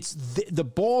 and it's the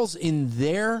ball's in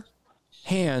their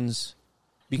hands,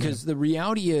 because the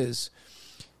reality is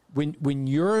when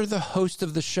you're the host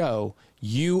of the show,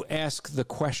 you ask the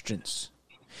questions.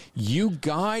 You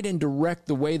guide and direct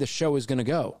the way the show is going to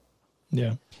go.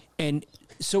 Yeah. And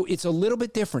so it's a little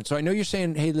bit different. So I know you're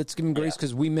saying, "Hey, let's give him grace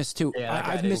because we missed too." Yeah,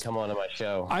 I've missed. Come on to my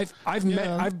show.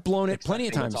 I've blown it plenty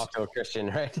of times. Talk to a Christian,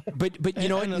 right? But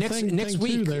next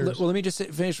week. Well, let me just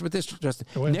finish with this, Justin.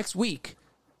 Next week,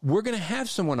 we're going to have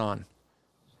someone on,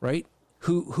 right?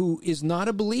 Who is not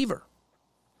a believer,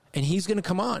 and he's going to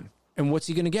come on. And what's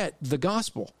he going to get? The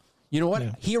gospel. You know what?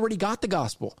 Yeah. He already got the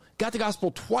gospel. Got the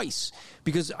gospel twice,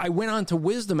 because I went on to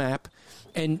Wisdom app,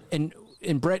 and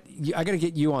Brett, I got to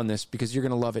get you on this because you're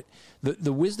going to love it.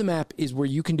 The Wisdom app is where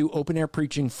you can do open air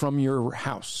preaching from your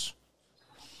house.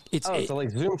 It's like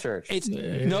Zoom church.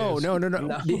 No.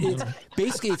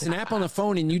 Basically, it's an app on the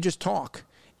phone, and you just talk,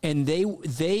 and they will,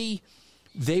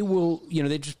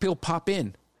 people pop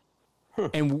in.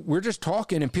 And we're just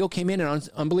talking, and people came in, and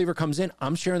unbeliever comes in.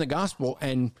 I'm sharing the gospel,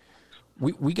 and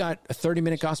we got a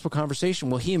 30-minute gospel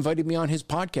conversation. Well, he invited me on his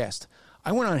podcast.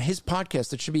 I went on his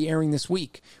podcast that should be airing this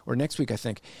week or next week, I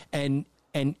think. And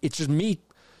it's just me.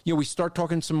 We start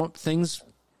talking some things,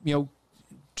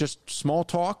 just small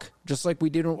talk, just like we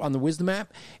did on the Wisdom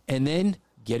app, and then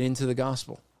get into the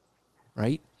gospel,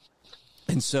 right?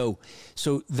 And so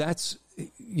that's,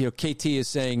 KT is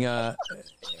saying,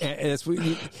 that's what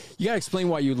you got to explain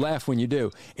why you laugh when you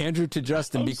do. Andrew to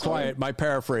Justin, be quiet. My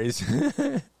paraphrase.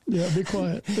 Yeah, be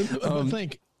quiet. I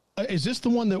think, is this the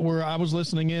one that where I was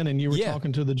listening in and you were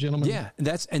talking to the gentleman? Yeah,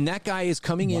 that guy is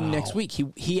coming in next week.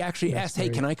 He actually asked, "Hey,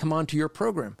 can I come on to your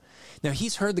program?" Now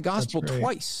he's heard the gospel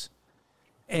twice,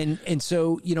 and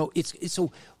so it's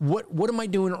so what am I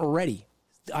doing already?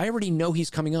 I already know he's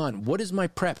coming on. What is my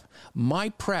prep? My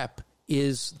prep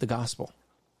is the gospel,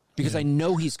 because I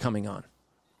know he's coming on.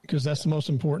 Because that's the most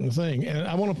important thing. And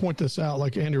I want to point this out,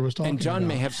 like Andrew was talking about. And John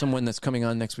may have someone that's coming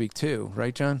on next week too,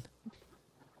 right, John?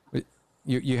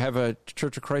 You have a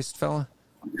Church of Christ fella?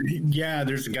 Yeah,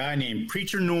 there's a guy named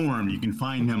Preacher Norm. You can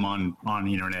find him on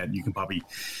the internet. You can probably.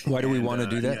 Why do we want to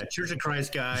do that? Yeah, Church of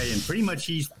Christ guy, and pretty much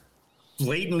he's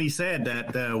blatantly said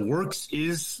that works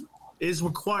is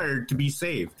required to be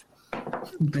saved.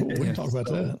 We can talk about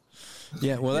that.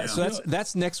 Yeah, well,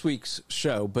 that's next week's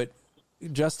show. But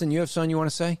Justin, you have something you want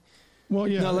to say? Well,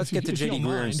 yeah. No, let's get to J.D.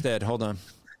 Greear instead. Hold on.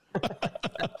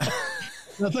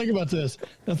 Now think about this.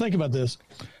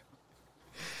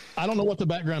 I don't know what the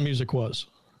background music was,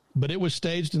 but it was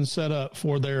staged and set up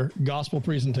for their gospel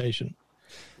presentation.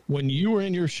 When you were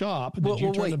in your shop, did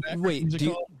you turn the background music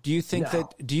on? Do you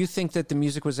think that the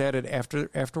music was added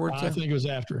afterwards? I think it was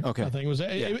after. Okay. I think it was,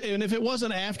 and if it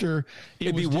wasn't after,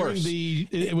 it'd be worse.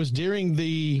 It was during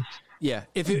the. Yeah,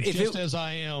 as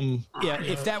I am. Yeah,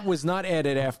 if that was not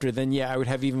added after, then I would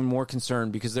have even more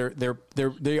concern, because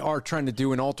they are trying to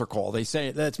do an altar call. They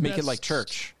say let's make it like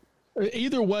church.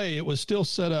 Either way, it was still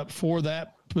set up for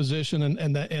that position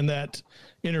and that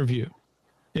interview.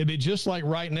 It'd be just like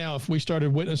right now if we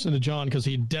started witnessing to John because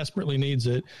he desperately needs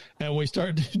it, and we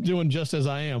start doing Just As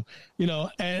I Am,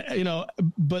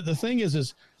 But the thing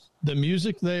is the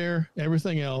music there,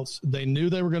 everything else. They knew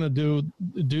they were going to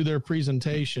do their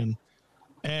presentation,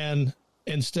 and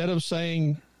instead of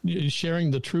sharing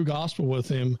the true gospel with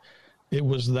him, it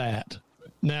was that.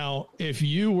 Now, if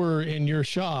you were in your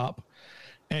shop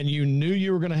and you knew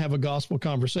you were going to have a gospel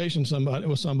conversation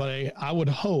with somebody, I would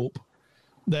hope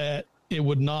that it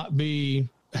would not be,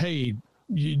 "Hey,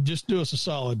 you just do us a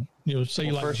solid, say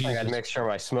you like first Jesus." Thing, I'd make sure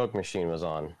my smoke machine was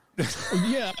on.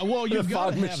 Yeah, well, you've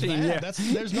got to have machine, that.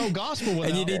 Yeah. There's no gospel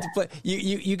without. And you need to play.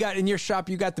 You got in your shop.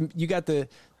 You got the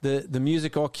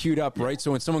music all queued up, right?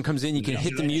 So when someone comes in, you can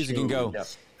hit the music and go,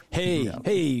 "Hey,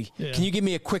 can you give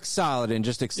me a quick solid and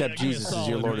just accept Jesus as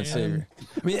your Lord and Savior?"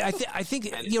 I mean, I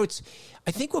think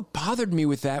I think what bothered me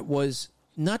with that was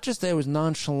not just that it was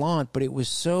nonchalant, but it was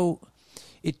so.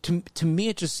 To me,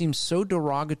 it just seems so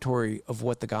derogatory of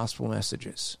what the gospel message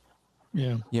is.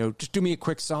 Yeah. Just do me a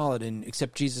quick solid and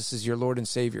accept Jesus as your Lord and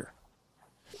Savior.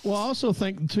 Well, I also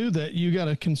think, too, that you got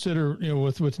to consider,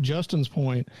 with Justin's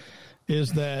point,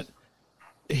 is that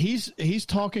he's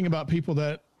talking about people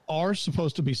that are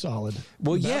supposed to be solid.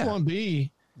 Well, Babylon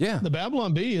B Yeah. The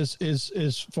Babylon Bee is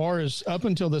as far as up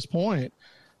until this point,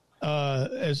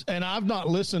 and I've not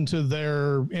listened to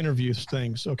their interviews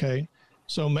things. Okay.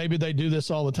 So maybe they do this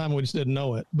all the time. We just didn't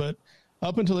know it. But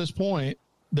up until this point,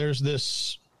 there's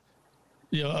this,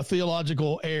 a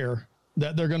theological air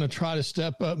that they're going to try to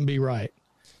step up and be right.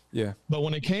 Yeah. But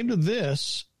when it came to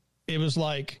this, it was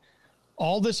like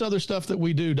all this other stuff that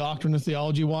we do, doctrine and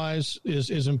theology wise,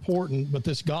 is important. But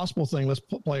this gospel thing, let's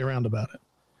play around about it.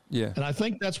 Yeah. And I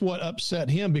think that's what upset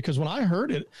him, because when I heard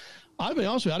it, I'll be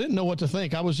honest with you, I didn't know what to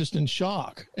think. I was just in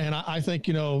shock. And I think,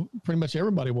 pretty much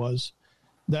everybody was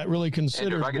that really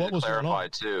considered what was going on.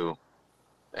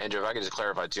 Andrew, if I could just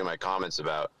clarify too my comments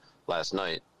about last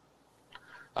night.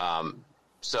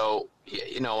 So,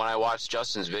 when I watched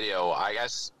Justin's video, I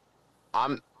guess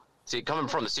coming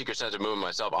from the seeker-sensitive movement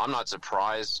myself, I'm not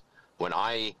surprised when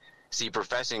I see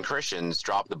professing Christians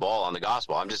drop the ball on the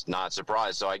gospel. I'm just not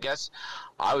surprised. So I guess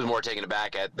I was more taken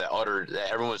aback at that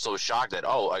everyone was so shocked that,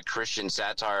 a Christian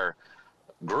satire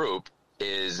group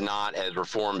is not as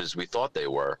reformed as we thought they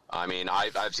were. I mean,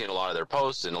 I've seen a lot of their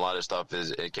posts, and a lot of stuff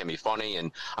it can be funny,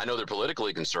 and I know they're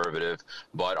politically conservative,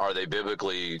 but are they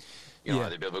biblically, are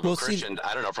they biblical Christians?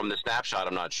 I don't know. From the snapshot,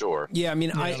 I'm not sure. Yeah, I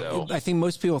mean, I think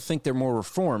most people think they're more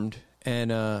reformed, and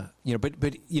but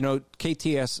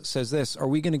KTS says this: are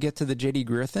we going to get to the J.D.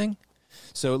 Greear thing?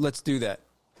 So let's do that.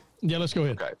 Yeah, let's go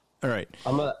ahead. Okay. All right.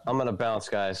 I'm gonna bounce,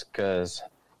 guys, because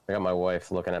I got my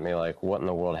wife looking at me like, "What in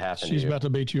the world happened?" She's about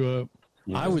to beat you up.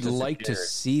 I would like to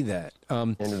see that.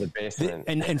 Into the basement.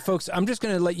 And folks, I'm just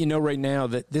going to let you know right now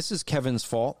that this is Kevin's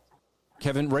fault.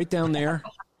 Kevin, right down there,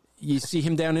 you see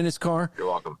him down in his car? You're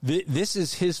welcome. This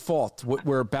is his fault, what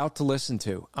we're about to listen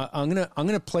to. I'm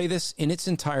gonna play this in its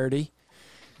entirety.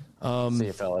 See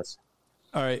you, fellas.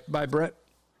 All right, bye, Brett.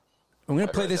 I'm going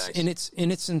to play this in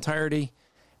its entirety,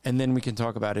 and then we can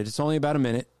talk about it. It's only about a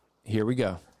minute. Here we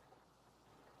go.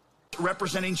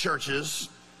 Representing churches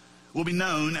will be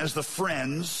known as the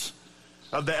Friends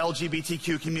of the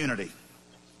LGBTQ community.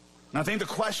 And I think the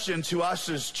question to us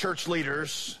as church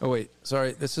leaders... Oh, wait.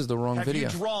 Sorry, this is the wrong video.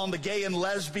 Have you drawn the gay and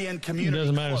lesbian community It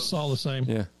doesn't matter. close? It's all the same.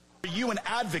 Yeah. Are you an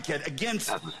advocate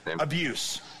against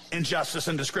abuse, injustice,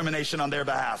 and discrimination on their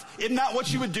behalf? Isn't that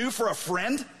what you would do for a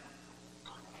friend?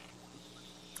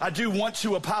 I do want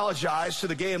to apologize to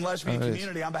the gay and lesbian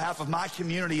community on behalf of my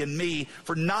community and me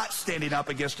for not standing up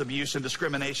against abuse and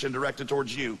discrimination directed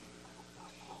towards you.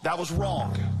 That was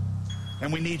wrong,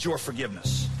 and we need your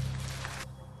forgiveness.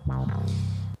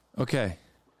 Okay.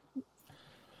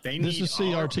 This is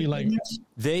CRT language.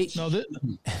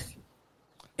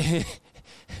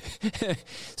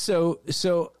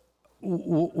 So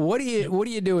what do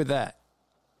you do with that?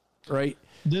 Right?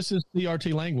 This is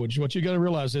CRT language. What you got to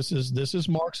realize, this is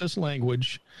Marxist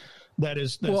language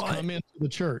that's come into the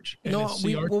church. And it's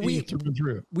CRT through and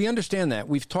through. We understand that.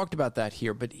 We've talked about that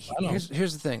here, but here's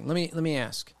the thing. Let me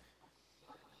ask.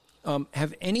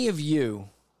 Have any of you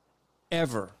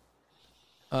ever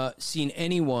seen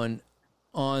anyone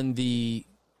on the,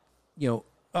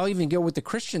 I'll even go with the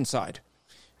Christian side,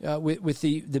 with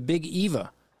the big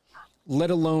Eva,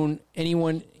 let alone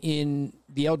anyone in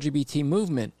the LGBT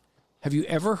movement? Have you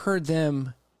ever heard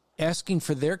them asking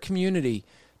for their community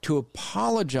to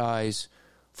apologize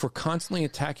for constantly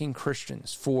attacking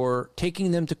Christians, for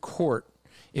taking them to court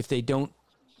if they don't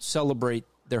celebrate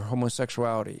their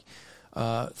homosexuality,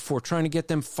 for trying to get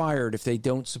them fired if they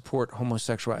don't support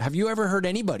homosexuality? Have you ever heard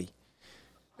anybody?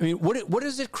 I mean, what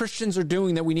is it Christians are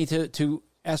doing that we need to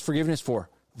ask forgiveness for?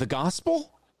 The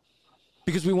gospel?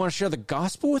 Because we want to share the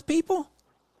gospel with people?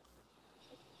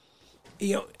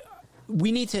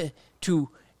 We need to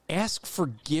ask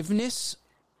forgiveness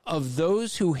of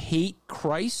those who hate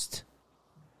Christ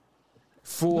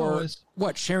for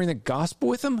sharing the gospel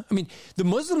with them? I mean, the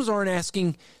Muslims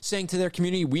aren't saying to their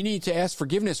community, we need to ask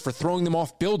forgiveness for throwing them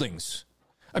off buildings.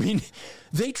 I mean,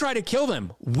 they try to kill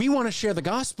them. We want to share the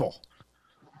gospel.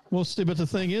 Well, Steve, but the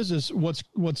thing is what's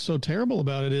so terrible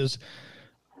about it is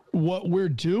what we're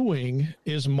doing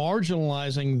is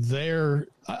marginalizing their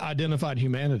identified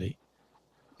humanity.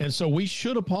 And so we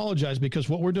should apologize, because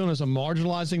what we're doing is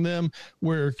marginalizing them.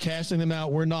 We're casting them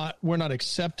out. We're not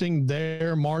accepting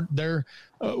their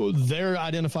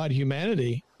identified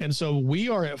humanity. And so we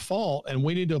are at fault, and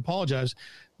we need to apologize.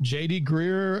 J.D.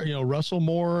 Greear, Russell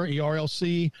Moore,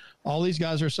 ERLC, all these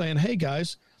guys are saying, hey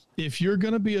guys, if you're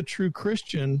going to be a true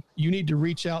Christian, you need to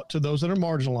reach out to those that are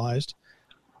marginalized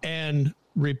and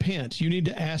repent. You need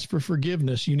to ask for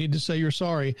forgiveness. You need to say you're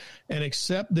sorry and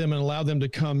accept them and allow them to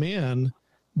come in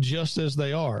just as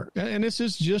they are. And it's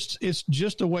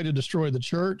just a way to destroy the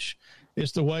church.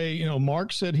 It's the way,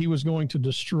 Mark said he was going to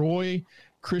destroy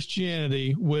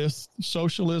Christianity with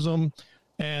socialism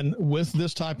and with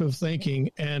this type of thinking,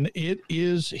 and it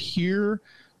is here.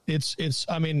 It's.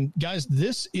 I mean, guys,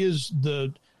 this is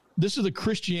the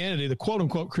Christianity, the quote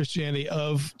unquote Christianity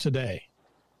of today.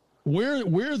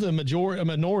 We're the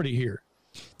minority here.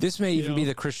 This may even be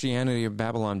the Christianity of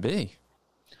Babylon B.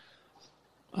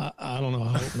 I don't know.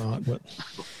 I hope not, but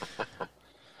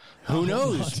who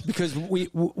knows? Because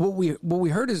what we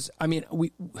heard is, I mean,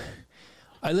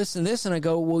 I listen to this and I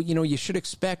go, well, you should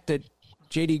expect that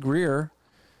J.D. Greear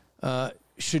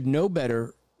should know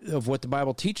better of what the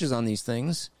Bible teaches on these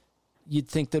things. You'd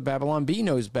think that Babylon B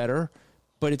knows better,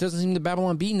 but it doesn't seem that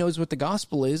Babylon B knows what the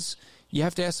gospel is. You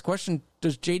have to ask the question,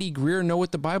 does J.D. Greear know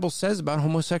what the Bible says about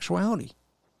homosexuality?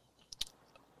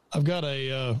 I've got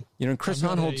a... Chris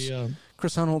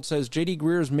Honnold says, J.D.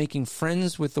 Greear is making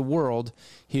friends with the world.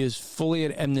 He is fully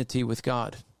at enmity with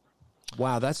God.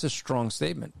 Wow, that's a strong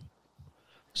statement.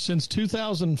 Since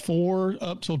 2004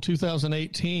 up till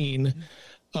 2018,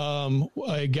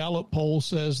 a Gallup poll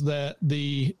says that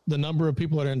the number of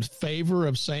people that are in favor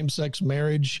of same-sex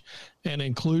marriage and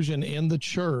inclusion in the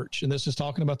church, and this is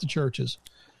talking about the churches,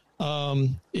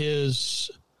 is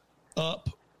up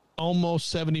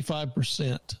almost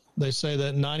 75%. They say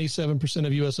that 97%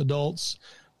 of U.S. adults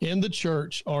in the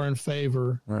church are in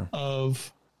favor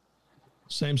of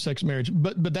same-sex marriage.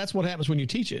 But that's what happens when you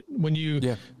teach it. When you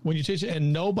teach it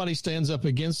and nobody stands up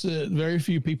against it, very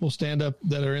few people stand up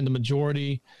that are in the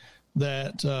majority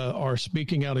that are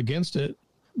speaking out against it.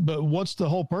 But what's the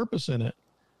whole purpose in it?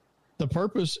 The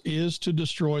purpose is to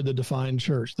destroy the defined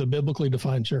church, the biblically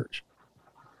defined church.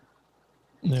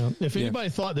 Now, if anybody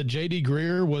thought that J.D.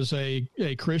 Greear was a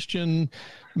Christian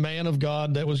man of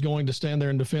God that was going to stand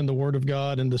there and defend the Word of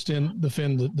God and defend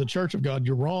the Church of God,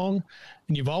 you're wrong,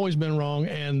 and you've always been wrong,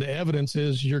 and the evidence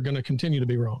is you're going to continue to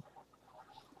be wrong.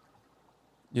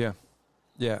 Yeah,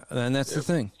 and that's the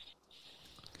thing.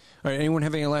 All right, anyone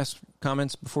have any last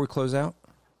comments before we close out?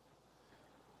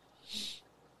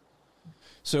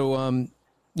 So,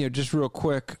 just real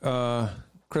quick,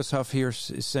 Chris Huff here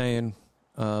is saying...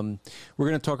 we're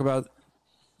going to talk about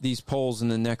these polls in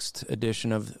the next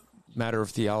edition of Matter of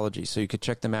Theology. So you could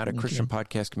check them out at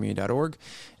christianpodcastcommunity.org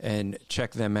and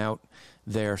check them out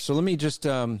there. So let me just,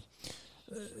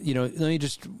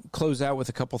 close out with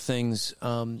a couple things.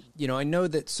 I know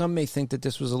that some may think that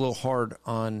this was a little hard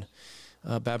on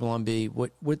Babylon B.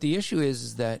 What the issue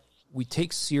is that we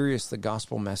take serious the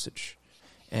gospel message.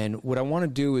 And what I want to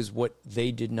do is what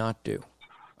they did not do.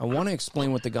 I want to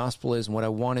explain what the gospel is and what I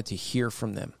wanted to hear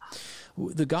from them.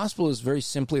 The gospel is very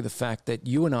simply the fact that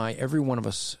you and I, every one of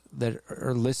us that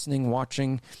are listening,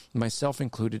 watching, myself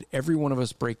included, every one of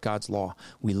us break God's law.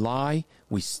 We lie,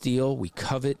 we steal, we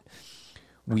covet,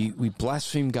 we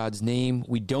blaspheme God's name.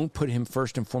 We don't put him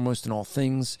first and foremost in all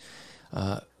things.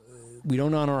 We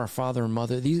don't honor our father and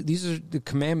mother. These are the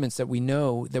commandments that we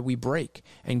know that we break,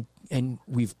 and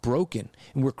we've broken,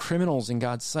 and we're criminals in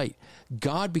God's sight.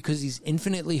 God, because he's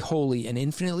infinitely holy and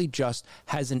infinitely just,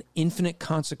 has an infinite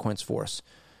consequence for us,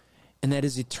 and that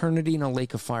is eternity in a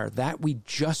lake of fire. That we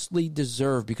justly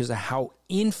deserve because of how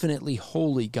infinitely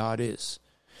holy God is.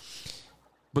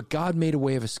 But God made a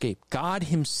way of escape. God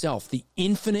himself, the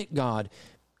infinite God,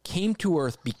 came to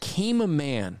earth, became a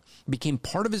man, became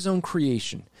part of his own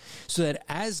creation, so that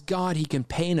as God, he can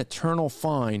pay an eternal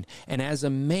fine, and as a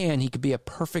man, he could be a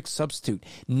perfect substitute,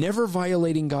 never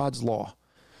violating God's law,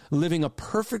 living a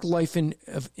perfect life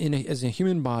as a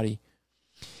human body.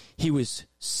 He was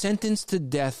sentenced to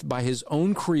death by his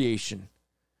own creation,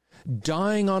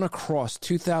 dying on a cross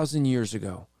 2,000 years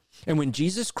ago. And when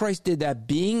Jesus Christ did that,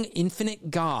 being infinite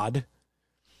God,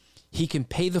 he can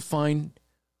pay the fine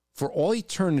for all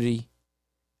eternity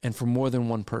and for more than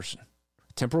one person.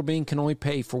 A temporal being can only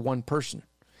pay for one person,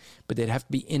 but they'd have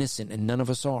to be innocent, and none of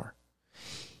us are.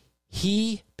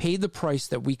 He paid the price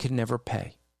that we could never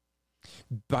pay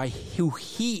by who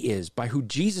he is, by who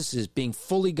Jesus is, being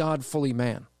fully God, fully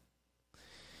man.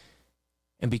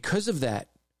 And because of that,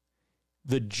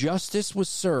 the justice was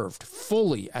served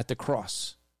fully at the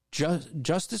cross.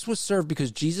 Justice was served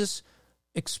because Jesus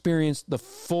experienced the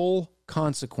full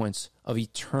consequence of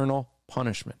eternal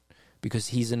punishment because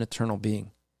he's an eternal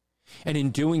being. And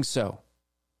in doing so,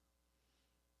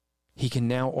 he can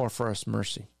now offer us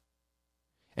mercy.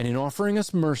 And in offering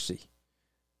us mercy,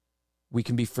 we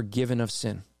can be forgiven of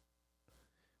sin.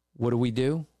 What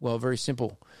do? Well, very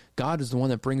simple. God is the one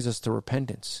that brings us to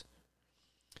repentance.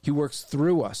 He works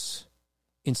through us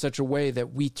in such a way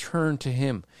that we turn to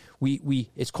him.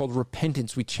 It's called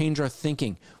repentance. We change our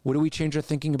thinking. What do we change our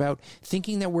thinking about?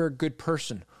 Thinking that we're a good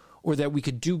person or that we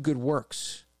could do good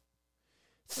works.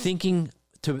 Thinking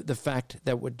to the fact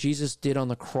that what Jesus did on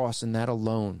the cross and that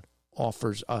alone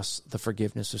offers us the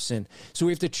forgiveness of sin. So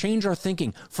we have to change our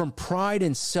thinking from pride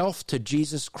and self to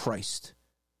Jesus Christ.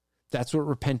 That's what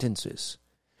repentance is.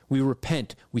 We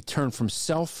repent. We turn from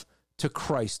self to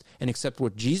Christ and accept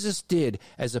what Jesus did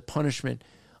as a punishment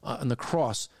on the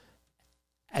cross,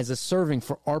 as a serving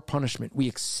for our punishment. We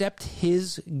accept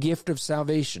his gift of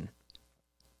salvation.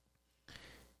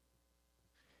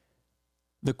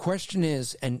 The question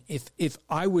is, and if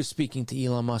I was speaking to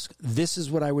Elon Musk, this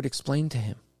is what I would explain to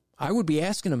him. I would be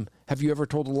asking him, have you ever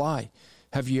told a lie?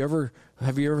 Have you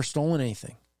ever stolen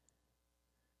anything?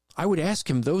 I would ask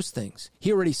him those things.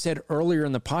 He already said earlier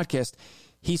in the podcast,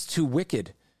 he's too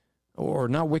wicked, or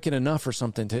not wicked enough or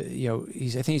something to, I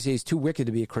think he said he's too wicked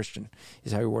to be a Christian,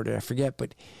 is how he worded it. I forget,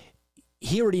 but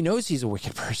he already knows he's a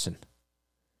wicked person.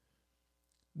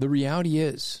 The reality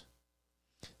is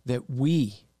that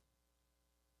we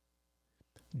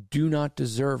do not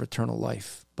deserve eternal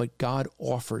life, but God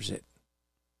offers it.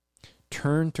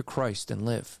 Turn to Christ and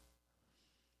live.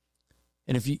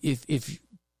 And if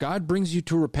God brings you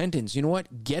to repentance, you know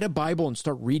what? Get a Bible and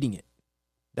start reading it.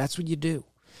 That's what you do.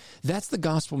 That's the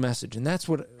gospel message, and that's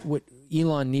what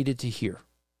Elon needed to hear.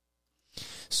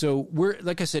 So we're,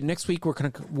 like I said, next week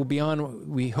we'll be on.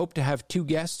 We hope to have two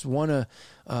guests. One,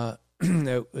 a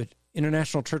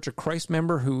International Church of Christ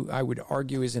member who I would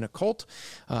argue is in a cult.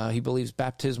 He believes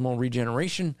baptismal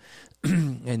regeneration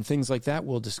and things like that.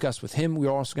 We'll discuss with him.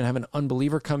 We're also going to have an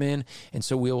unbeliever come in, and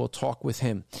so we will talk with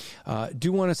him.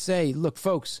 Do want to say, look,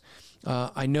 folks,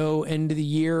 I know end of the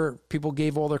year, people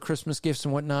gave all their Christmas gifts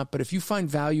and whatnot, but if you find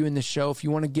value in this show, if you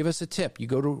want to give us a tip, you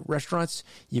go to restaurants,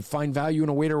 you find value in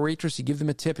a waiter or waitress, you give them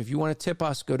a tip. If you want to tip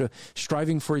us, go to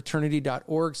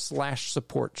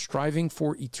strivingforeternity.org/support,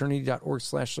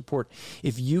 strivingforeternity.org/support.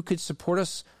 If you could support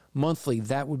us monthly,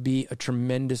 that would be a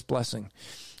tremendous blessing.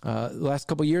 The last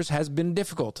couple of years has been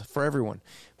difficult for everyone,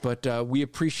 but we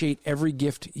appreciate every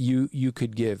gift you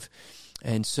could give.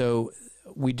 And so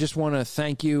we just want to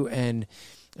thank you and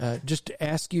just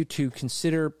ask you to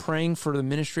consider praying for the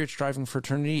ministry at Striving for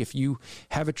Eternity. If you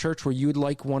have a church where you would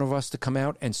like one of us to come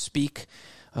out and speak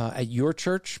at your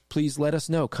church, please let us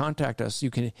know. Contact us.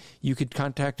 You could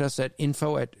contact us at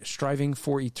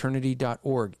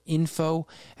info@strivingforeternity.org.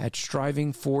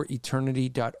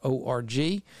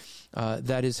 info@strivingforeternity.org.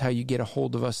 That is how you get a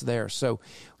hold of us there. So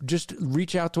just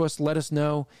reach out to us, let us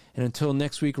know. And until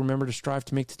next week, remember to strive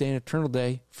to make today an eternal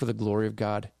day for the glory of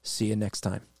God. See you next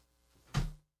time.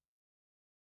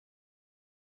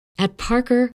 At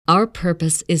Parker, our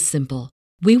purpose is simple.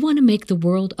 We want to make the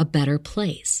world a better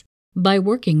place by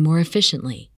working more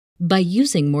efficiently, by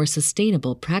using more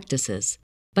sustainable practices,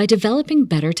 by developing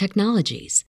better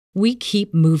technologies. We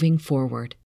keep moving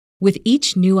forward. With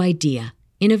each new idea,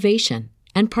 innovation,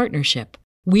 and partnership,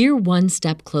 we're one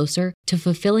step closer to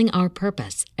fulfilling our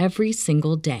purpose every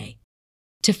single day.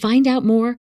 To find out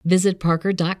more, visit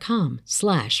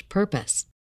parker.com/purpose.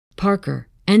 Parker,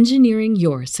 engineering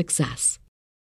your success.